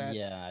disagree with that.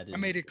 yeah, I I didn't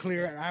made it agree with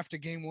clear that. after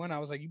game one. I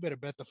was like, you better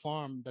bet the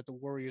farm that the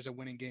Warriors are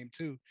winning game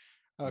two,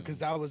 because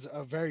Mhm. that was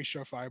a very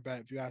surefire bet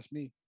if you ask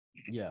me,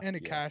 Yeah, and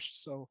it yeah.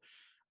 cashed. So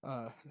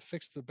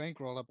fixed the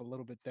bankroll up a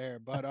little bit there.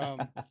 But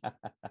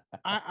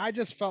I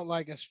just felt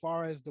like as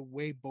far as the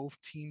way both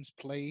teams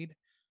played,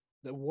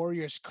 the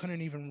Warriors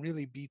couldn't even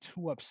really be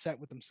too upset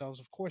with themselves.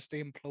 Of course,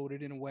 they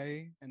imploded in a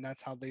way, and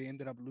that's how they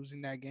ended up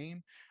losing that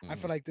game. I Mhm.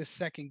 feel like this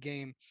second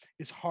game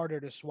is harder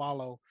to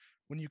swallow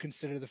when you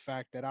consider the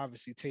fact that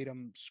obviously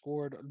Tatum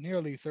scored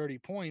nearly 30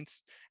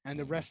 points and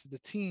the Mhm. rest of the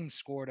team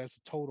scored as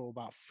a total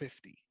about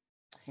 50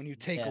 when you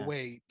take Yeah,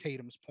 away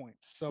Tatum's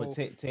points. but So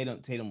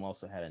Tatum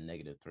also had a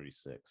negative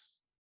 36.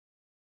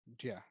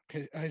 yeah,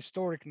 a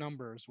historic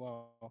number as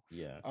well.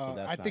 Yeah, so I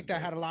that's think that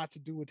not had a good. lot to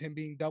do with him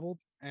being doubled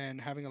and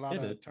having a lot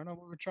It of did.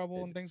 turnover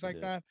trouble and things It like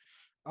did. that.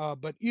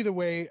 But either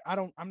way,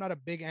 I'm not a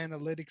big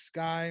analytics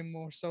guy.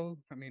 More so,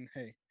 I mean,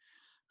 hey,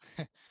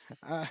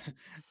 I,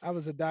 I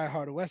was a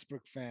diehard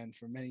Westbrook fan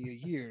for many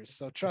years,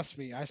 so trust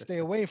me, I stay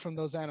away from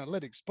those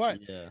analytics. But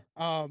Yeah.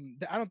 I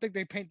don't think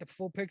they paint the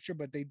full picture,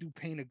 but they do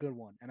paint a good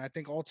one. And I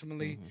think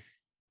ultimately,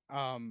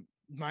 Hmm.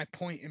 my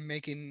point in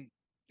making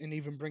and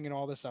even bringing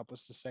all this up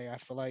was to say I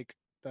feel like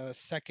the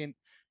second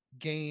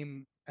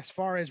game, as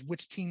far as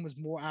which team was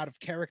more out of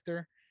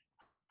character,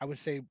 I would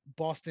say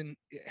Boston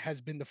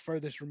has been the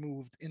furthest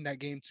removed in that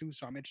game too.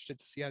 So I'm interested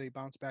to see how they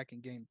bounce back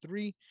in game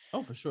three.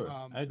 Oh, for sure.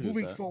 I agree with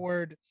Moving that.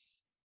 forward,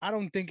 I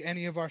don't think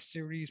any of our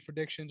series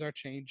predictions are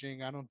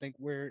changing. I don't think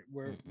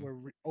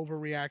Mm-mm.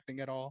 overreacting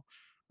at all.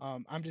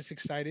 I'm just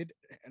excited,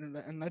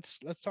 and let's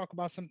talk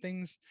about some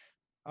things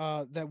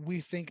that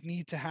we think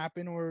need to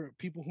happen or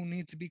people who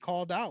need to be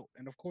called out.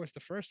 And of course, the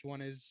first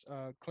one is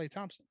Clay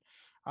Thompson.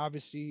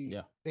 Obviously,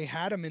 Yeah. they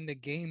had him in the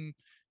game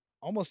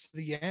almost to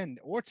the end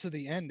or to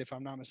the end, if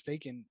I'm not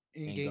mistaken,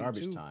 in In game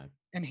garbage two. time.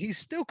 And he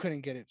still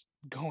couldn't get it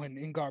going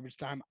in garbage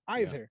time Yeah.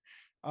 either.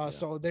 Yeah.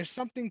 So there's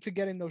something to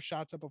getting those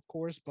shots up, of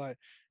course, but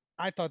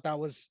I thought that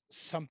was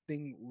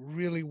something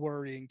really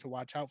worrying to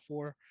watch out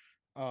for.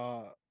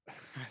 Uh,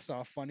 I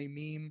saw a funny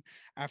meme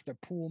after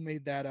Poole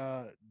made that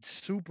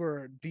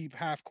super deep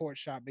half court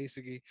shot,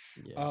 basically,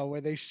 Yeah.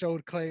 where they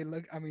showed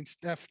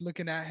Steph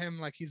looking at him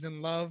like he's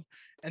in love,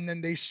 and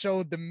then they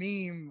showed the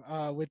meme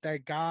with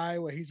that guy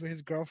where he's with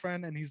his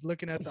girlfriend and he's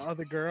looking at the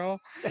other girl,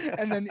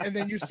 and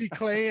then you see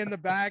Clay in the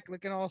back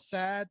looking all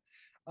sad.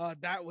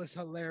 That was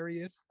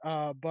hilarious.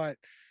 But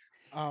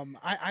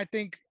I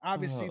think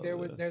obviously Oh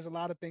man. there's a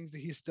lot of things that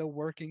he's still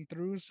working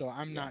through, so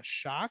I'm Yeah. not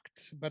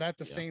shocked. But at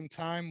the Yeah. same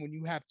time, when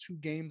you have two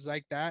games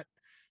like that,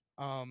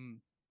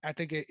 um, I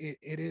think it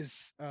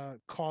is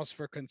cause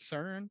for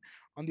concern.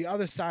 On the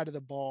other side of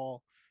the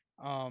ball,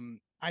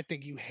 I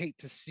think you hate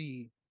to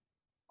see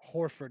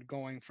Horford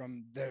going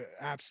from the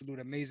absolute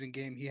amazing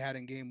game he had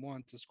in game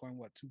one to scoring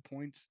what 2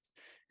 points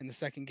in the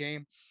second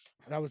game.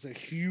 That was a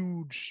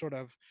huge sort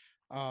of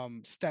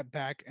step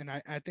back. And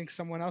I think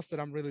someone else that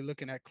I'm really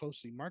looking at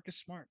closely, Marcus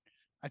Smart.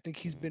 I think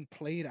he's Hmm. been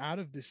played out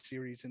of this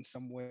series in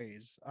some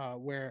ways,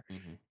 where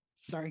Hmm.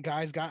 certain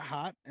guys got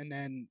hot and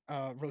then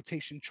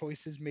rotation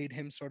choices made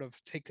him sort of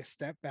take a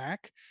step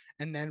back,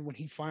 and then when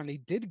he finally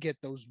did get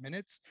those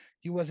minutes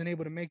he wasn't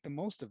able to make the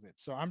most of it.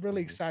 So I'm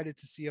really Hmm. excited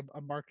to see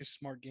a Marcus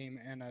Smart game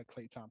and a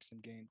Clay Thompson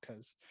game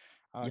because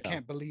I Yeah.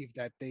 can't believe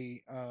that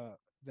they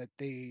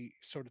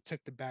sort of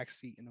took the back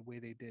seat in the way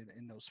they did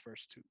in those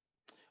first two.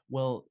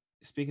 Well,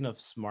 speaking of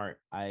smart,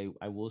 I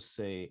will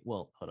say,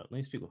 well, hold up. Let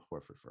me speak with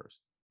Horford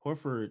first.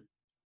 Horford,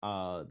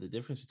 the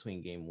difference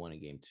between game one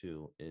and game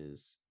two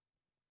is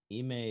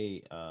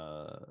Ime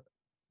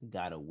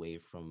got away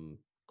from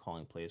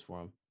calling plays for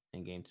him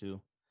in game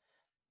two.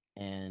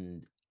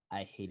 And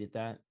I hated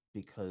that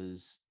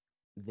because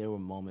there were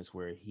moments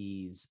where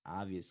he's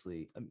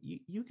obviously,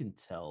 you can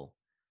tell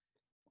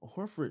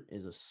Horford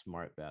is a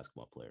smart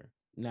basketball player.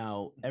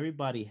 Now,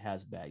 everybody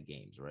has bad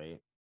games, right?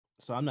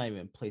 So I'm not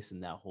even placing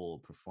that whole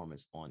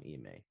performance on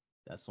Ime.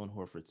 That's on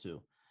Horford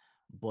too.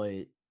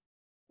 But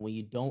when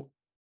you don't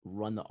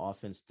run the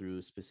offense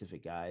through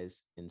specific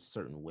guys in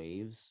certain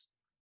waves,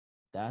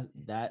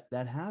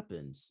 that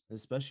happens,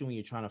 especially when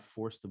you're trying to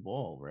force the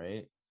ball,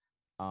 right?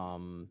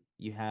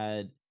 You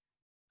had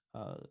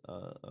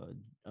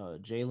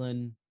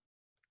Jalen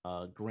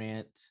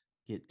Grant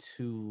get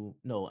two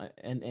no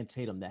and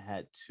Tatum that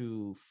had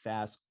two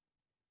fast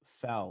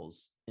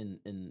fouls in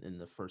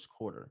the first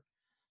quarter.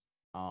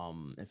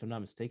 If I'm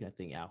not mistaken, I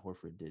think Al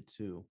Horford did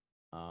too.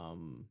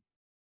 Um,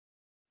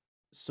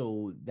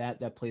 so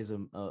that plays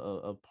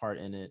a part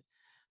in it,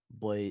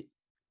 but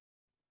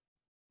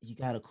you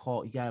gotta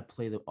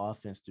play the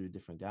offense through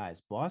different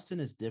guys. Boston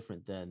is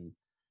different than,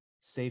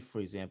 say, for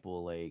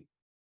example, like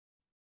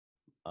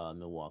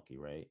Milwaukee,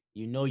 right?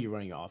 You know you're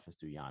running your offense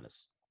through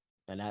Giannis,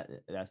 and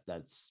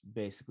that's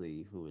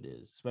basically who it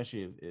is.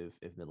 Especially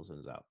if Middleton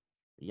is out,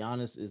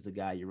 Giannis is the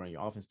guy you're running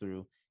your offense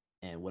through,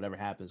 and whatever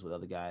happens with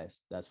other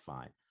guys, that's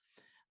fine.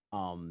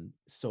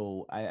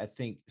 So I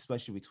think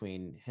especially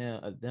between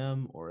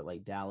them or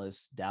like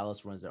Dallas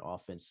runs their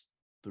offense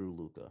through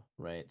Luca,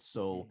 right?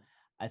 So Mhm.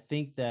 I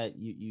think that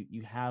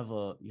you have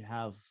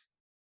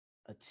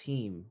a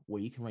team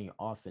where you can run your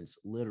offense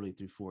literally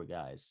through four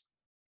guys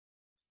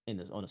in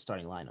this on a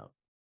starting lineup.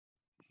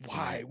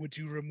 Why And would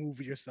you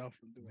remove yourself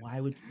from doing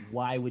that?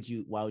 why would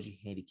you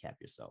handicap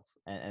yourself?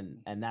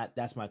 And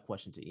that's my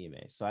question to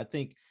Ime. So I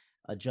think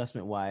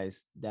adjustment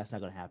wise, that's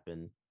not going to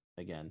happen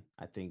again.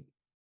 I think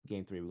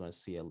game three we're going to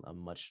see a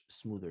much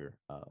smoother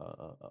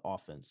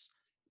offense.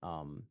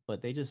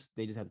 But they just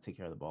have to take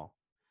care of the ball.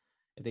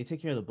 If they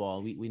take care of the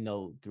ball, we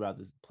know throughout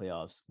the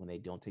playoffs when they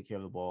don't take care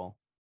of the ball,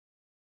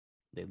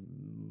 they're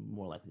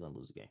more likely going to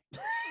lose the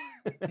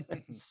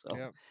game. So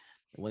Yep.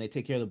 when they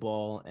take care of the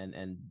ball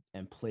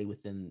and play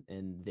within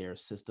in their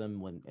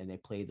system and they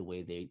play the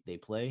way they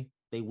play,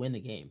 they win the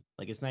game.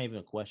 Like it's not even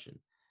a question.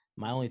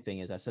 My only thing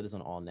is I said this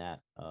on All Nat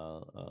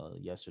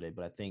yesterday,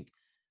 but I think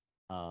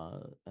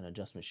an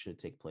adjustment should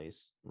take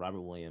place.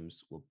 Robert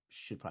Williams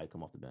should probably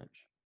come off the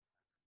bench.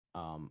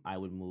 I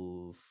would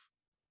move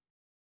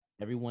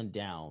everyone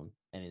down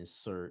and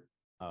insert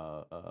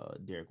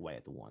Derek White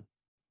at the one.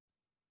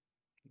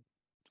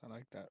 I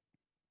like that.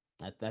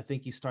 I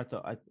think you start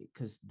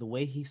because the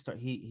way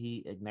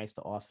he ignites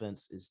the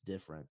offense is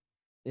different.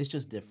 It's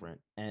just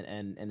different,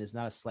 and it's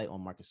not a slight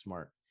on Marcus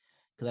Smart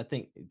because I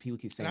think people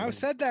keep And saying, I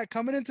said that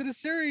coming into the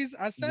series.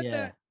 I said yeah,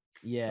 that,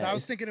 yeah, but I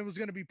was thinking it was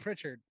going to be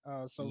Pritchard.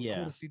 So cool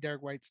yeah, to see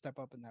Derek White step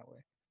up in that way.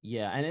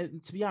 yeah.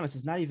 And to be honest,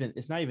 it's not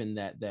even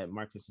that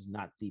Marcus is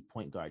not the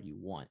point guard you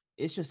want.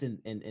 It's just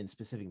in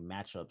specific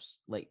matchups.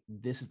 Like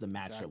this is the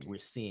matchup we're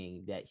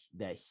seeing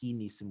that he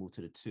needs to move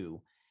to the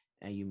two,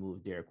 and you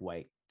move Derek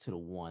White to the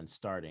one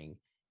starting,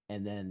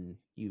 and then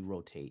you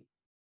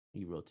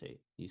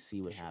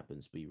see what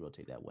happens, but you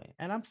rotate that way,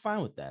 and I'm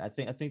fine with that. I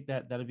think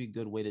that that'll be a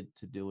good way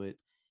to do it.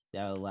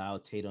 That allow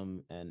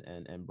Tatum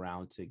and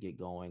Brown to get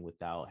going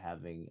without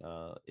having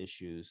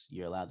issues.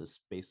 You're allowed to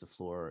space the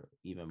floor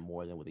even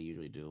more than what they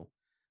usually do.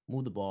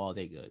 Move the ball,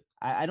 they good.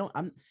 I don't,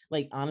 I'm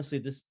like, honestly,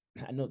 this,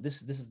 I know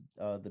this is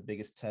the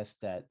biggest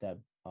test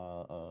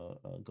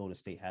Golden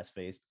State has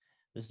faced.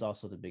 This is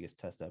also the biggest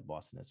test that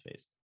Boston has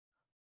faced.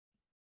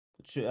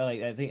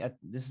 Like I think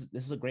this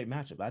is a great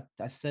matchup.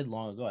 I said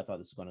long ago I thought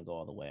this was going to go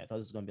all the way. I thought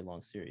this was going to be a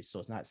long series, so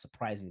it's not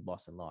surprising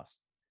Boston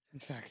lost.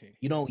 Exactly.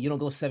 You don't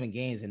go 7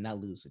 games and not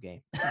lose a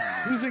game.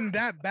 Losing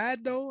that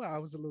bad though, I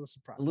was a little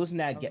surprised. Losing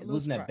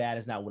that bad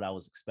is not what I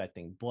was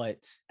expecting. But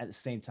at the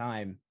same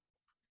time,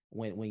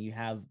 when you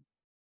have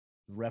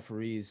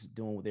referees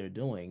doing what they're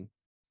doing,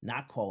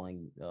 not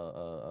calling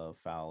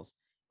fouls,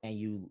 and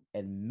you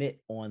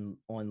admit on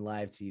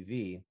live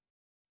TV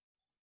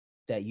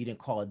that you didn't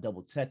call a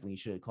double tech when you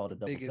should have called a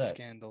double biggest tech.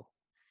 Scandal.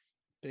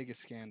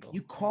 Biggest scandal.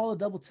 You call a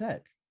double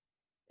tech.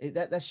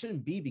 That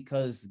shouldn't be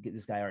because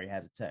this guy already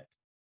has a tech.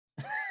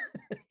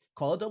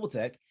 Call a double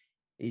tech,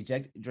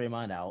 eject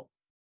Draymond out,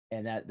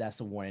 and that's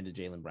a warning to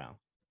Jaylen Brown.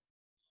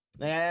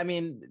 I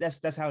mean,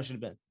 that's how it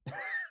should have been.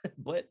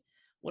 But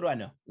what do I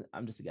know?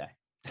 I'm just a guy.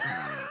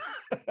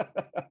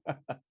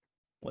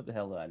 What the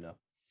hell do I know?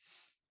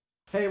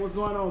 Hey, what's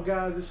going on,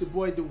 guys? It's your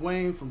boy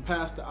Dwayne from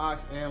Past the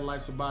Ox and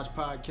Life's a Botch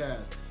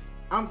podcast.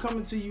 I'm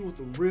coming to you with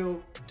a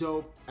real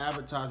dope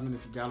advertisement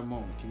if you got a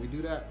moment. Can we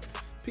do that?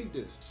 Peep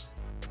this.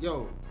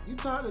 Yo, you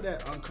tired of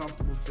that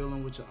uncomfortable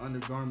feeling with your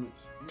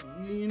undergarments?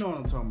 You know what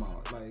I'm talking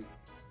about. Like,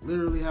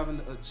 literally having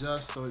to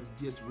adjust so it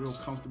gets real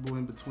comfortable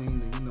in between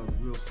the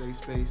real safe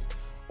space.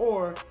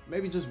 Or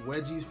maybe just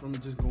wedgies from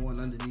just going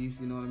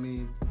underneath, you know what I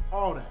mean?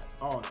 All that.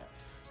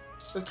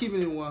 Let's keep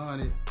it in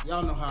 100.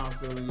 Y'all know how I'm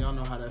feeling. Y'all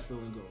know how that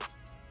feeling goes.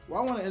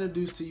 Well, I want to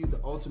introduce to you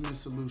the ultimate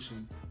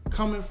solution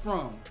coming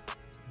from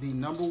the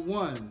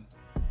 #1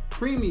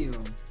 premium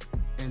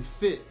and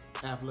fit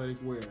athletic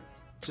wear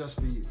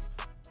just for you.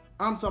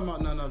 I'm talking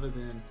about none other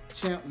than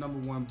Champ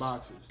 #1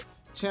 Boxers.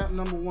 Champ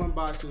 #1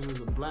 Boxers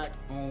is a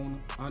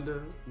black-owned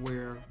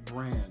underwear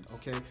brand,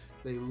 okay?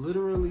 They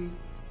literally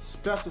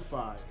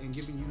specify in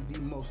giving you the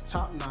most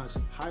top-notch,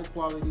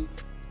 high-quality,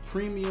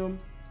 premium,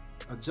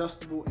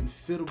 adjustable and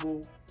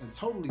fittable and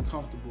totally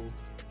comfortable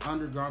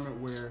undergarment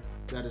wear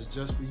that is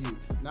just for you.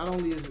 Not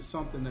only is it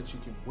something that you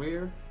can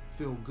wear,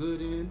 feel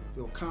good in,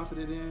 feel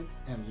confident in,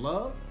 and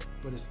love,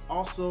 but it's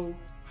also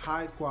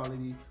high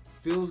quality,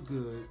 feels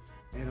good,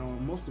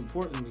 and most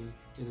importantly,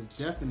 it is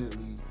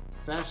definitely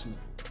fashionable,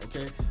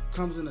 okay?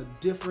 Comes in a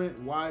different,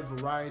 wide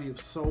variety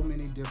of so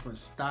many different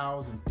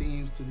styles and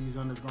themes to these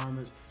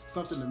undergarments.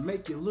 Something to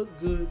make you look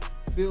good,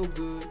 feel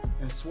good,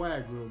 and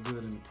swag real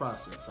good in the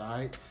process, all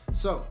right?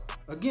 So,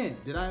 again,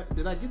 did I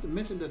get to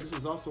mention that this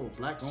is also a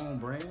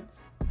black-owned brand?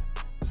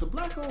 It's a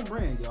black-owned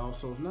brand, y'all,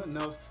 so if nothing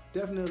else,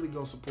 definitely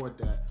go support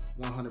that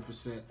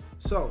 100%.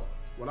 So,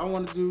 what I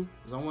want to do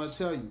is I want to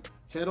tell you,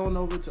 head on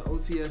over to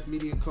OTS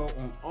Media Co.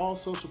 on all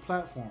social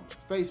platforms,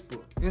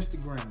 Facebook,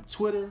 Instagram,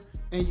 Twitter,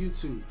 and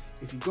YouTube.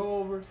 If you go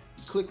over,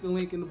 you click the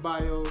link in the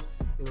bios,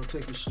 it'll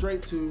take you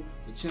straight to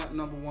the Champ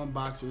 #1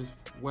 Boxers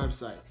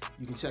website.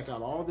 You can check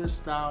out all their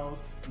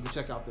styles, you can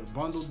check out their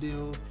bundle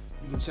deals,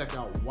 you can check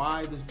out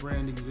why this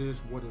brand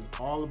exists, what it's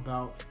all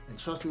about, and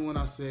trust me when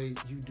I say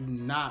you do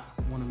not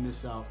want to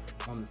miss out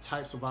on the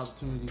types of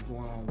opportunities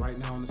going on right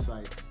now on the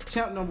site.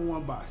 Champ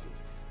 #1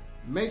 Boxers.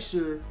 Make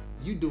sure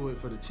you do it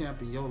for the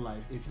champ in your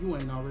life if you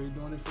ain't already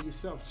doing it for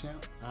yourself,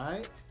 champ. All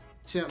right?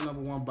 Champ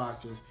 #1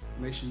 Boxers.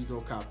 Make sure you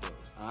go cop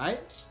those. All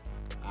right?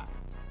 All right.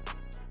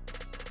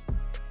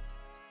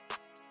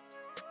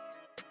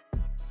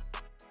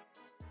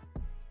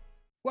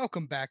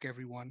 Welcome back,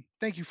 everyone.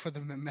 Thank you for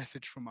the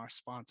message from our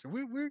sponsor.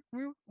 We're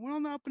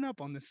on the up and up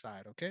on this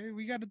side. Okay,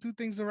 we got to do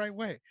things the right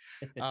way.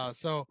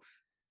 So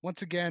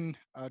once again,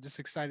 just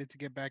excited to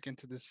get back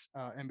into this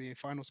NBA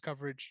Finals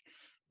coverage.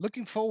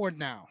 Looking forward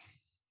now.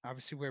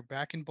 Obviously, we're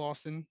back in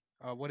Boston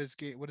What is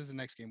the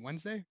next game?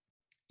 Wednesday?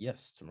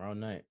 Yes, tomorrow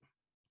night.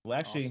 Well,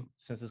 actually, Awesome.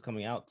 since it's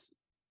coming out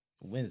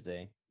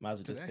Wednesday, might as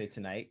well just Today. say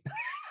tonight.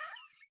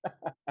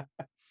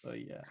 So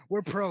yeah,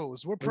 We're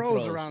pros. We're we're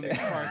pros pros. around these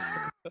parts.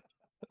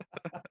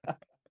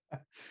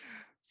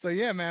 So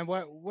yeah, man.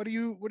 What are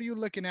you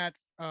looking at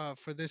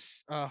for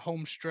this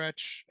home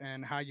stretch,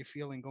 and how you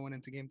feeling going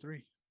into game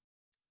three?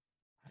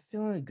 I'm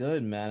feeling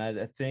good, man.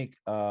 I think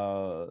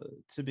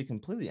to be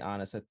completely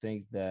honest, I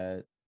think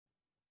that,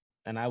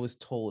 and I was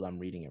told I'm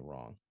reading it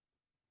wrong,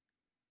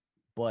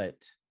 but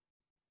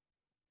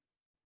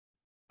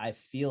I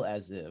feel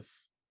as if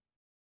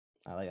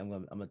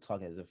I'm gonna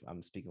talk as if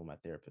I'm speaking with my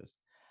therapist.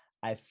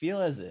 I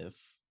feel as if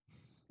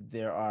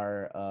there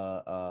are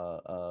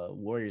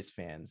Warriors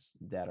fans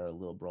that are a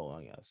little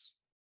broing us,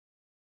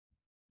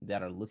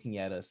 that are looking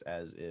at us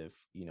as if,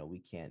 we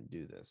can't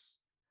do this.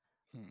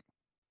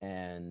 Hmm.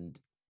 And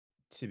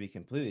to be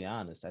completely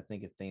honest, I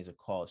think if things are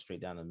called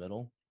straight down the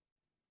middle,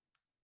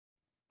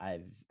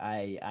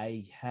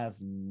 I have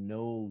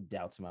no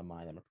doubts in my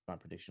mind that my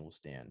prediction will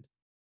stand.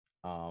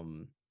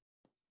 Um,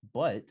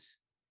 but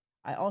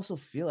I also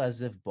feel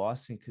as if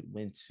Boston could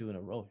win two in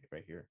a row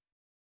right here.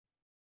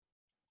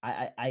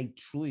 I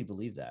truly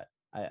believe that.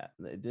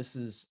 This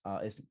is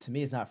it's, to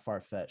me, it's not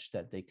far fetched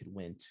that they could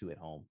win two at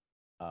home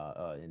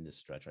in this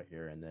stretch right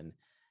here, and then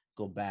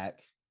go back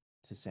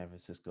to San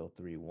Francisco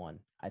 3-1.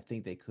 I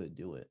think they could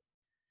do it.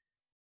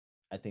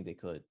 I think they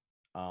could.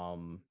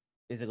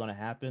 Is it going to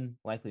happen?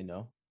 Likely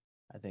no.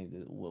 I think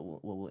that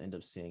what we'll end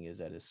up seeing is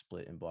that it's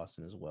split in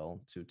Boston as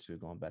well, 2-2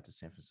 going back to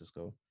San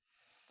Francisco.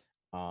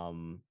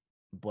 Um,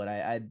 but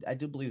I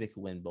do believe they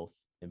could win both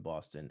in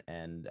Boston,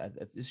 and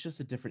it's just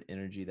a different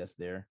energy that's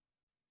there.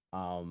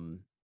 Um,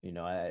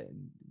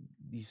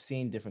 you've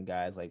seen different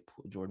guys like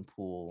Jordan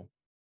Poole,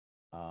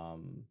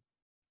 um,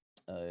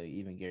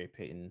 even Gary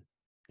Payton,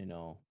 you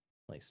know,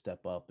 like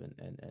step up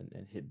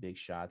and hit big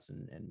shots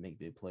and make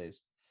big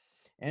plays.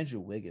 Andrew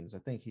Wiggins, I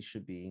think he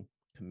should be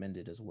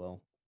commended as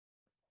well.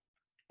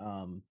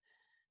 Um,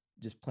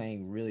 just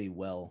playing really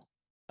well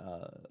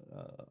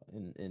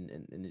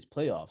in these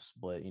playoffs,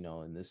 but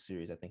in this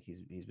series, I think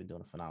he's been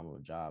doing a phenomenal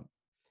job.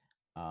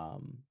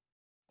 Um,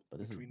 but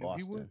this Which is we knew he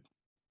Boston. would.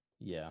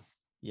 Yeah.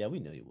 Yeah, we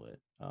knew you would.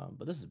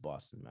 But this is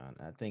Boston, man.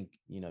 I think,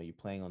 you're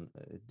playing on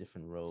a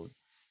different road,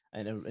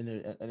 and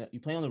you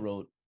play on the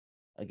road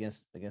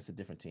against a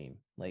different team.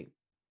 Like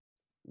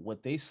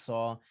what they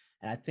saw,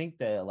 and I think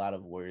that a lot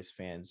of Warriors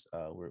fans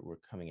were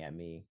coming at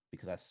me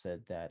because I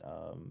said that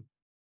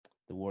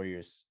the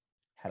Warriors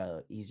had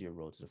a easier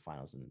road to the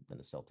finals than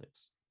the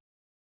Celtics.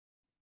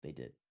 They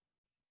did.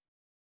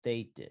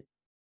 They did.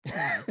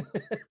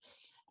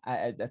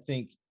 I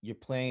think you're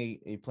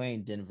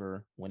playing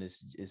Denver when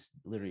it's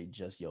literally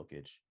just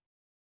Jokic.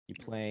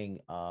 You're playing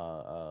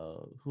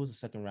who was the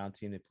second round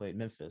team they played?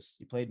 Memphis.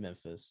 You played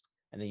Memphis,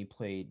 and then you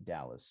played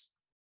Dallas.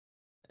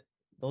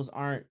 Those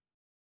aren't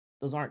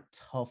those aren't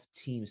tough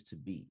teams to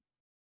beat,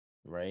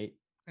 right?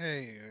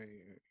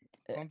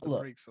 Pump the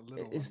Look, brakes a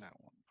little on it's that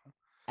one.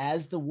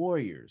 as the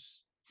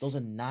Warriors, those are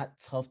not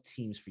tough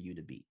teams for you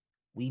to beat.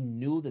 We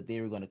knew that they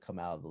were going to come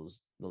out of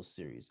those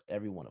series,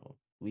 every one of them.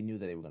 We knew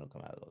that they were going to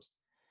come out of those,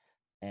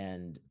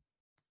 and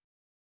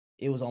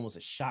it was almost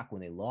a shock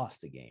when they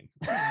lost the game,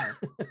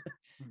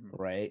 Mhm.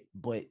 right?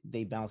 But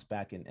they bounced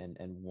back and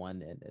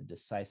won and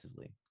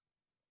decisively.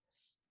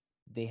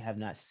 They have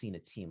not seen a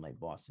team like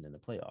Boston in the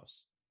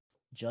playoffs,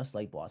 just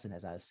like Boston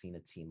has not seen a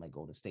team like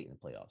Golden State in the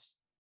playoffs.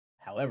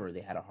 However, they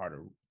had a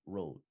harder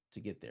road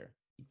to get there.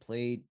 You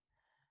played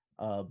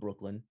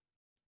Brooklyn,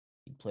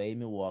 you played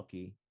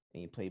Milwaukee,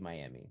 and you played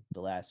Miami.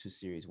 The last two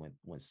series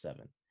went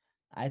seven.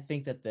 I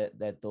think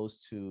that those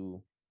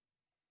two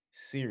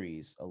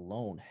series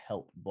alone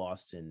helped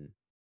Boston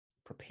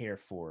prepare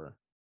for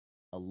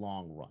a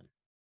long run,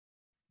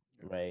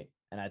 right?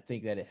 And I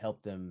think that it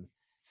helped them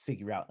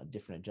figure out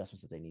different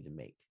adjustments that they need to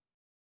make.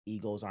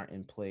 Egos aren't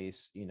in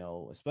place,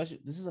 especially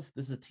this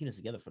is a team that's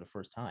together for the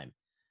first time,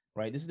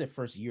 right? This is their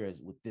first year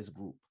with this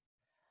group.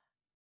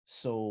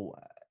 So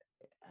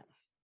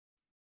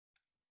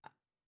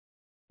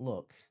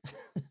look,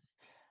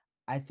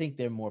 I think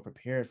they're more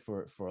prepared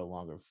for a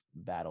longer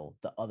battle.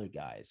 The other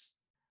guys,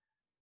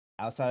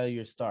 outside of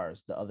your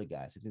stars, the other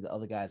guys, I think the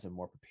other guys are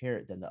more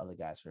prepared than the other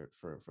guys for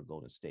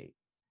Golden State,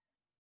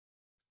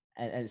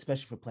 and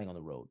especially for playing on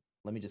the road.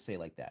 Let me just say it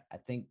like that. I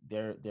think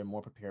they're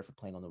more prepared for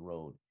playing on the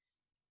road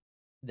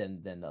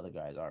than the other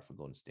guys are for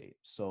Golden State.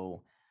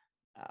 So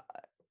uh,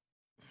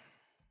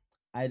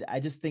 I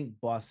just think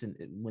Boston,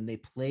 when they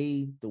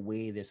play the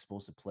way they're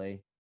supposed to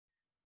play,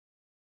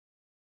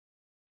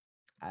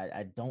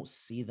 I don't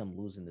see them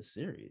losing the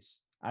series.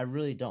 I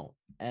really don't.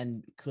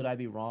 And could I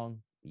be wrong?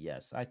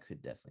 Yes, I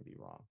could definitely be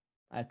wrong.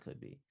 I could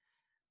be,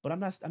 but I'm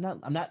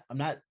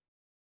not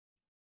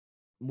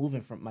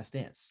moving from my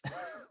stance.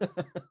 I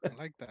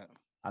like that.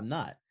 I'm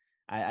not.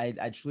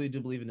 I truly do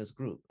believe in this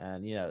group,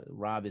 and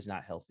Rob is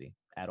not healthy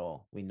at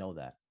all. We know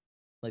that.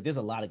 Like, there's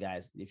a lot of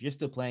guys. If you're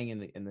still playing in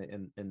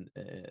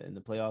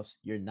the playoffs,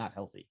 you're not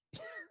healthy.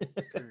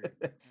 Period.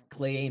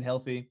 Clay ain't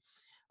healthy.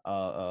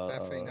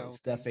 Steph ain't healthy.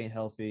 Steph ain't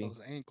healthy.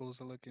 Those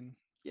ankles are looking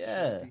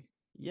Yeah, shifty.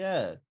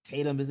 yeah.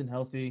 Tatum isn't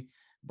healthy.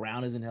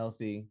 Brown isn't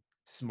healthy.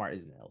 Smart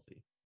isn't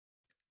healthy.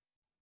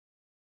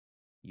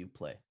 You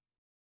play,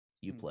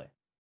 you Hmm. play,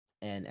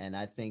 and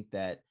I think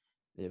that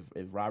if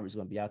Robert's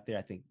going to be out there,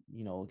 I think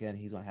again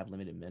he's going to have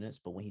limited minutes,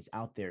 but when he's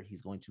out there,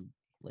 he's going to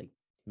like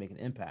make an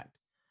impact.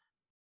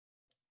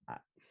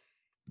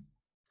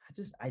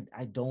 I,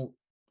 I don't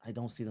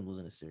see them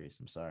losing a series.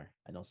 I'm sorry,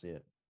 I don't see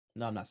it.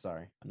 No, I'm not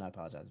sorry. I'm not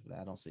apologizing for that.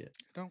 I don't see it.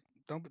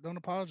 Don't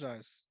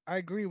apologize. I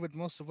agree with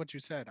most of what you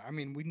said. I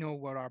mean, we know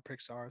what our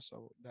picks are,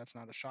 so that's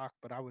not a shock.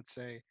 But I would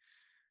say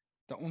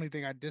the only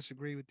thing I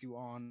disagree with you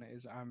on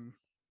is I'm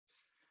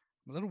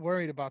a little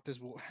worried about this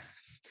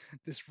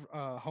this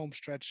home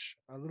stretch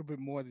a little bit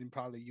more than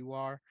probably you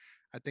are.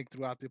 I think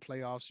throughout the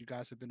playoffs, you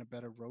guys have been a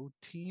better road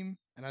team,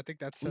 and I think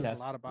that We says a have,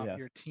 lot we about have.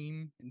 your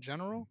team in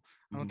general.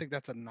 I don't Mm-hmm. think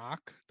that's a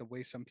knock the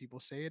way some people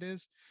say it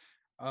is,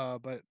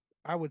 but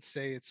I would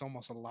say it's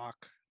almost a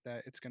lock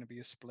that it's going to be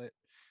a split.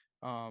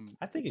 Um,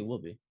 I think it will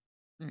be.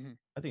 mhm,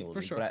 I think it will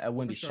for be, but sure, I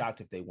wouldn't for be sure.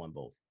 shocked if they won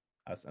both.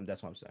 That's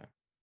what I'm saying.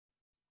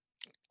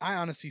 I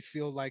honestly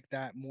feel like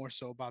that more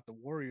so about the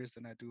Warriors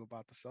than I do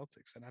about the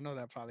Celtics, and I know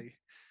that probably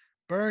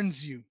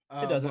burns you,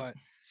 It doesn't. but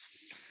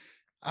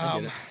I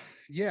get um, it.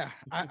 yeah,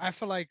 I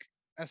feel like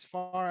as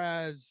far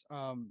as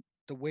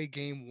the way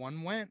game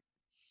one went,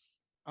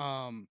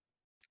 um,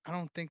 I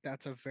don't think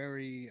that's a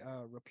very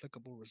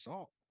replicable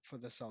result for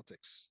the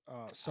Celtics.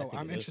 I So think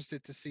I'm it is.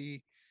 interested to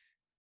see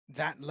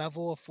that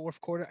level of fourth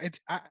quarter.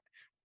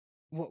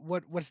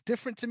 What's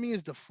different to me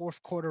is the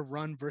fourth quarter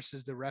run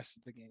versus the rest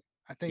of the game.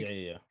 I Yeah, think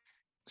yeah,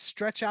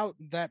 stretch out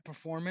that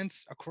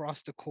performance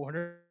across the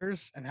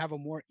quarters and have a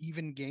more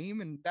even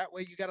game, and that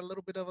way you got a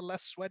little bit of a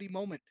less sweaty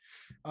moment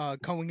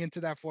going into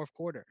that fourth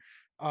quarter.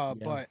 yeah,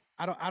 But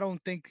I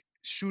don't think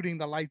shooting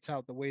the lights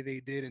out the way they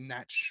did in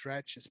that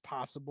stretch is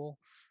possible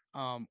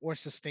or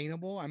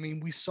sustainable. I mean,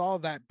 we saw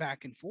that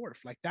back and forth.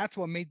 Like that's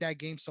what made that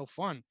game so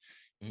fun.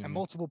 yeah. At Mm-hmm.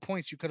 multiple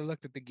points, you could have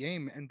looked at the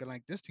game and been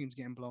like, "This team's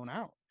getting blown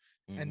out."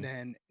 And Mm-hmm.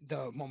 then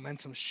the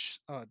momentum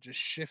just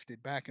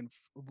shifted back and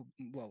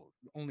well,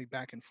 only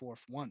back and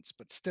forth once,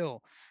 but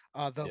still,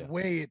 the Yeah.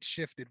 way it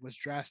shifted was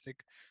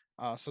drastic.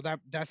 So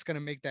that's gonna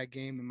make that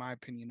game, in my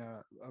opinion,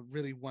 a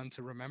really one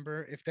to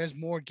remember. If there's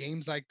more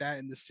games like that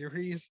in the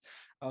series,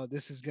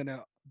 this is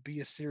gonna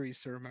be a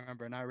series to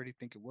remember, and I already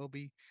think it will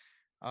be.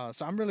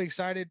 So I'm really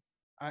excited.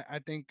 I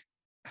think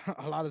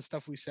a lot of the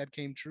stuff we said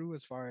came true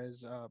as far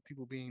as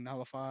people being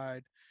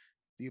nullified,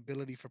 the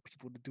ability for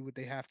people to do what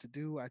they have to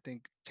do. I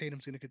think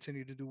Tatum's going to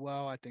continue to do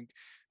well. I think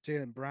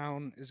Jalen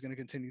Brown is going to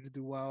continue to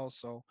do well.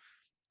 So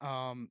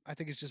I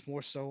think it's just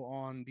more so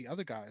on the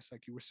other guys,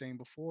 like you were saying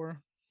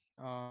before.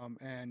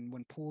 And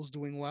when Pool's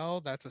doing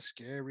well, that's a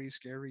scary,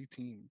 scary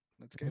team.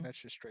 Let's get Mm-hmm. that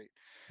shit straight.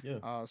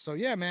 Yeah. So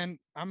yeah, man,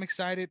 I'm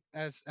excited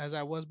as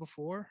I was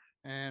before,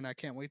 and I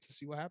can't wait to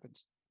see what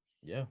happens.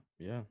 Yeah.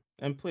 Yeah.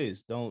 And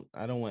please don't.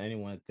 I don't want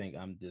anyone to think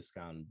I'm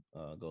discounting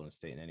Golden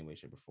State in any way,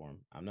 shape, or form.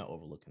 I'm not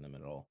overlooking them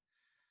at all.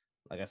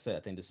 Like I said, I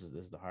think this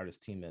is the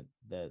hardest team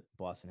that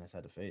Boston has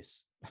had to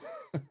face.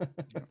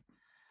 Yeah.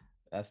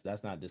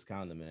 That's not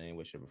discounting them in any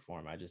way, shape, or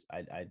form.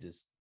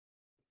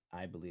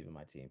 I believe in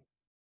my team.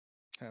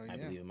 Hell I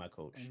yeah. believe in my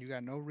coach. And you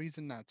got no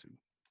reason not to.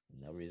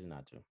 No reason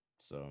not to.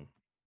 So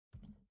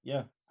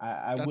yeah,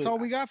 I That's would. all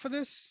we got for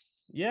this.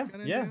 Yeah,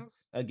 Got anything yeah.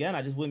 else? Again,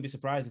 I just wouldn't be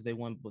surprised if they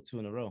won two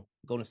in a row.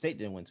 Golden State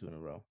didn't win two in a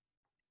row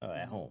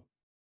at Mhm. home.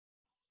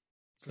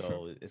 For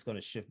sure. So it's going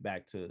to shift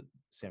back to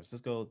San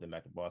Francisco, then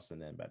back to Boston,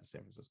 then back to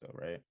San Francisco,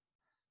 right?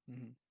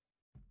 Mhm.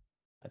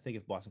 I think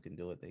if Boston can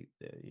do it, I think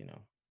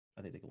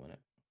they can win it.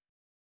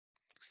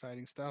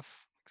 Exciting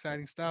stuff. Yeah,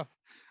 Exciting stuff.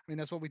 I mean,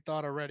 that's what we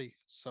thought already.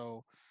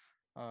 So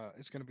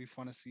it's gonna be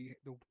fun to see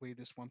the way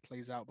this one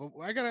plays out. But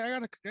I got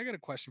a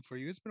question for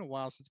you. It's been a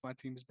while since my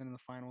team has been in the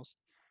finals.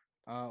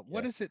 yeah.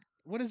 What is it?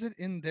 What is it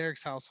in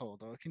Derek's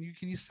household? Can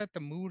you set the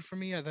mood for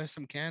me? Are there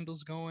some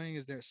candles going?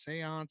 Is there a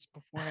séance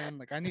beforehand?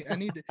 Like I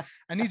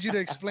need you to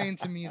explain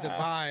to me the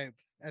vibe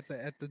at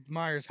the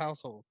Myers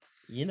household.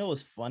 You know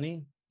what's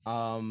funny?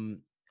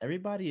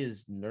 Everybody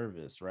is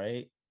nervous,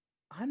 right?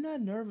 I'm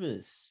not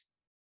nervous.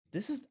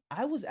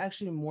 I was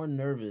actually more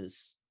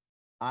nervous.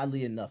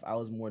 Oddly enough, I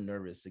was more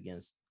nervous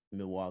against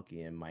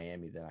Milwaukee and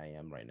Miami than I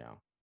am right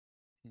now.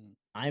 Hmm.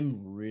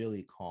 I'm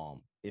really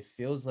calm. It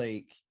feels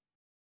like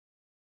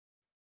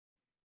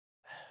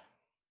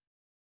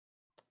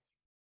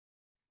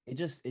it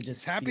just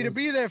He's happy to feels,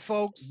 be there,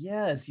 folks.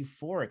 yes,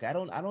 euphoric. I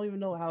don't even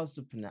know how else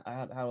to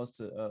how else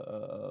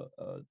to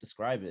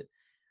describe it.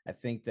 I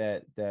think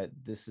that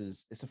it's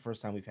the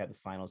first time we've had the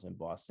finals in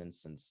Boston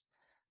since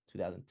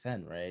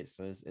 2010, right?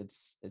 So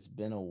it's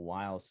been a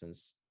while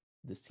since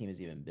this team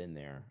has even been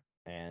there,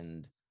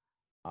 and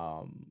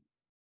um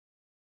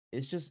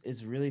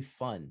it's really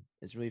fun.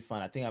 It's really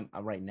fun. I think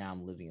right now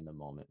I'm living in the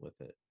moment with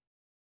it,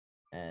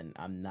 and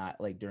I'm not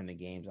like during the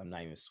games. I'm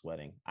not even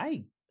sweating.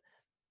 I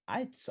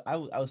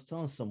was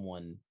telling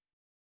someone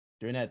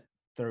during that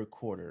third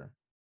quarter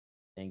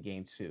in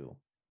game two,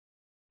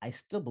 I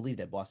still believe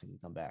that Boston can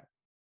come back.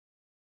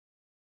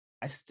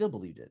 I still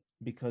believed it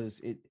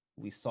because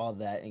we saw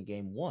that in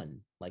game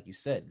one, like you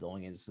said,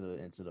 going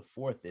into the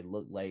fourth, it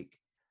looked like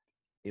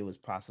it was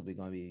possibly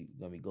going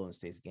to be Golden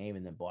State's game,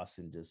 and then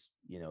Boston just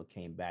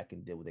came back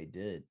and did what they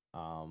did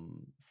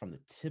from the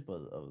tip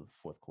of the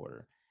fourth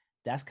quarter.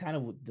 That's kind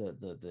of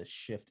the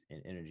shift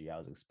in energy I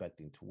was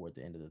expecting toward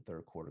the end of the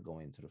third quarter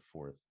going into the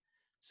fourth.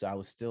 So I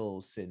was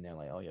still sitting there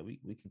like, oh yeah,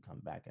 we can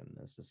come back in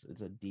this.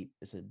 It's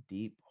a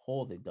deep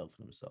hole they dug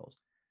for themselves,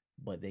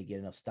 but they get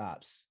enough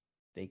stops.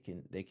 They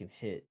can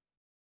hit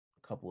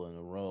a couple in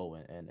a row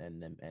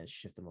and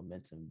shift the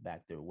momentum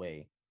back their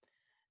way.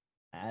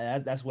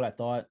 That's what I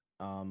thought.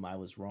 I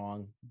was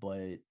wrong,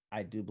 but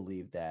I do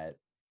believe that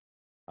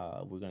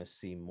we're going to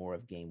see more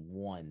of game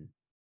one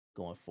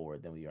going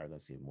forward than we are going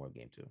to see more of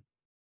game two.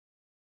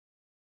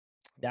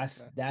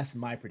 That's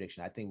my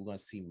prediction. I think we're going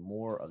to see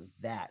more of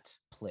that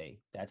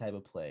type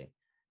of play,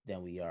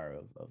 than we are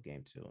of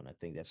game two, and I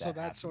think that So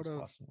happens. sort of.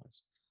 Boston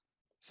wins.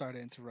 Sorry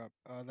to interrupt.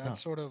 No. That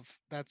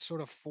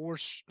sort of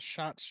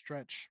shot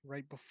stretch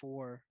right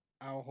before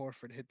Al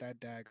Horford hit that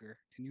dagger.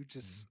 Can you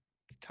just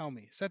tell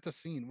me, set the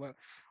scene?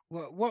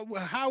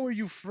 How were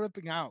you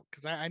flipping out?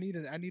 Because I need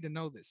to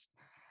know this.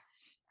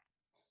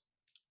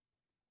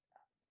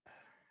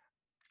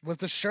 Was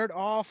the shirt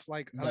off?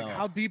 Like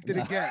how deep did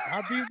it get?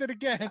 How deep did it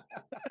get?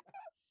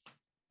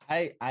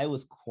 I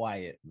was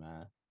quiet,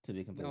 man. To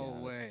be completely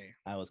honest, way.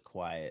 I was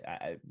quiet.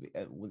 I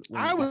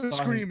was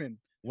screaming.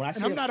 When I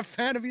see I'm not a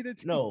fan of either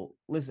team. No,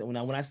 listen.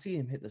 When I see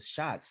him hit the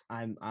shots,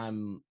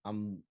 I'm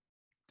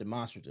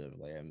demonstrative.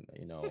 Like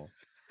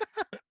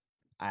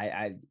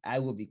I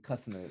will be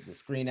cussing the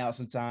screen out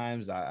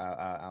sometimes.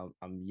 I'm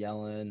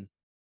yelling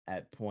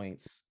at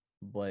points,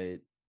 but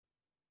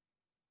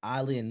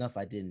oddly enough,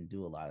 I didn't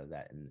do a lot of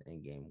that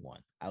in game one.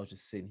 I was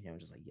just sitting here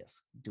and just like,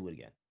 yes, do it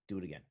again,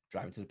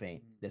 drive into the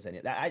paint. This and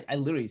that. I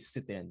literally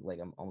sit there and like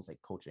I'm almost like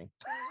coaching.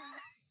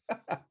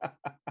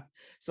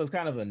 So it's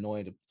kind of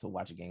annoying to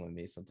watch a game with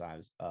me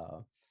sometimes.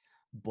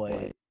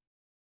 But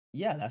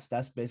yeah,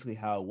 that's basically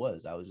how it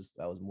was. I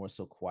was more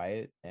so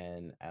quiet,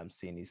 and I'm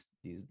seeing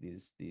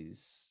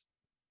these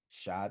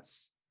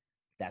shots.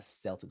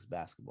 That's Celtics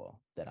basketball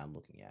that I'm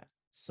looking at.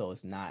 So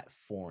it's not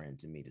foreign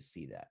to me to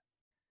see that.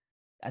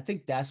 I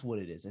think that's what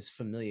it is. It's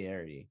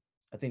familiarity.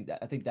 I think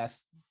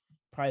that's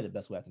probably the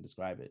best way I can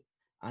describe it.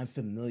 I'm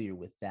familiar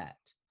with that.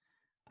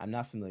 I'm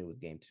not familiar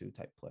with game two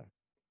type player.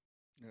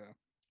 Yeah.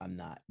 I'm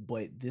not.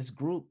 But this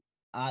group,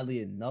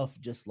 oddly enough,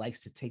 just likes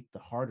to take the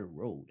harder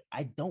road.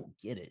 I don't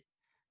get it.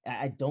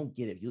 I don't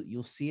get it.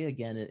 You'll see it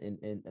again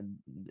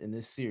in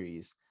this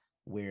series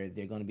where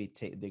they're going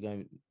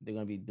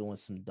to be doing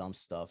some dumb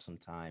stuff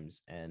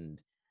sometimes,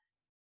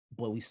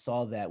 but we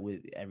saw that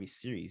with every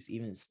series,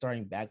 even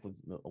starting back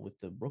with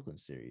the Brooklyn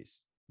series.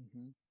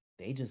 Mm-hmm.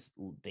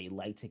 They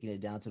like taking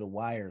it down to the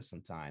wire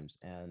sometimes,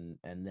 and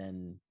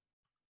then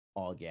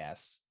all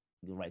gas,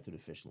 go right through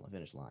the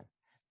finish line.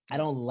 I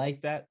don't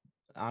like that,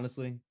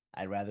 honestly.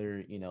 I'd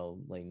rather,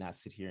 like not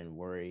sit here and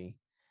worry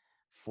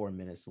 4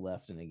 minutes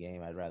left in the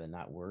game. I'd rather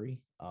not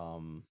worry.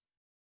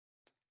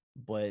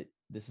 But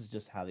this is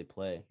just how they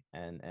play.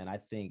 And I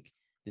think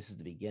this is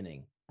the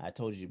beginning. I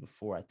told you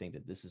before, I think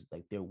that this is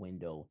like their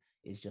window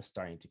is just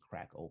starting to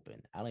crack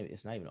open.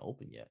 It's not even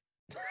open yet.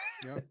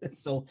 Yep.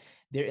 So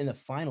they're in the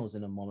finals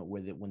in a moment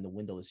when the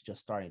window is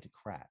just starting to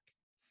crack.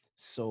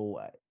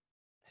 So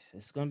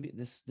it's going to be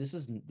this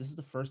is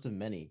the first of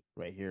many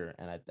right here,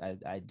 and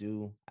I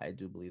do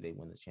believe they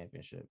win the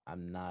championship.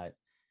 I'm not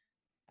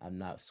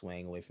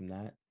swaying away from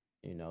that.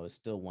 It's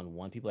still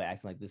 1-1. People are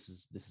acting like this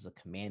is a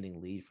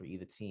commanding lead for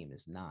either team.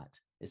 It's not.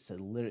 It's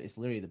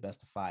literally the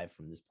best of 5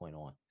 from this point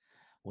on.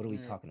 What are we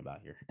talking about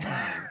here?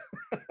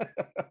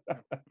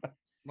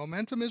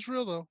 Momentum is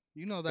real, though.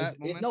 You know that.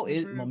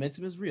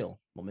 Momentum is real.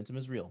 Momentum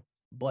is real.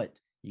 But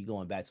you're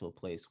going back to a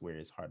place where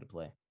it's hard to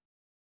play.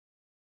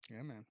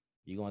 Yeah, man.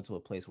 You're going to a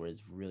place where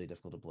it's really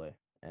difficult to play,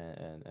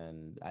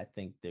 and I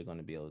think they're going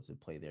to be able to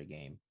play their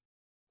game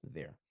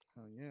there.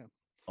 Oh yeah.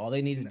 All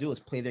they need to do is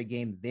play their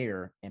game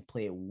there and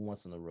play it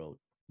once on the road.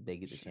 They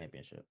get the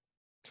championship.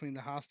 Between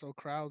the hostile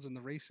crowds and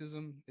the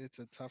racism, it's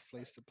a tough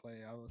place to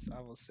play. I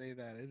will say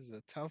that it is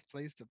a tough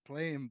place to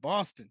play in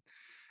Boston.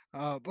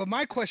 But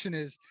my question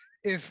is,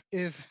 if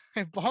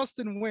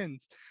Boston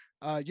wins,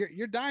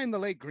 you're dyeing the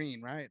lake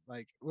green, right?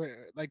 Like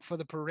for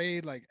the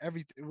parade, like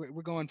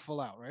we're going full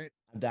out, right?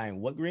 I'm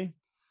dying what green?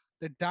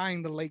 They're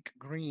dyeing the lake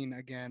green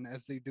again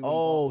as they do.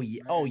 Oh Boston,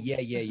 yeah, right? oh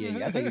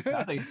yeah. I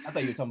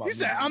thought you were talking about. He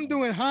said, "I'm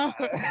doing huh."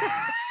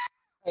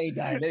 Hey,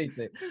 dying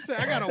anything. He said,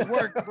 "I gotta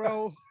work,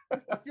 bro."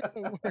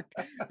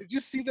 Did you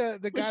see the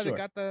guy that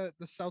got the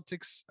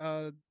Celtics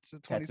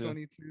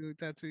 2022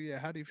 tattoo? Yeah,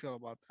 how do you feel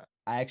about that?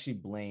 I actually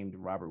blamed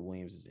Robert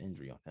Williams'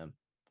 injury on him.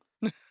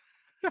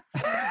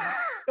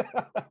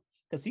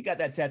 Because he got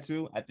that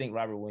tattoo. I think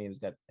Robert Williams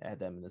had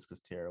that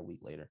meniscus tear a week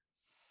later.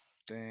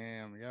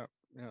 Damn, yeah,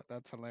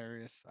 that's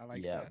hilarious. I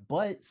like that. Yeah,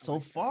 but so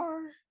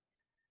far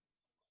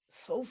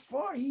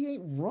he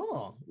ain't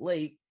wrong.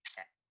 Like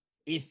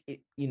if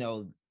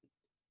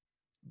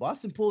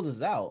Boston pulls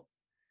us out,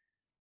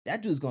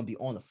 that dude's gonna be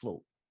on the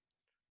float.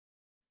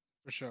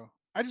 For sure.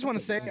 I just That's want a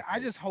to say, good I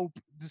take. just hope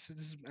this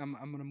is I'm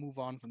gonna move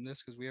on from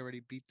this because we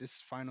already beat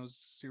this finals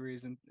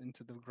series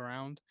into the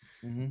ground.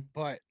 Mm-hmm.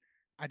 But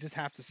I just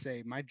have to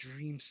say, my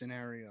dream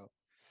scenario,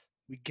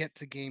 we get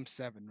to game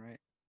 7, right?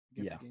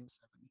 We get to Yeah. game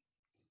 7,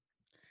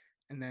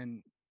 and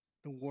then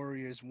the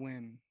Warriors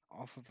win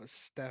off of a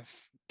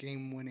Steph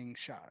game-winning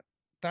shot.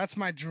 That's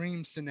my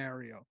dream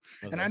scenario.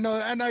 And Okay.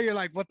 I know you're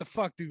like, what the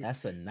fuck, dude?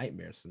 That's a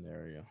nightmare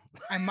scenario.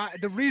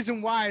 The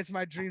reason why it's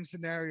my dream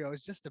scenario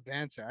is just the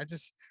banter.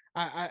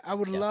 I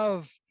would Yeah.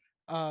 love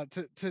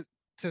to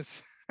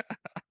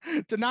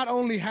to not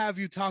only have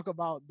you talk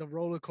about the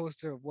roller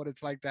coaster of what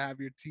it's like to have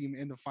your team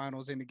in the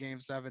finals in the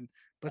game 7,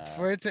 but Uh,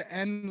 for it to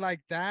end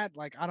like that,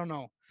 like I don't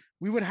know.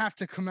 We would have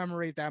to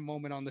commemorate that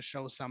moment on the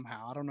show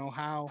somehow. I don't know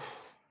how.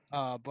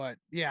 But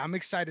yeah, I'm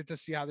excited to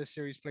see how this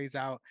series plays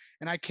out,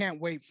 and I can't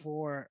wait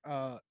for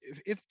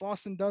if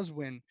Boston does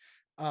win,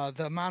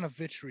 the amount of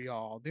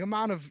vitriol, the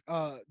amount of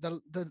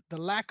the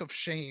lack of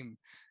shame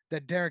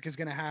that Derek is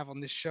gonna have on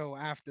this show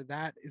after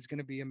that is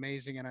gonna be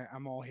amazing, and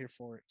I'm all here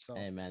for it. So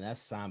hey man, that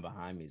sign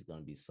behind me is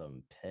gonna be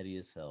something petty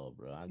as hell,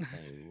 bro. I'm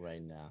telling you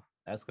right now.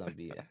 That's gonna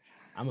be.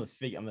 I'm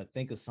gonna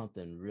think of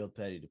something real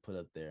petty to put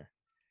up there.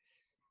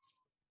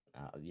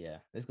 Yeah,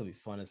 it's gonna be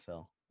fun as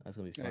hell. That's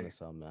gonna be fun hey, as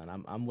hell, man.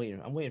 I'm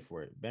waiting. I'm waiting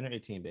for it. Banner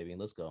 18, baby.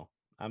 Let's go.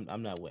 I'm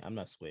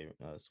not swaying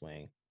I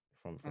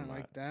from my.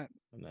 like that.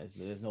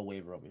 There's no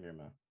waiver over here,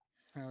 man.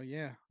 Hell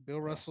yeah, Bill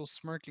Yeah, Russell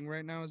smirking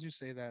right now as you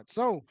say that.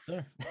 So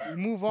sir. we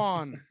move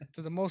on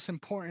to the most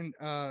important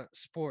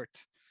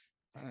sport,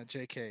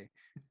 JK.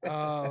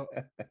 Uh,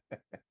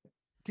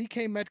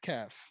 DK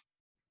Metcalf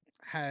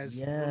has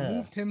Yeah.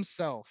 removed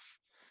himself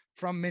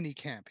from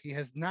minicamp. He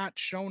has not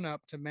shown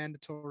up to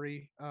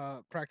mandatory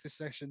practice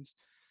sessions.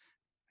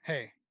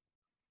 Hey,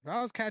 if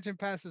I was catching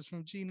passes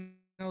from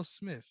Geno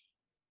Smith,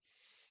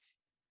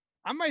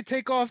 I might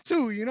take off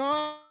too.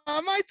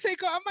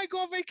 I might go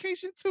on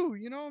vacation too.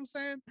 You know what I'm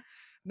saying?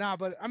 Nah,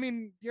 but I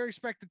mean, you're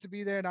expected to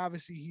be there, and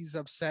obviously he's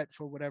upset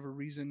for whatever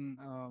reason.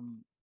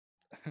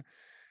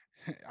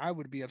 I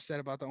would be upset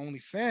about the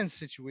OnlyFans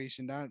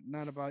situation,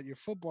 not about your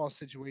football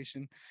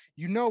situation.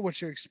 You know what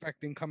you're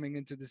expecting coming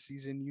into the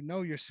season. You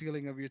know your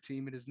ceiling of your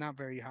team. It is not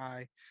very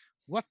high.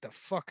 What the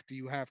fuck do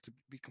you have to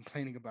be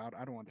complaining about?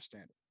 I don't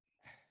understand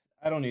it.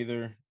 I don't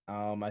either.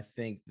 I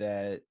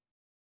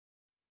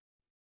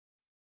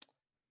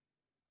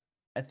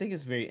think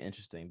it's very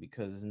interesting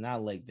because it's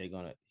not like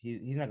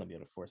he's not gonna be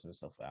able to force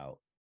himself out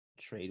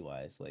trade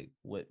wise. Like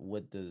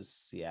what does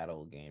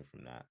Seattle gain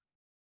from that?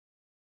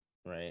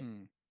 Right.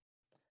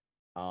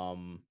 Hmm.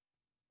 Um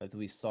but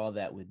we saw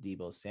that with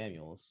Debo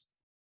Samuels.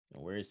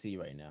 And where is he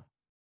right now?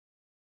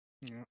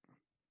 Yeah.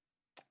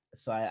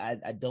 So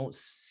I don't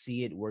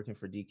see it working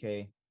for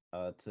DK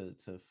to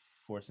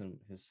force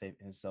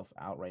himself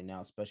out right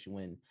now, especially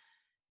when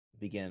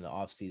beginning the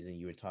offseason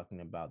you were talking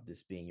about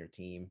this being your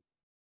team.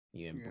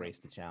 You Yeah. embrace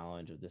the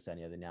challenge of this, that,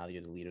 and the other. Now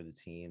you're the leader of the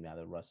team. Now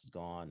that Russ is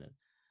gone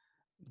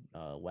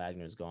and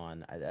Wagner's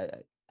gone.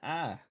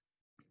 Ah,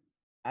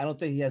 I don't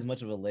think he has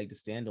much of a leg to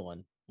stand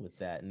on with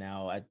that.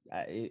 Now,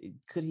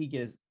 could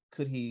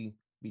he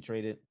be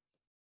traded?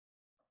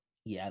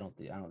 Yeah, I don't.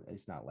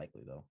 It's not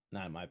likely though.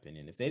 Not in my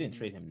opinion. If they didn't Hmm.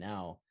 trade him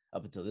now,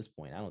 up until this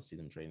point, I don't see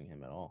them trading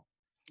him at all.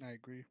 I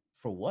agree.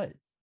 For what?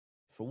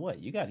 For what?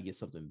 You got to get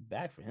something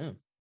back for him.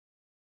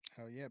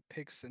 Hell yeah,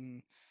 picks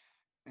and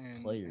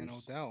Players.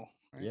 Odell,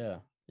 right? Yeah,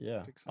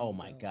 yeah. Picks and Oh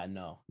my Odell. God,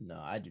 no, no.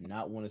 I do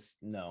not want to.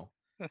 No,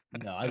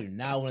 no. I do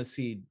not want to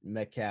see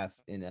Metcalf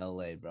in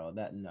LA, bro.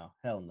 That no,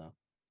 hell no.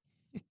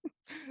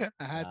 Nah,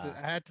 I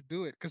had to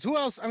do it because who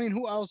else? I mean,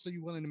 who else are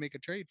you willing to make a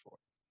trade for?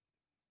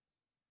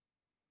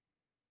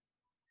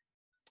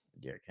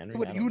 Derrick Henry. I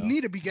You don't would know.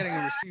 need to be getting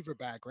a receiver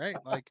back, right?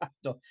 Like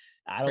don't,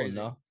 I don't crazy.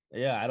 know.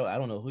 Yeah, I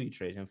don't know who you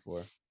trade him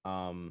for.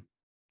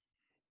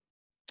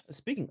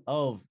 Speaking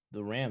of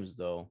the Rams,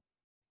 though,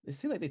 it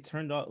seems like they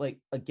turned off. Like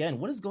again,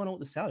 what is going on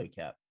with the salary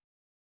cap?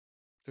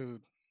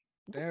 Dude.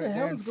 What They're the they're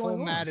hell in is full going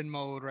on? Madden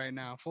mode right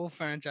now, full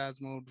franchise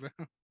mode. Bro.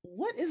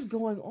 What is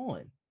going on?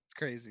 It's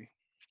crazy.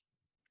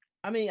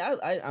 I mean,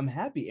 I'm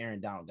happy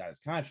Aaron Donald got his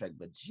contract,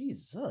 but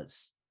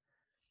Jesus,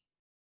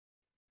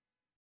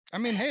 I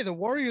mean, hey, the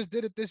Warriors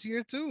did it this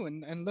year too,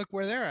 and look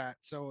where they're at.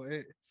 So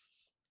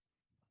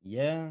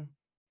yeah,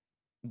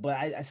 but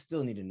I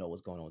still need to know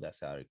what's going on with that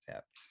salary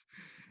cap.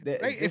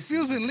 right, it This is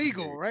feels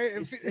illegal, weird.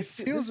 right? It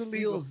feels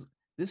illegal.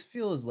 This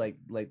feels like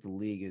the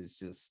league is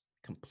just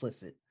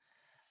complicit.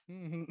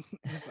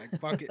 Just like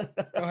fuck it.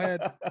 Go ahead.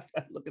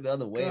 Look at the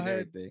other Go way and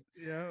ahead. everything.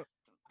 Yeah.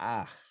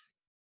 Ah,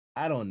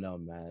 I don't know,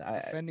 man.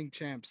 Defending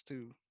champs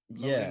too.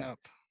 Loading Yeah, up.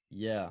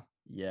 yeah,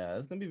 yeah.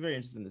 It's gonna be very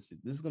interesting. This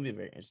is gonna be a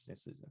very interesting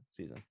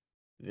season.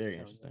 Very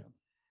Hell interesting. yeah.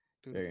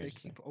 Dude, if Very they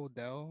interesting. keep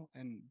Odell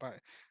and by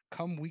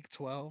come week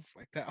 12,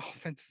 like that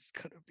offense is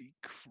gonna be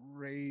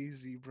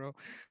crazy, bro.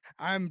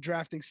 I'm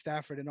drafting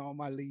Stafford in all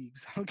my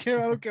leagues. I don't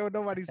care what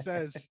nobody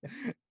says.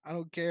 I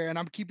don't care. And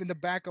I'm keeping the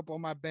backup on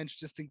my bench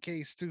just in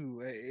case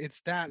too.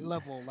 It's that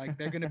level. Like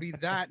they're gonna be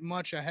that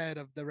much ahead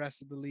of the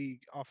rest of the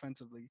league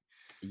offensively.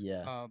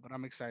 Yeah. But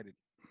I'm excited.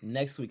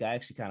 next week, I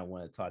actually kind of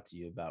want to talk to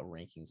you about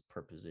rankings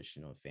per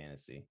position on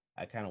fantasy.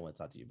 I kind of want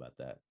to talk to you about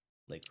that.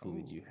 Like, who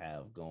would you Oh,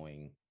 have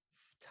going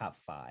top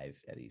five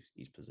at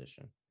each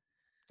position?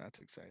 that's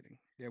exciting.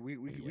 Yeah, we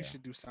Yeah,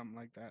 should do something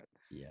like that.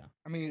 yeah,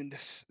 I mean,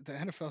 the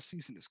NFL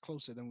season is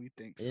closer than we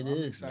think, so it I'm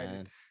is, excited.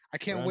 man. I We're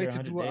can't under wait to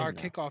 100 do days our now.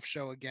 kickoff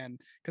show again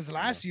because Yeah,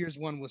 last year's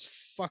one was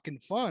fucking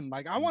fun.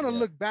 Like, I want to yeah,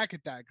 look back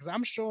at that because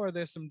I'm sure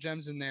there's some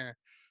gems in there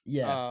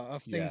yeah,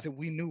 of yeah. things that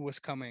we knew was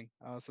coming.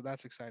 So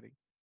that's exciting.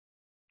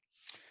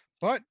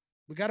 But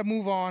we got to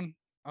move on.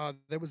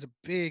 There was a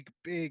big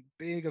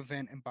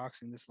event in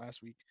boxing this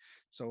last week.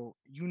 So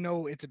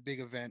it's a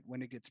big event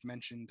when it gets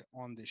mentioned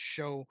on this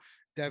show.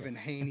 Devin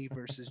Haney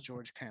versus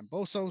George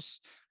Kambosos.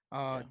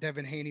 Yeah.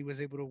 Devin Haney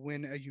was able to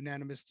win a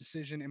unanimous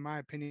decision. In my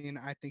opinion,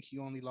 I think he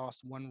only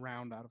lost one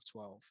round out of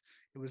 12.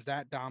 It was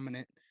that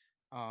dominant.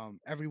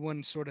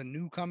 Everyone sort of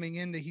knew coming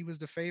in that he was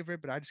the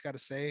favorite, but I just got to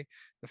say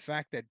the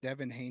fact that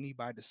Devin Haney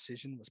by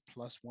decision was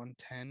plus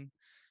 110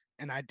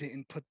 and I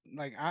didn't put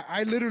like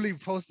I literally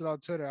posted on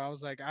Twitter. I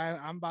was like,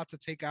 I'm about to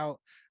take out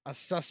a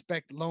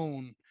suspect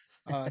loan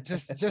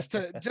just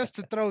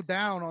to throw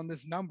down on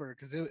this number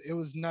because it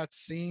was nuts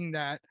seeing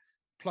that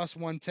plus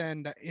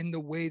 110 in the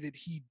way that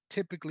he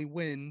typically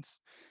wins.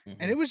 And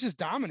Hmm. it was just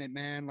dominant,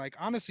 man. Like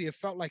honestly, it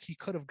felt like he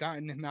could have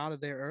gotten him out of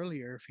there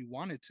earlier if he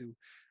wanted to.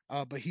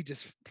 But he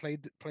just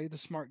played the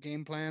smart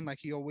game plan like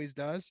he always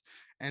does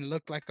and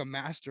looked like a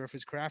master of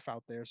his craft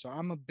out there. So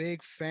I'm a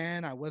big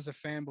fan. I was a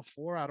fan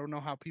before. I don't know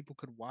how people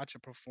could watch a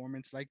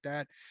performance like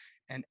that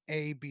and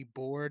A, be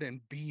bored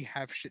and B,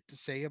 have shit to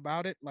say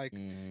about it. Like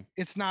Hmm.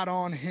 it's not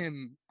on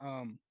him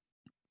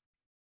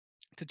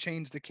to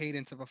change the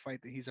cadence of a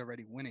fight that he's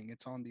already winning.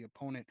 It's on the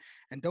opponent.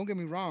 And don't get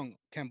me wrong,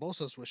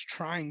 Kambosos was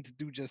trying to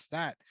do just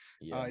that.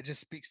 Yeah. It just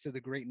speaks to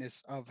the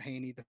greatness of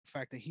Haney, the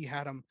fact that he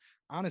had him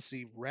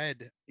honestly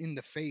red in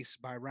the face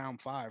by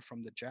round 5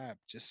 from the jab.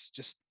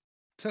 Just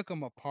took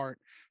him apart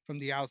from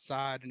the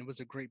outside, and it was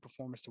a great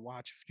performance to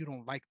watch. If you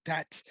don't like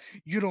that,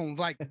 you don't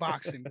like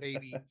boxing,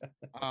 baby.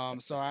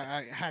 So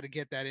I had to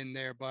get that in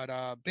there.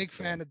 But big Yes,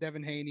 fan sir. of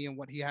Devin Haney and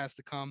what he has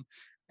to come.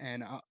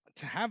 And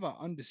to have an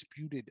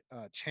undisputed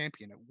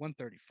champion at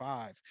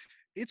 135,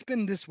 it's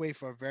been this way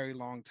for a very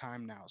long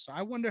time now. So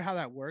I wonder how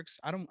that works.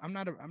 I'm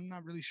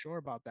not really sure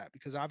about that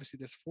because obviously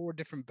there's 4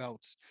 different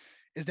belts.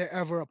 Is there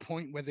ever a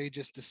point where they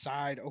just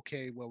decide,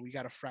 okay, well, we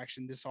got to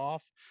fraction this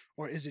off?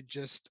 Or is it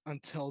just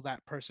until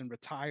that person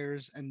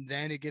retires and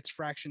then it gets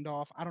fractioned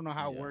off? I don't know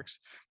how it Yeah. works.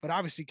 But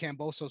obviously,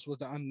 Cambosos was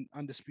the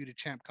undisputed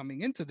champ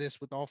coming into this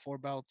with all 4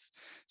 belts.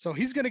 So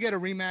he's going to get a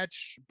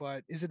rematch.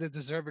 But is it a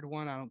deserved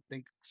one? I don't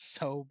think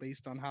so,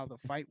 based on how the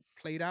fight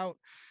played out.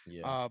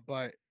 Yeah.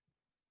 But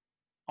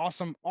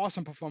awesome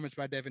performance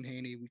by Devin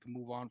Haney. We can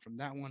move on from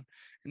that one.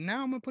 And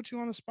now I'm gonna put you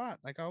on the spot,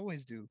 like I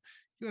always do.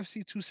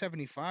 UFC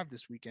 275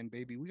 this weekend,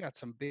 baby. We got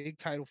some big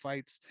title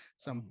fights,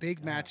 some Oh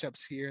big my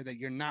matchups here that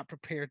you're not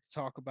prepared to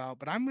talk about,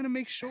 but I'm gonna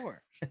make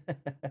sure God.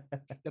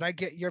 that I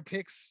get your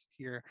picks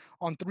here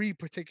on 3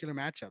 particular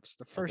matchups.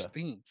 The Okay. first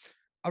being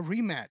a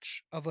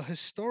rematch of a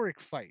historic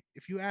fight.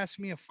 If you ask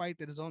me, a fight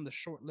that is on the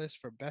short list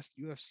for best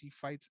UFC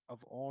fights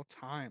of all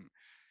time,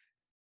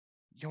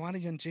 Joanna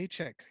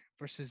Jędrzejczyk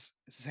versus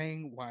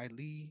Zhang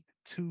Weili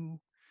 2.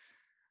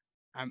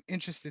 I'm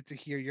interested to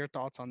hear your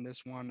thoughts on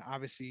this one.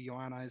 Obviously,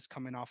 Joanna is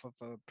coming off of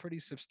a pretty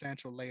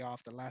substantial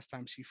layoff. The last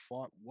time she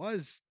fought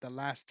was the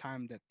last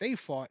time that they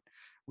fought,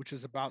 which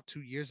was about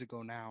 2 years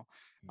ago now.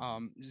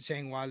 Mhm.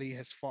 Zhang Weili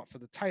has fought for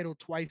the title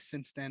twice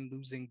since then,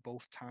 losing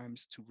both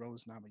times to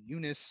Rose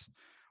Namajunas.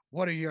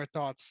 What are your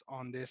thoughts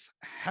on this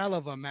hell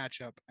of a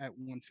matchup at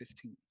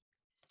 115?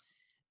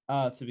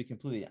 To be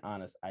completely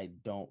honest, I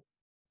don't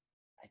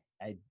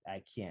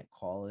I can't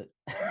call it.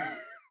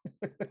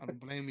 I don't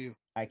blame you.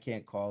 I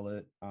can't call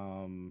it.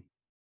 I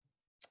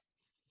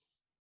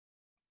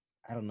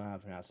don't know how to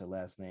pronounce her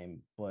last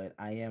name, but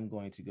I am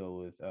going to go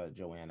with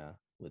Joanna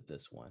with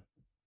this one.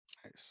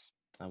 Nice.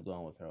 I'm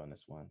going with her on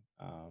this one.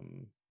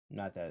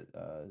 Not that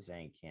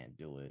Zane can't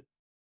do it.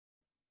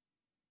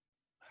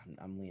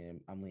 I'm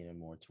leaning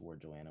more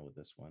toward Joanna with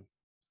this one.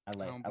 I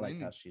don't I liked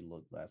blame how you. she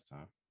looked last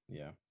time.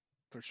 Yeah.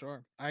 For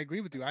sure. I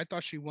agree with you. I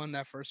thought she won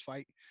that first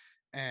fight,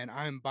 and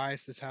I'm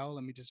biased as hell.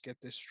 Let me just get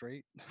this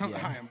straight.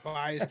 Yeah. I am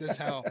biased as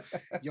hell.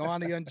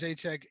 Joanna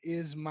Jędrzejczyk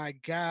is my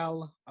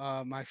gal,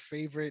 my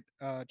favorite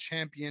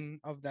champion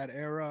of that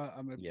era.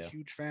 I'm a Yeah.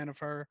 huge fan of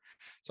her.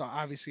 So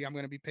obviously I'm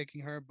going to be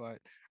picking her, but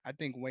I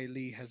think Wei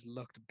Lee has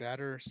looked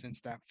better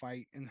since that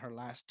fight in her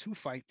last 2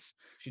 fights.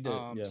 She did.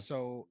 Yeah.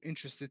 So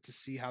interested to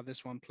see how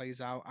this one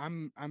plays out.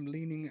 I'm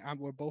leaning.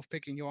 We're both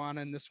picking Joanna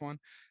in this one.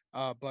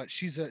 But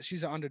she's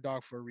an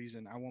underdog for a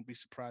reason. I won't be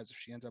surprised if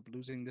she ends up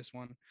losing this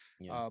one.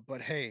 Yeah.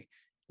 But hey,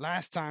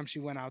 last time she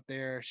went out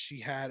there, she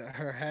had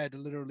her head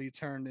literally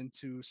turned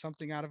into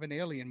something out of an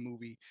alien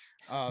movie.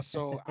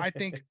 So I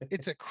think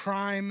it's a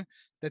crime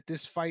that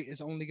this fight is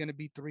only going to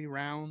be 3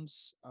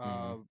 rounds.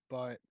 Hmm.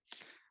 But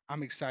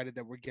I'm excited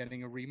that we're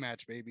getting a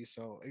rematch, baby.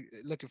 So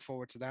looking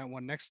forward to that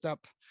one. Next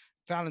up,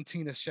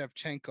 Valentina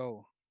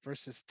Shevchenko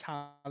versus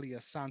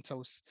Talia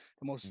Santos,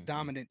 the most Mhm.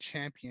 dominant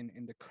champion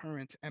in the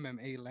current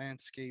MMA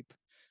landscape.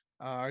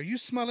 Are you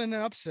smelling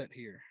an upset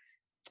here?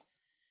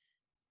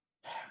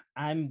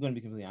 I'm going to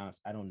be completely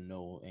honest. I don't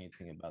know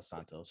anything about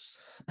Santos.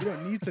 You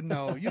don't need to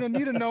know. You don't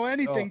need to know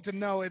anything So, to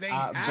know it ain't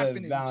but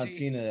happening, G.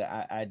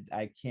 Valentina,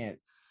 I can't.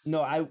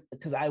 No,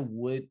 because I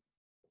would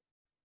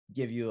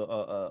give you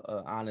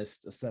a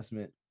honest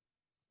assessment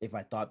if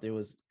I thought there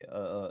was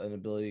an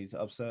ability to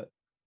upset.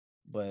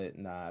 But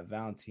nah,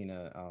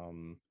 Valentina's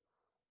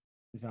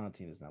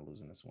not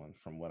losing this one,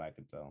 from what I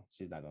could tell.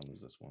 She's not gonna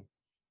lose this one.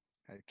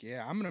 Heck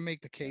yeah, I'm gonna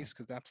make the Yeah, case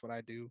because that's what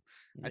I do.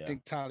 I yeah.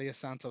 think Talia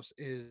Santos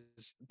is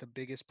the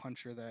biggest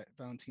puncher that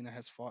Valentina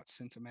has fought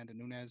since Amanda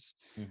Nunes.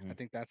 I Hmm.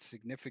 think that's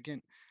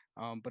significant,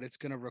 but it's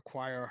gonna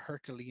require a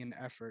Herculean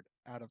effort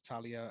out of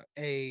Talia.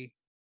 A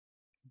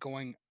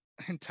going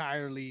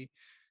entirely.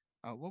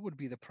 What would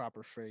be the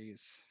proper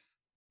phrase?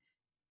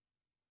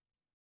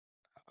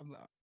 I'm,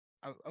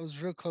 I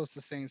was real close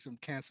to saying some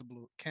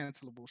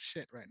cancelable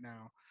shit right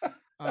now.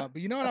 But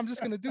you know what? I'm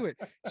just gonna do it.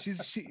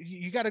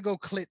 You got to go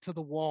clit to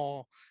the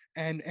wall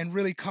and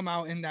really come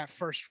out in that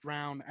first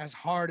round as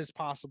hard as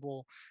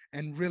possible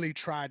and really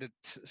try to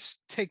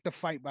take the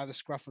fight by the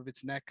scruff of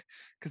its neck.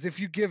 Because if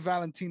you give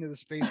Valentina the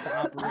space to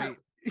operate,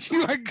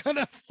 you are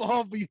gonna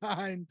fall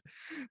behind.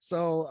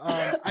 So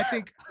I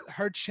think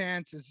her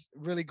chance is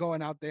really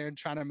going out there and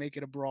trying to make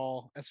it a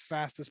brawl as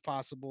fast as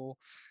possible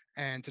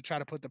and to try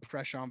to put the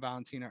pressure on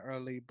Valentina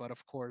early. But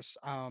of course,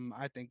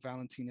 I think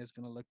Valentina is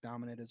going to look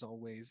dominant as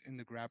always in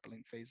the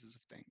grappling phases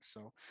of things.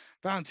 So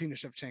Valentina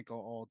Shevchenko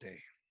all day.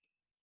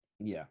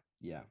 Yeah,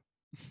 yeah.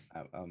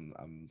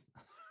 I'm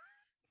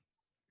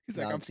He's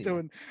like,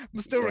 Valentina. I'm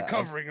still Yeah,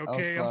 recovering. I'm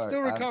Okay, I'm sorry.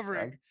 still I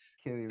recovering.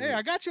 can't Hey, even.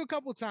 I got you a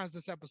couple times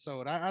this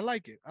episode. I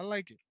like it. I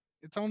like it.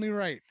 It's only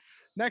right.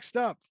 Next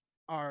up,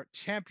 our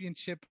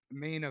championship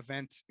main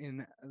event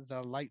in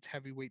the light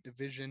heavyweight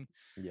division.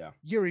 Yeah,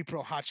 Yuri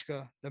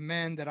Prohachka, the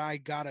man that I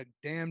got a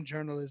damn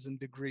journalism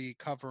degree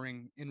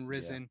covering in yeah.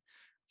 Risen,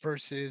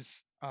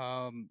 versus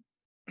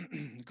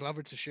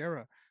Glover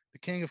Teixeira, the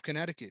King of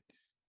Connecticut.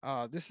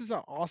 This is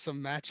an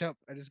awesome matchup.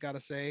 I just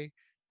gotta say,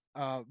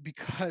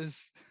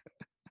 because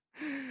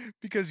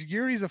because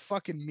Yuri's a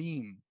fucking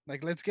meme.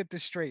 Like, let's get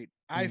this straight.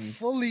 I Hmm.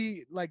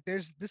 fully like.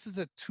 This is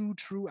a two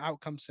true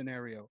outcome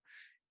scenario.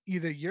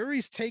 Either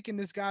Yuri's taking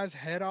this guy's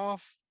head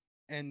off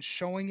and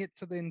showing it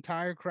to the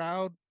entire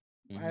crowd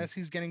Hmm. as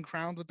he's getting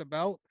crowned with the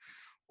belt,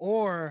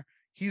 or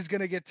he's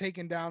gonna get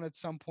taken down at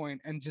some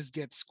point and just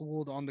get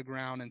schooled on the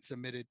ground and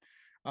submitted.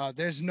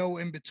 There's no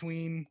in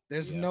between.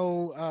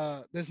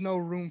 Yeah, There's no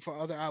room for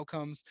other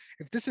outcomes.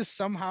 If this is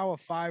somehow a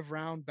 5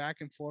 round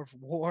back and forth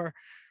war,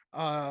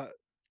 uh,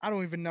 I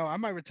don't even know. I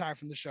might retire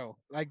from the show.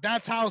 Like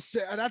that's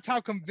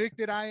how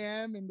convicted I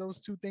am in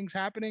those two things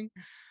happening.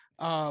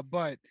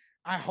 But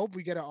I hope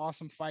we get an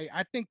awesome fight.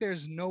 I think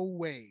there's no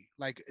way,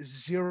 like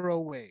zero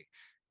way.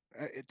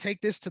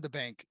 Take this to the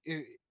bank,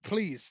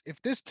 please.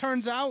 If this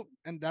turns out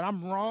and that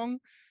I'm wrong,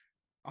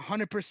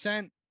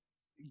 100%,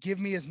 give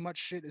me as much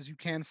shit as you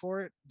can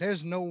for it.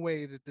 There's no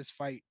way that this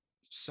fight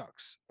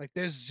sucks. Like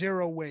there's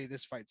zero way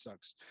this fight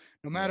sucks.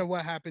 No yeah. matter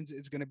what happens,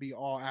 it's gonna be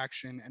all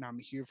action, and I'm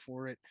here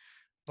for it.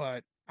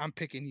 But I'm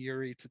picking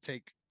Yuri to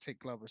take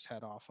Glover's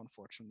head off,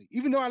 unfortunately.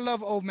 Even though I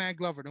love old man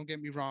Glover, don't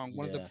get me wrong,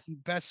 one of the Yeah.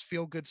 best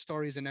feel good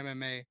stories in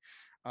MMA.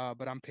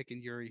 But I'm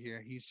picking Yuri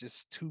here. He's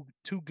just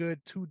too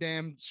good, too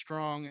damn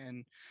strong,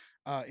 and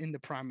in the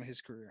prime of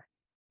his career.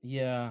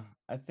 Yeah,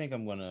 I think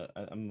I'm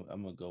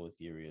gonna go with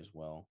Yuri as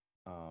well.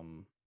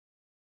 Um,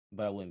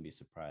 but I wouldn't be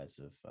surprised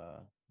if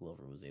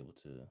Glover was able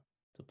to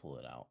pull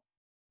it out.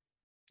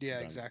 Yeah,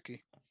 But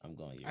exactly. I'm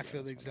going I Yuri on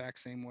feel the this one. exact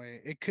same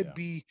way. It could Yeah,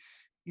 be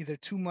either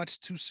too much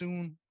too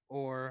soon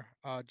or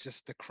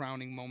just the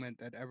crowning moment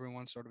that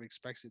everyone sort of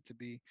expects it to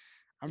be.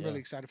 I'm yeah. really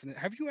excited for that.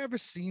 Have you ever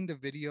seen the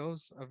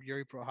videos of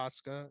Yuri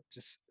Prohatska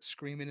just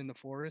screaming in the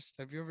forest?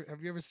 Have you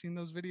ever seen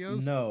those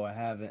videos? No, I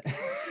haven't.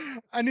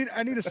 I need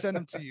to send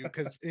them to you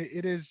because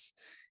it is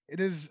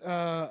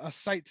a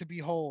sight to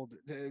behold.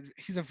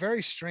 He's a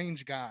very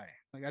strange guy.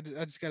 Like I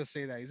just gotta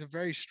say that he's a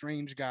very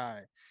strange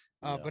guy,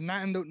 Yeah. but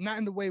not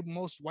in the way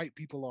most white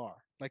people are.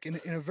 Like in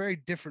a very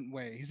different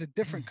way. He's a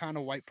different kind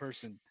of white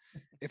person.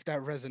 If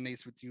that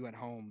resonates with you at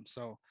home,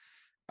 so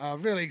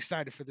really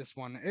excited for this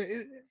one.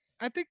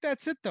 I think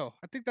that's it though.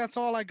 I think that's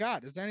all I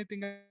got. Is there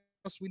anything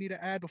else we need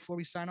to add before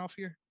we sign off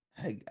here?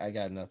 I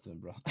got nothing,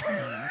 bro.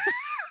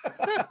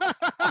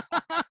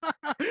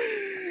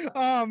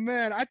 Oh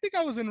man, I think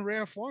I was in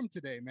rare form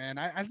today, man.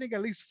 I think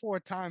at least 4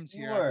 times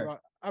You here were.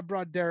 I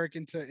brought Derek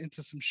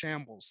into some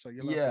shambles, so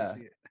you'll love to Yeah.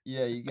 see it.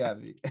 Yeah, you got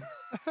me.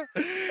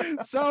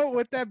 So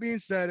with that being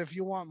said, if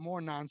you want more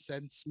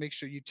nonsense, make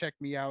sure you check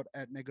me out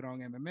at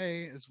Negrong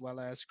MMA as well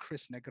as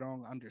Chris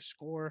Negrong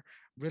 _.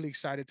 Really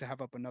excited to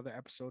have up another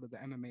episode of the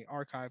MMA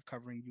archive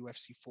covering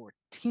UFC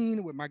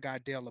 14 with my guy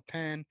Dale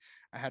LePan.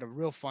 I had a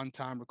real fun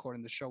time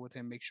recording the show with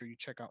him. Make sure you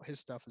check out his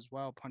stuff as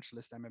well, Punch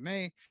List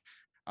MMA.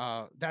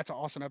 That's an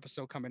awesome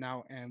episode coming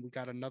out, and we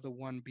got another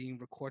one being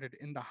recorded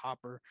in the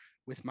hopper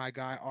with my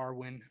guy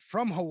Arwin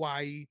from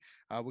Hawaii.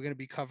 We're gonna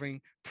be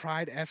covering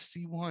Pride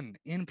FC1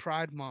 in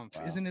Pride Month.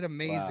 Wow. Isn't it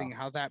amazing Wow.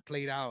 how that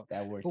played out?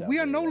 That worked But out we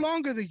are very no well.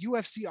 longer the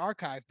UFC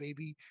archive,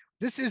 baby.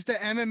 This is the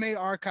MMA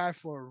archive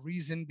for a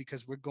reason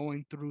because we're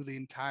going through the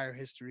entire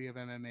history of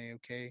MMA.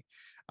 Okay,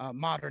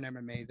 modern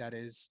MMA that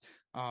is.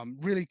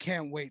 Really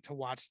can't wait to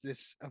watch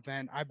this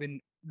event. I've been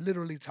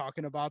literally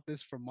talking about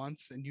this for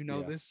months, and you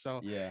know Yeah. this,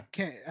 so Yeah.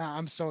 can't.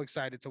 I'm so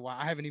excited to watch.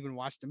 I haven't even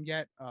watched them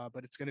yet,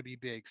 but it's gonna be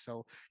big.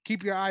 So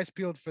keep your eyes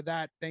peeled for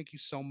that. Thank you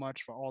so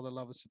much for all the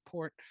love and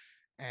support,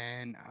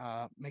 and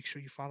make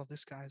sure you follow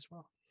this guy as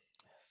well.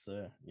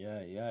 Sir.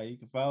 Yeah, yeah. You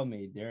can follow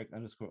me, Derek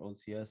underscore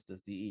OTS.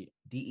 That's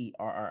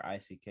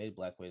DERRICK,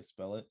 black way to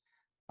spell it.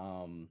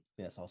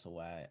 That's also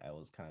why I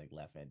was kind of like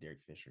laughing at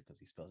Derek Fisher because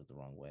he spells it the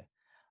wrong way.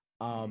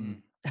 Mm-hmm.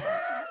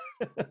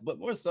 Um, but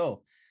more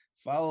so,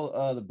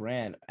 follow the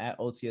brand at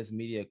OTS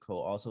Media Co.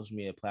 All social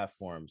media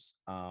platforms.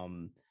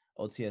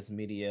 OTS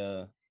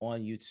Media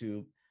on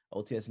YouTube,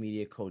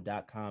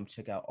 otsmediaco.com.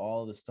 Check out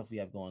all the stuff we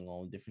have going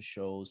on, different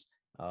shows,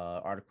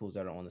 articles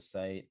that are on the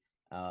site.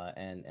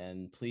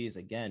 And please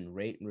again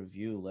rate and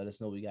review. Let us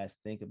know what you guys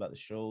think about the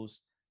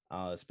shows,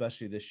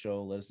 especially this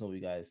show. Let us know what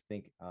you guys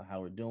think,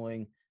 how we're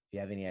doing. If you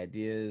have any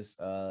ideas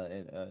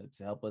to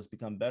help us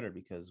become better,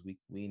 because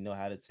we know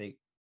how to take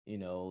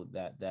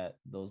that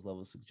those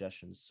level of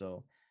suggestions.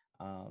 So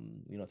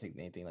we don't take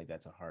anything like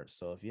that to heart.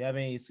 So if you have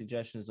any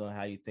suggestions on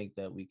how you think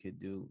that we could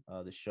do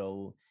the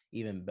show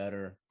even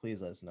better,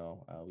 please let us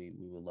know. We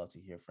would love to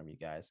hear from you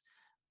guys.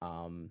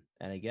 And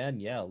again,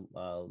 yeah,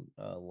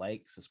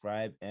 like,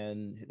 subscribe,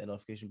 and hit that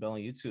notification bell on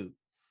YouTube.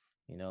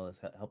 Let's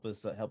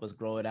help us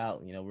grow it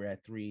out. We're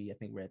at three. I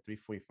think we're at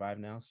 345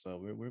 now, so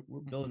we're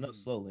building up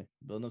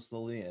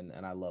slowly,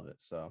 and I love it.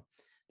 So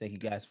thank you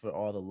guys for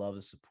all the love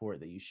and support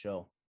that you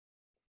show.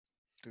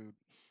 Dude,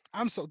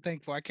 I'm so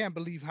thankful. I can't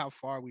believe how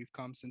far we've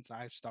come since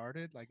I've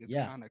started. Like it's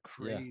Yeah, kind of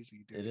yeah,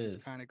 crazy, it dude. It's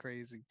is. kind of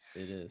crazy.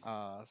 It is.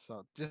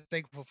 So just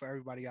thankful for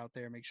everybody out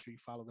there. Make sure you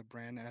follow the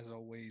brand as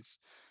always.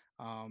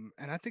 And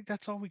I think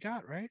that's all we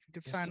got, right? We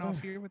could Yes, sign off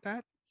sir. here with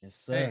that. Yes,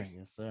 sir. Hey,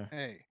 Yes, sir.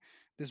 hey,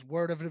 this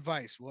word of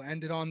advice. We'll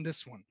end it on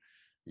this one.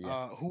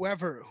 Yeah.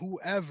 Whoever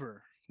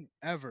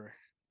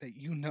that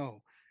you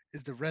know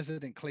is the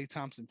resident Clay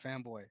Thompson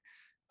fanboy,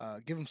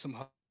 give him some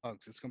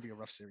hugs. It's gonna be a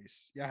rough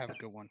series. Y'all have a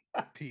good one.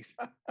 Peace.